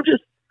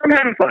 I'm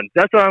having fun.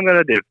 That's what I'm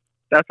gonna do.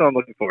 That's what I'm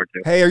looking forward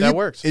to. Hey, That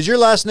works. Is your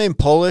last name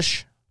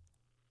Polish?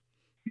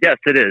 Yes,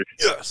 it is.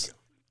 Yes.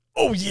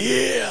 Oh,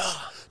 yeah.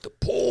 The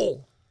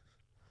pole.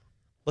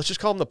 Let's just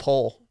call him the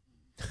pole.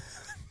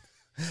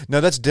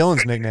 No, that's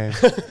Dylan's nickname.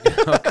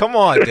 Oh, come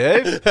on,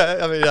 Dave.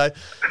 I mean,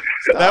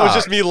 That was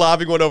just me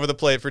lobbing one over the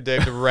plate for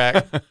Dave to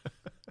wreck.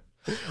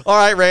 All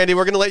right, Randy,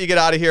 we're going to let you get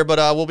out of here, but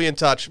we'll be in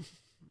touch.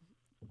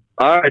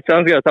 All right,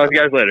 sounds good. I'll talk to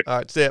you guys later. All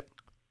right, see ya.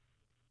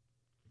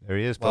 There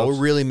he is. Well, folks.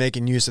 we're really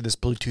making use of this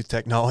Bluetooth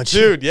technology.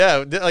 Dude,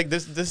 yeah, like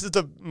this is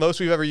the most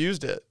we've ever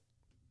used it.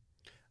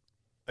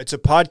 It's a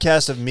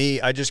podcast of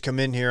me. I just come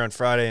in here on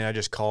Friday and I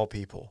just call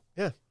people.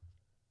 Yeah.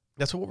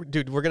 That's what we're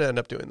going to end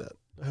up doing that.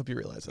 I hope you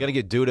realize that. Got to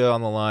get Duda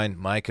on the line,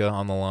 Micah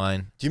on the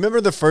line. Do you remember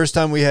the first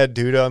time we had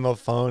Duda on the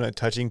phone at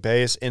Touching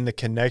Base and the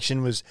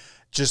connection was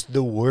just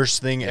the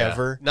worst thing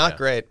ever? Not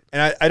great.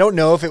 And I don't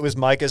know if it was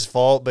Micah's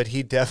fault, but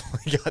he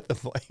definitely got the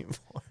blame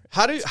for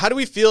it. How do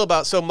we feel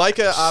about, so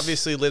Micah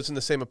obviously lives in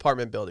the same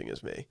apartment building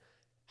as me.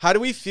 How do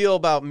we feel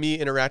about me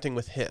interacting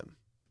with him?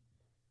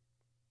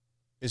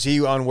 Is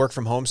he on work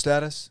from home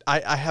status?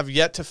 I have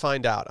yet to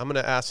find out. I'm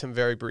going to ask him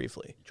very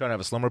briefly. Trying to have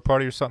a slumber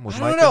party or something with I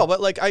Micah? don't know,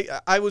 but like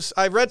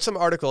I read some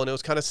article and it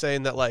was kind of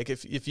saying that like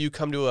if you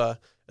come to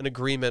an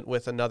agreement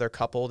with another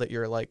couple that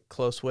you're like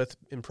close with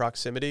in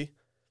proximity,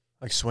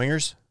 Like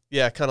swingers?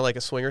 yeah, kind of like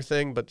a swinger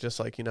thing, but just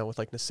like, with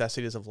like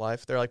necessities of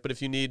life. They're like, but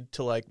if you need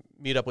to like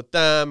meet up with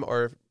them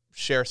or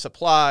share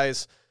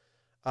supplies,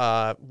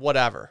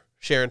 whatever,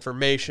 share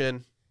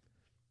information,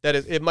 that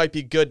it might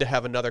be good to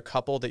have another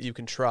couple that you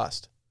can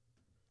trust.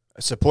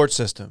 A support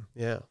system.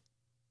 Yeah.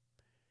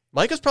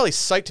 Micah's probably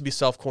psyched to be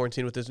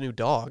self-quarantined with his new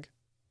dog.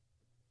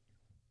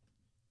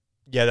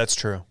 Yeah, that's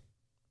true.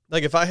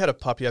 Like if I had a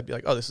puppy, I'd be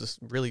like, oh, this is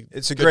really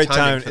It's a good great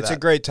timing time. for It's that. a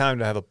great time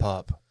to have a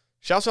pup.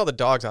 Shouts to all the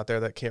dogs out there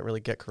that can't really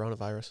get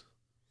coronavirus.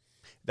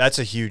 That's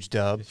a huge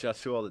dub.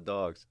 Shots to all the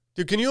dogs.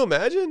 Dude, can you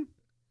imagine?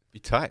 Be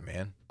tight,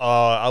 man.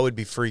 I would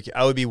be freaky.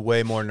 I would be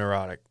way more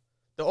neurotic.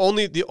 The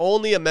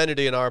only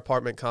amenity in our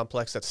apartment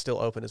complex that's still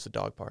open is the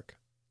dog park.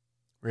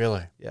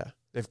 Really? Yeah.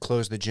 They've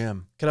closed the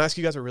gym. Can I ask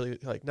you guys a really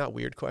like not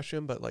weird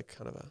question, but like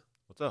kind of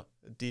What's up?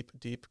 a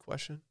deep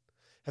question?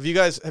 Have you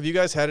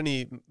guys had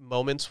any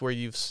moments where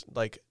you've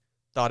like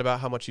thought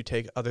about how much you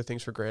take other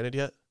things for granted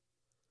yet?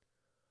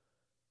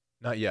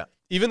 Not yet.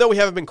 Even though we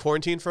haven't been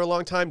quarantined for a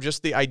long time,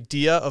 just the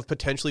idea of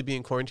potentially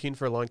being quarantined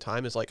for a long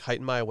time is like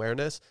heightened my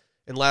awareness.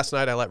 And last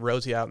night I let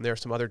Rosie out and there were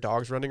some other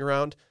dogs running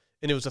around.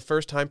 And it was the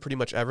first time pretty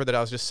much ever that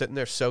I was just sitting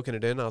there soaking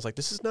it in. I was like,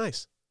 this is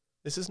nice.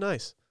 This is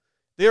nice.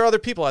 There are other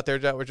people out there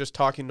that were just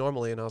talking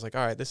normally. And I was like,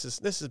 all right, this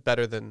is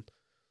better than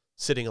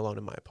sitting alone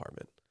in my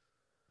apartment.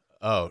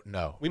 Oh,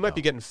 no. We might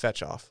be getting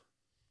fetch off.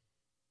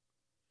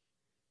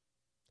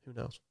 Who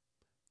knows?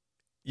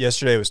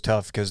 Yesterday was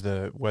tough because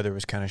the weather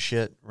was kind of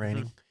shit,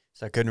 raining.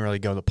 So I couldn't really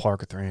go to the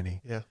park with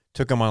Randy. Yeah.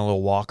 Took him on a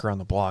little walk around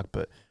the block,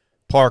 but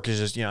park is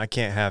just, I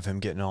can't have him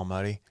getting all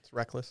muddy. It's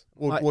reckless.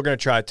 We're going to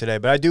try it today.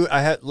 But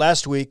I had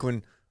last week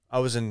when I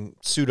was in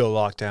pseudo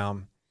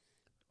lockdown,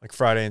 like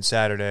Friday and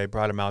Saturday,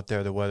 brought him out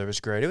there. The weather was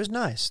great. It was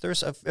nice.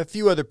 There's a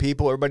few other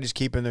people. Everybody's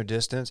keeping their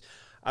distance.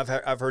 I've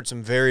heard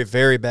some very,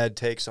 very bad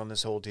takes on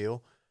this whole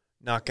deal.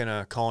 Not going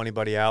to call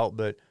anybody out,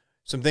 but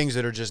some things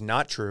that are just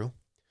not true.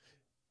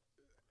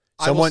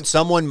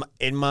 Someone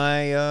in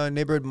my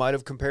neighborhood might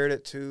have compared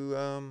it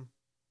to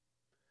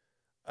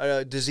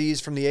a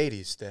disease from the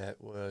 80s that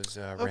was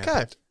rampant.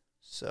 Okay.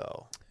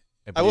 So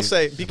I will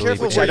say, be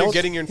careful which where I you're don't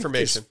getting your think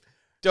information.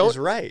 is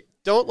right.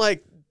 Don't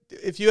like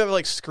if you have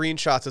like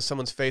screenshots of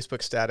someone's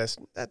Facebook status.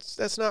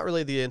 That's not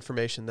really the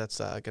information that's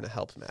going to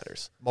help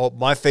matters. Well,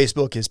 my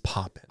Facebook is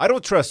popping. I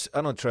don't trust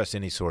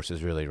any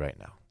sources really right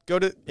now. Go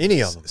to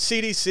Any of them.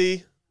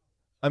 CDC.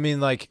 I mean,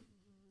 like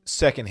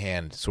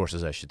secondhand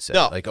sources, I should say.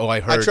 No, Like, I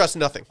trust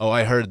nothing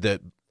I heard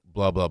that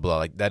blah blah blah.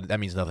 Like that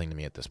means nothing to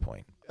me at this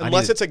point.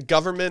 unless it's a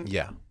government.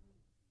 Yeah.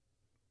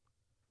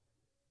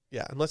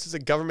 Yeah, unless it's a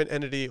government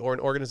entity or an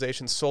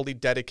organization solely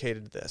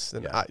dedicated to this,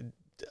 then Yeah.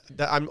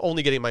 I'm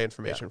only getting my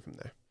information from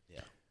there.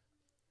 Yeah.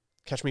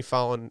 Catch me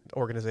following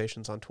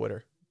organizations on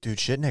Twitter. Dude,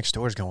 shit next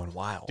door is going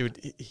wild. Dude,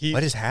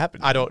 What is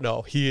happening? I don't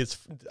know. He is.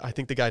 I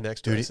think the guy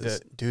next to us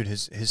is. Dude,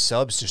 his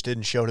subs just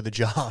didn't show to the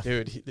job.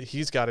 Dude,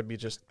 he's got to be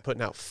just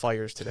putting out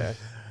fires today.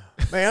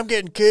 Man, I'm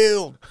getting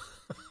killed.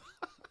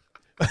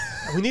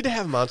 We need to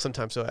have him on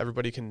sometime so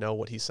everybody can know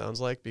what he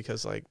sounds like,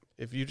 because like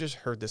if you just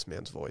heard this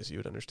man's voice, you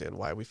would understand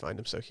why we find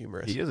him so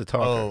humorous. He is a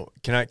talker. Oh,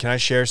 can I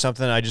share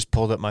something? I just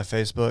pulled up my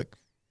Facebook.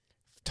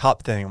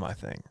 Top thing on my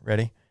thing.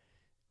 Ready?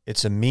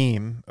 It's a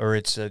meme, or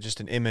it's just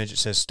an image. It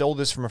says, stole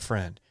this from a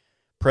friend.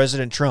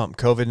 President Trump,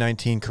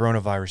 COVID-19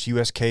 coronavirus,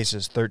 U.S.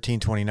 cases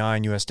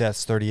 1329, U.S.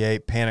 deaths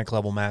 38, panic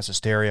level mass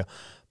hysteria.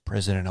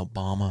 President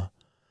Obama.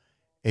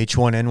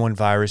 H1N1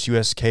 virus,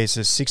 U.S.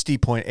 cases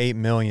 60.8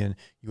 million,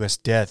 U.S.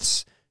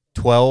 deaths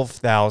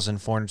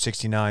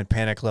 12,469,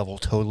 panic level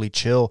totally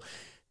chill.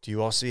 Do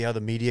you all see how the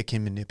media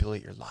can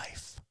manipulate your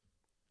life?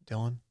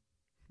 Dylan?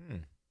 I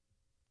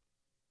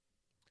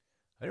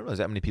didn't realize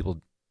that many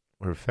people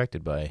were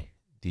affected by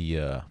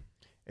the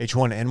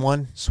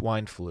H1N1?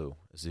 swine flu.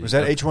 Was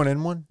that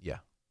H1N1? Yeah.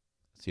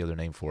 That's the other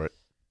name for it.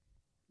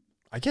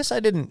 I guess I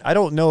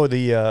don't know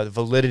the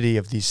validity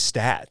of these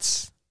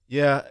stats.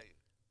 Yeah.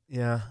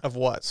 Yeah. Of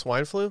what?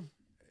 Swine flu?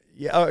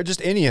 Yeah, or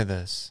just any of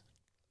this.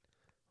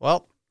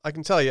 Well, I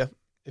can tell you,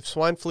 if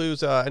swine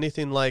flu's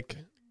anything like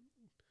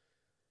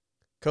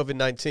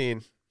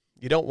COVID-19,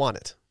 you don't want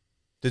it.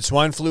 Did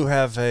swine flu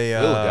have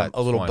a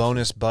little swine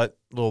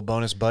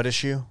bonus butt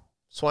issue?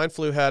 Swine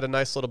flu had a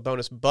nice little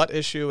bonus butt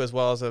issue as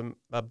well as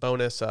a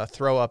bonus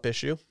throw up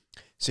issue.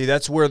 See,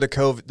 that's where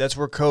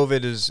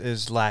COVID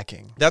is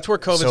lacking. That's where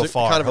COVID's so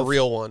far. kind of a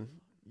real one.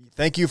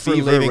 Thank you for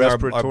Fever, leaving our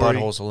respiratory.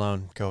 buttholes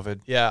alone,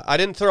 COVID. Yeah, I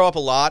didn't throw up a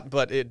lot,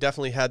 but it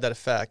definitely had that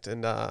effect.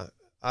 And I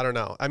don't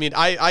know. I mean,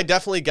 I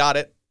definitely got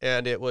it,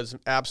 and it was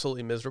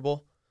absolutely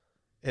miserable.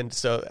 And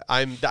so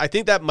I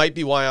think that might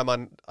be why I'm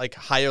on like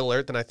high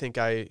alert than I think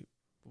I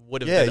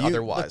would have been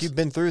otherwise. Look, you've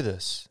been through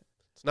this.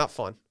 It's not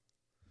fun.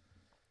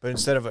 But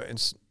instead of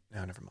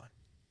no, never mind.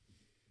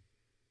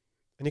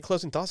 Any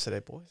closing thoughts today,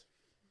 boys?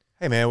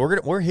 Hey man,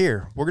 we're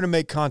here. We're gonna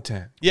make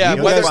content. Yeah,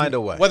 We'll find a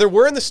way. Whether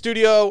we're in the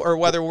studio or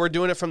whether we're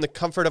doing it from the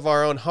comfort of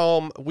our own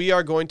home, we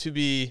are going to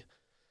be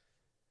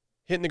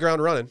hitting the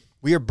ground running.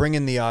 We are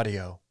bringing the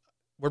audio.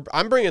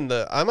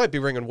 I might be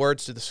bringing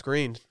words to the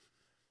screen.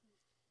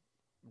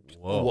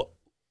 Whoa.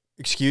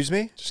 Excuse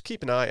me? Just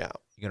keep an eye out.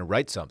 You're going to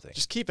write something.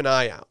 Just keep an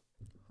eye out.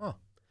 Huh.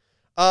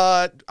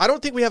 I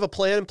don't think we have a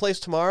plan in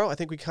place tomorrow. I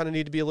think we kind of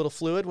need to be a little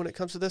fluid when it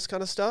comes to this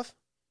kind of stuff.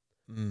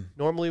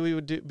 Normally we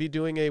would be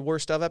doing a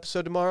worst of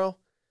episode tomorrow.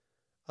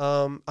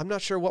 I'm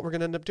not sure what we're going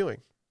to end up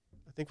doing.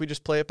 I think we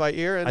just play it by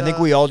ear. And I think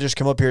we all just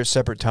come up here at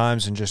separate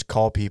times and just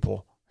call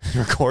people,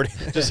 record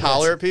it. Just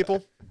holler at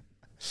people.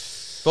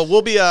 But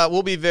we'll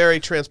be very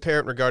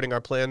transparent regarding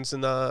our plans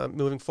and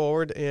moving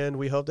forward, and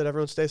we hope that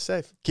everyone stays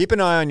safe. Keep an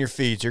eye on your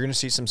feeds. You're going to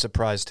see some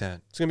surprise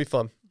tent. It's gonna be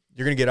fun.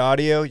 You're going to get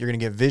audio. You're going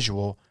to get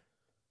visual,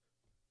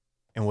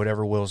 and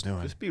whatever Will's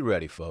doing. Just be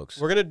ready, folks.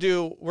 We're gonna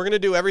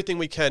do everything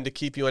we can to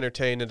keep you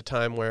entertained at a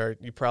time where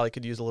you probably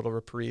could use a little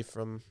reprieve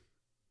from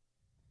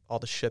all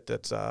the shit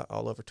that's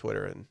all over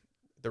Twitter and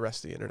the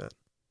rest of the internet.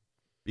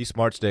 Be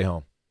smart, stay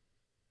home.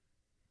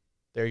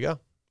 There you go.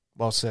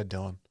 Well said,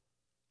 Dylan.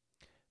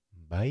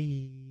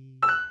 Bye.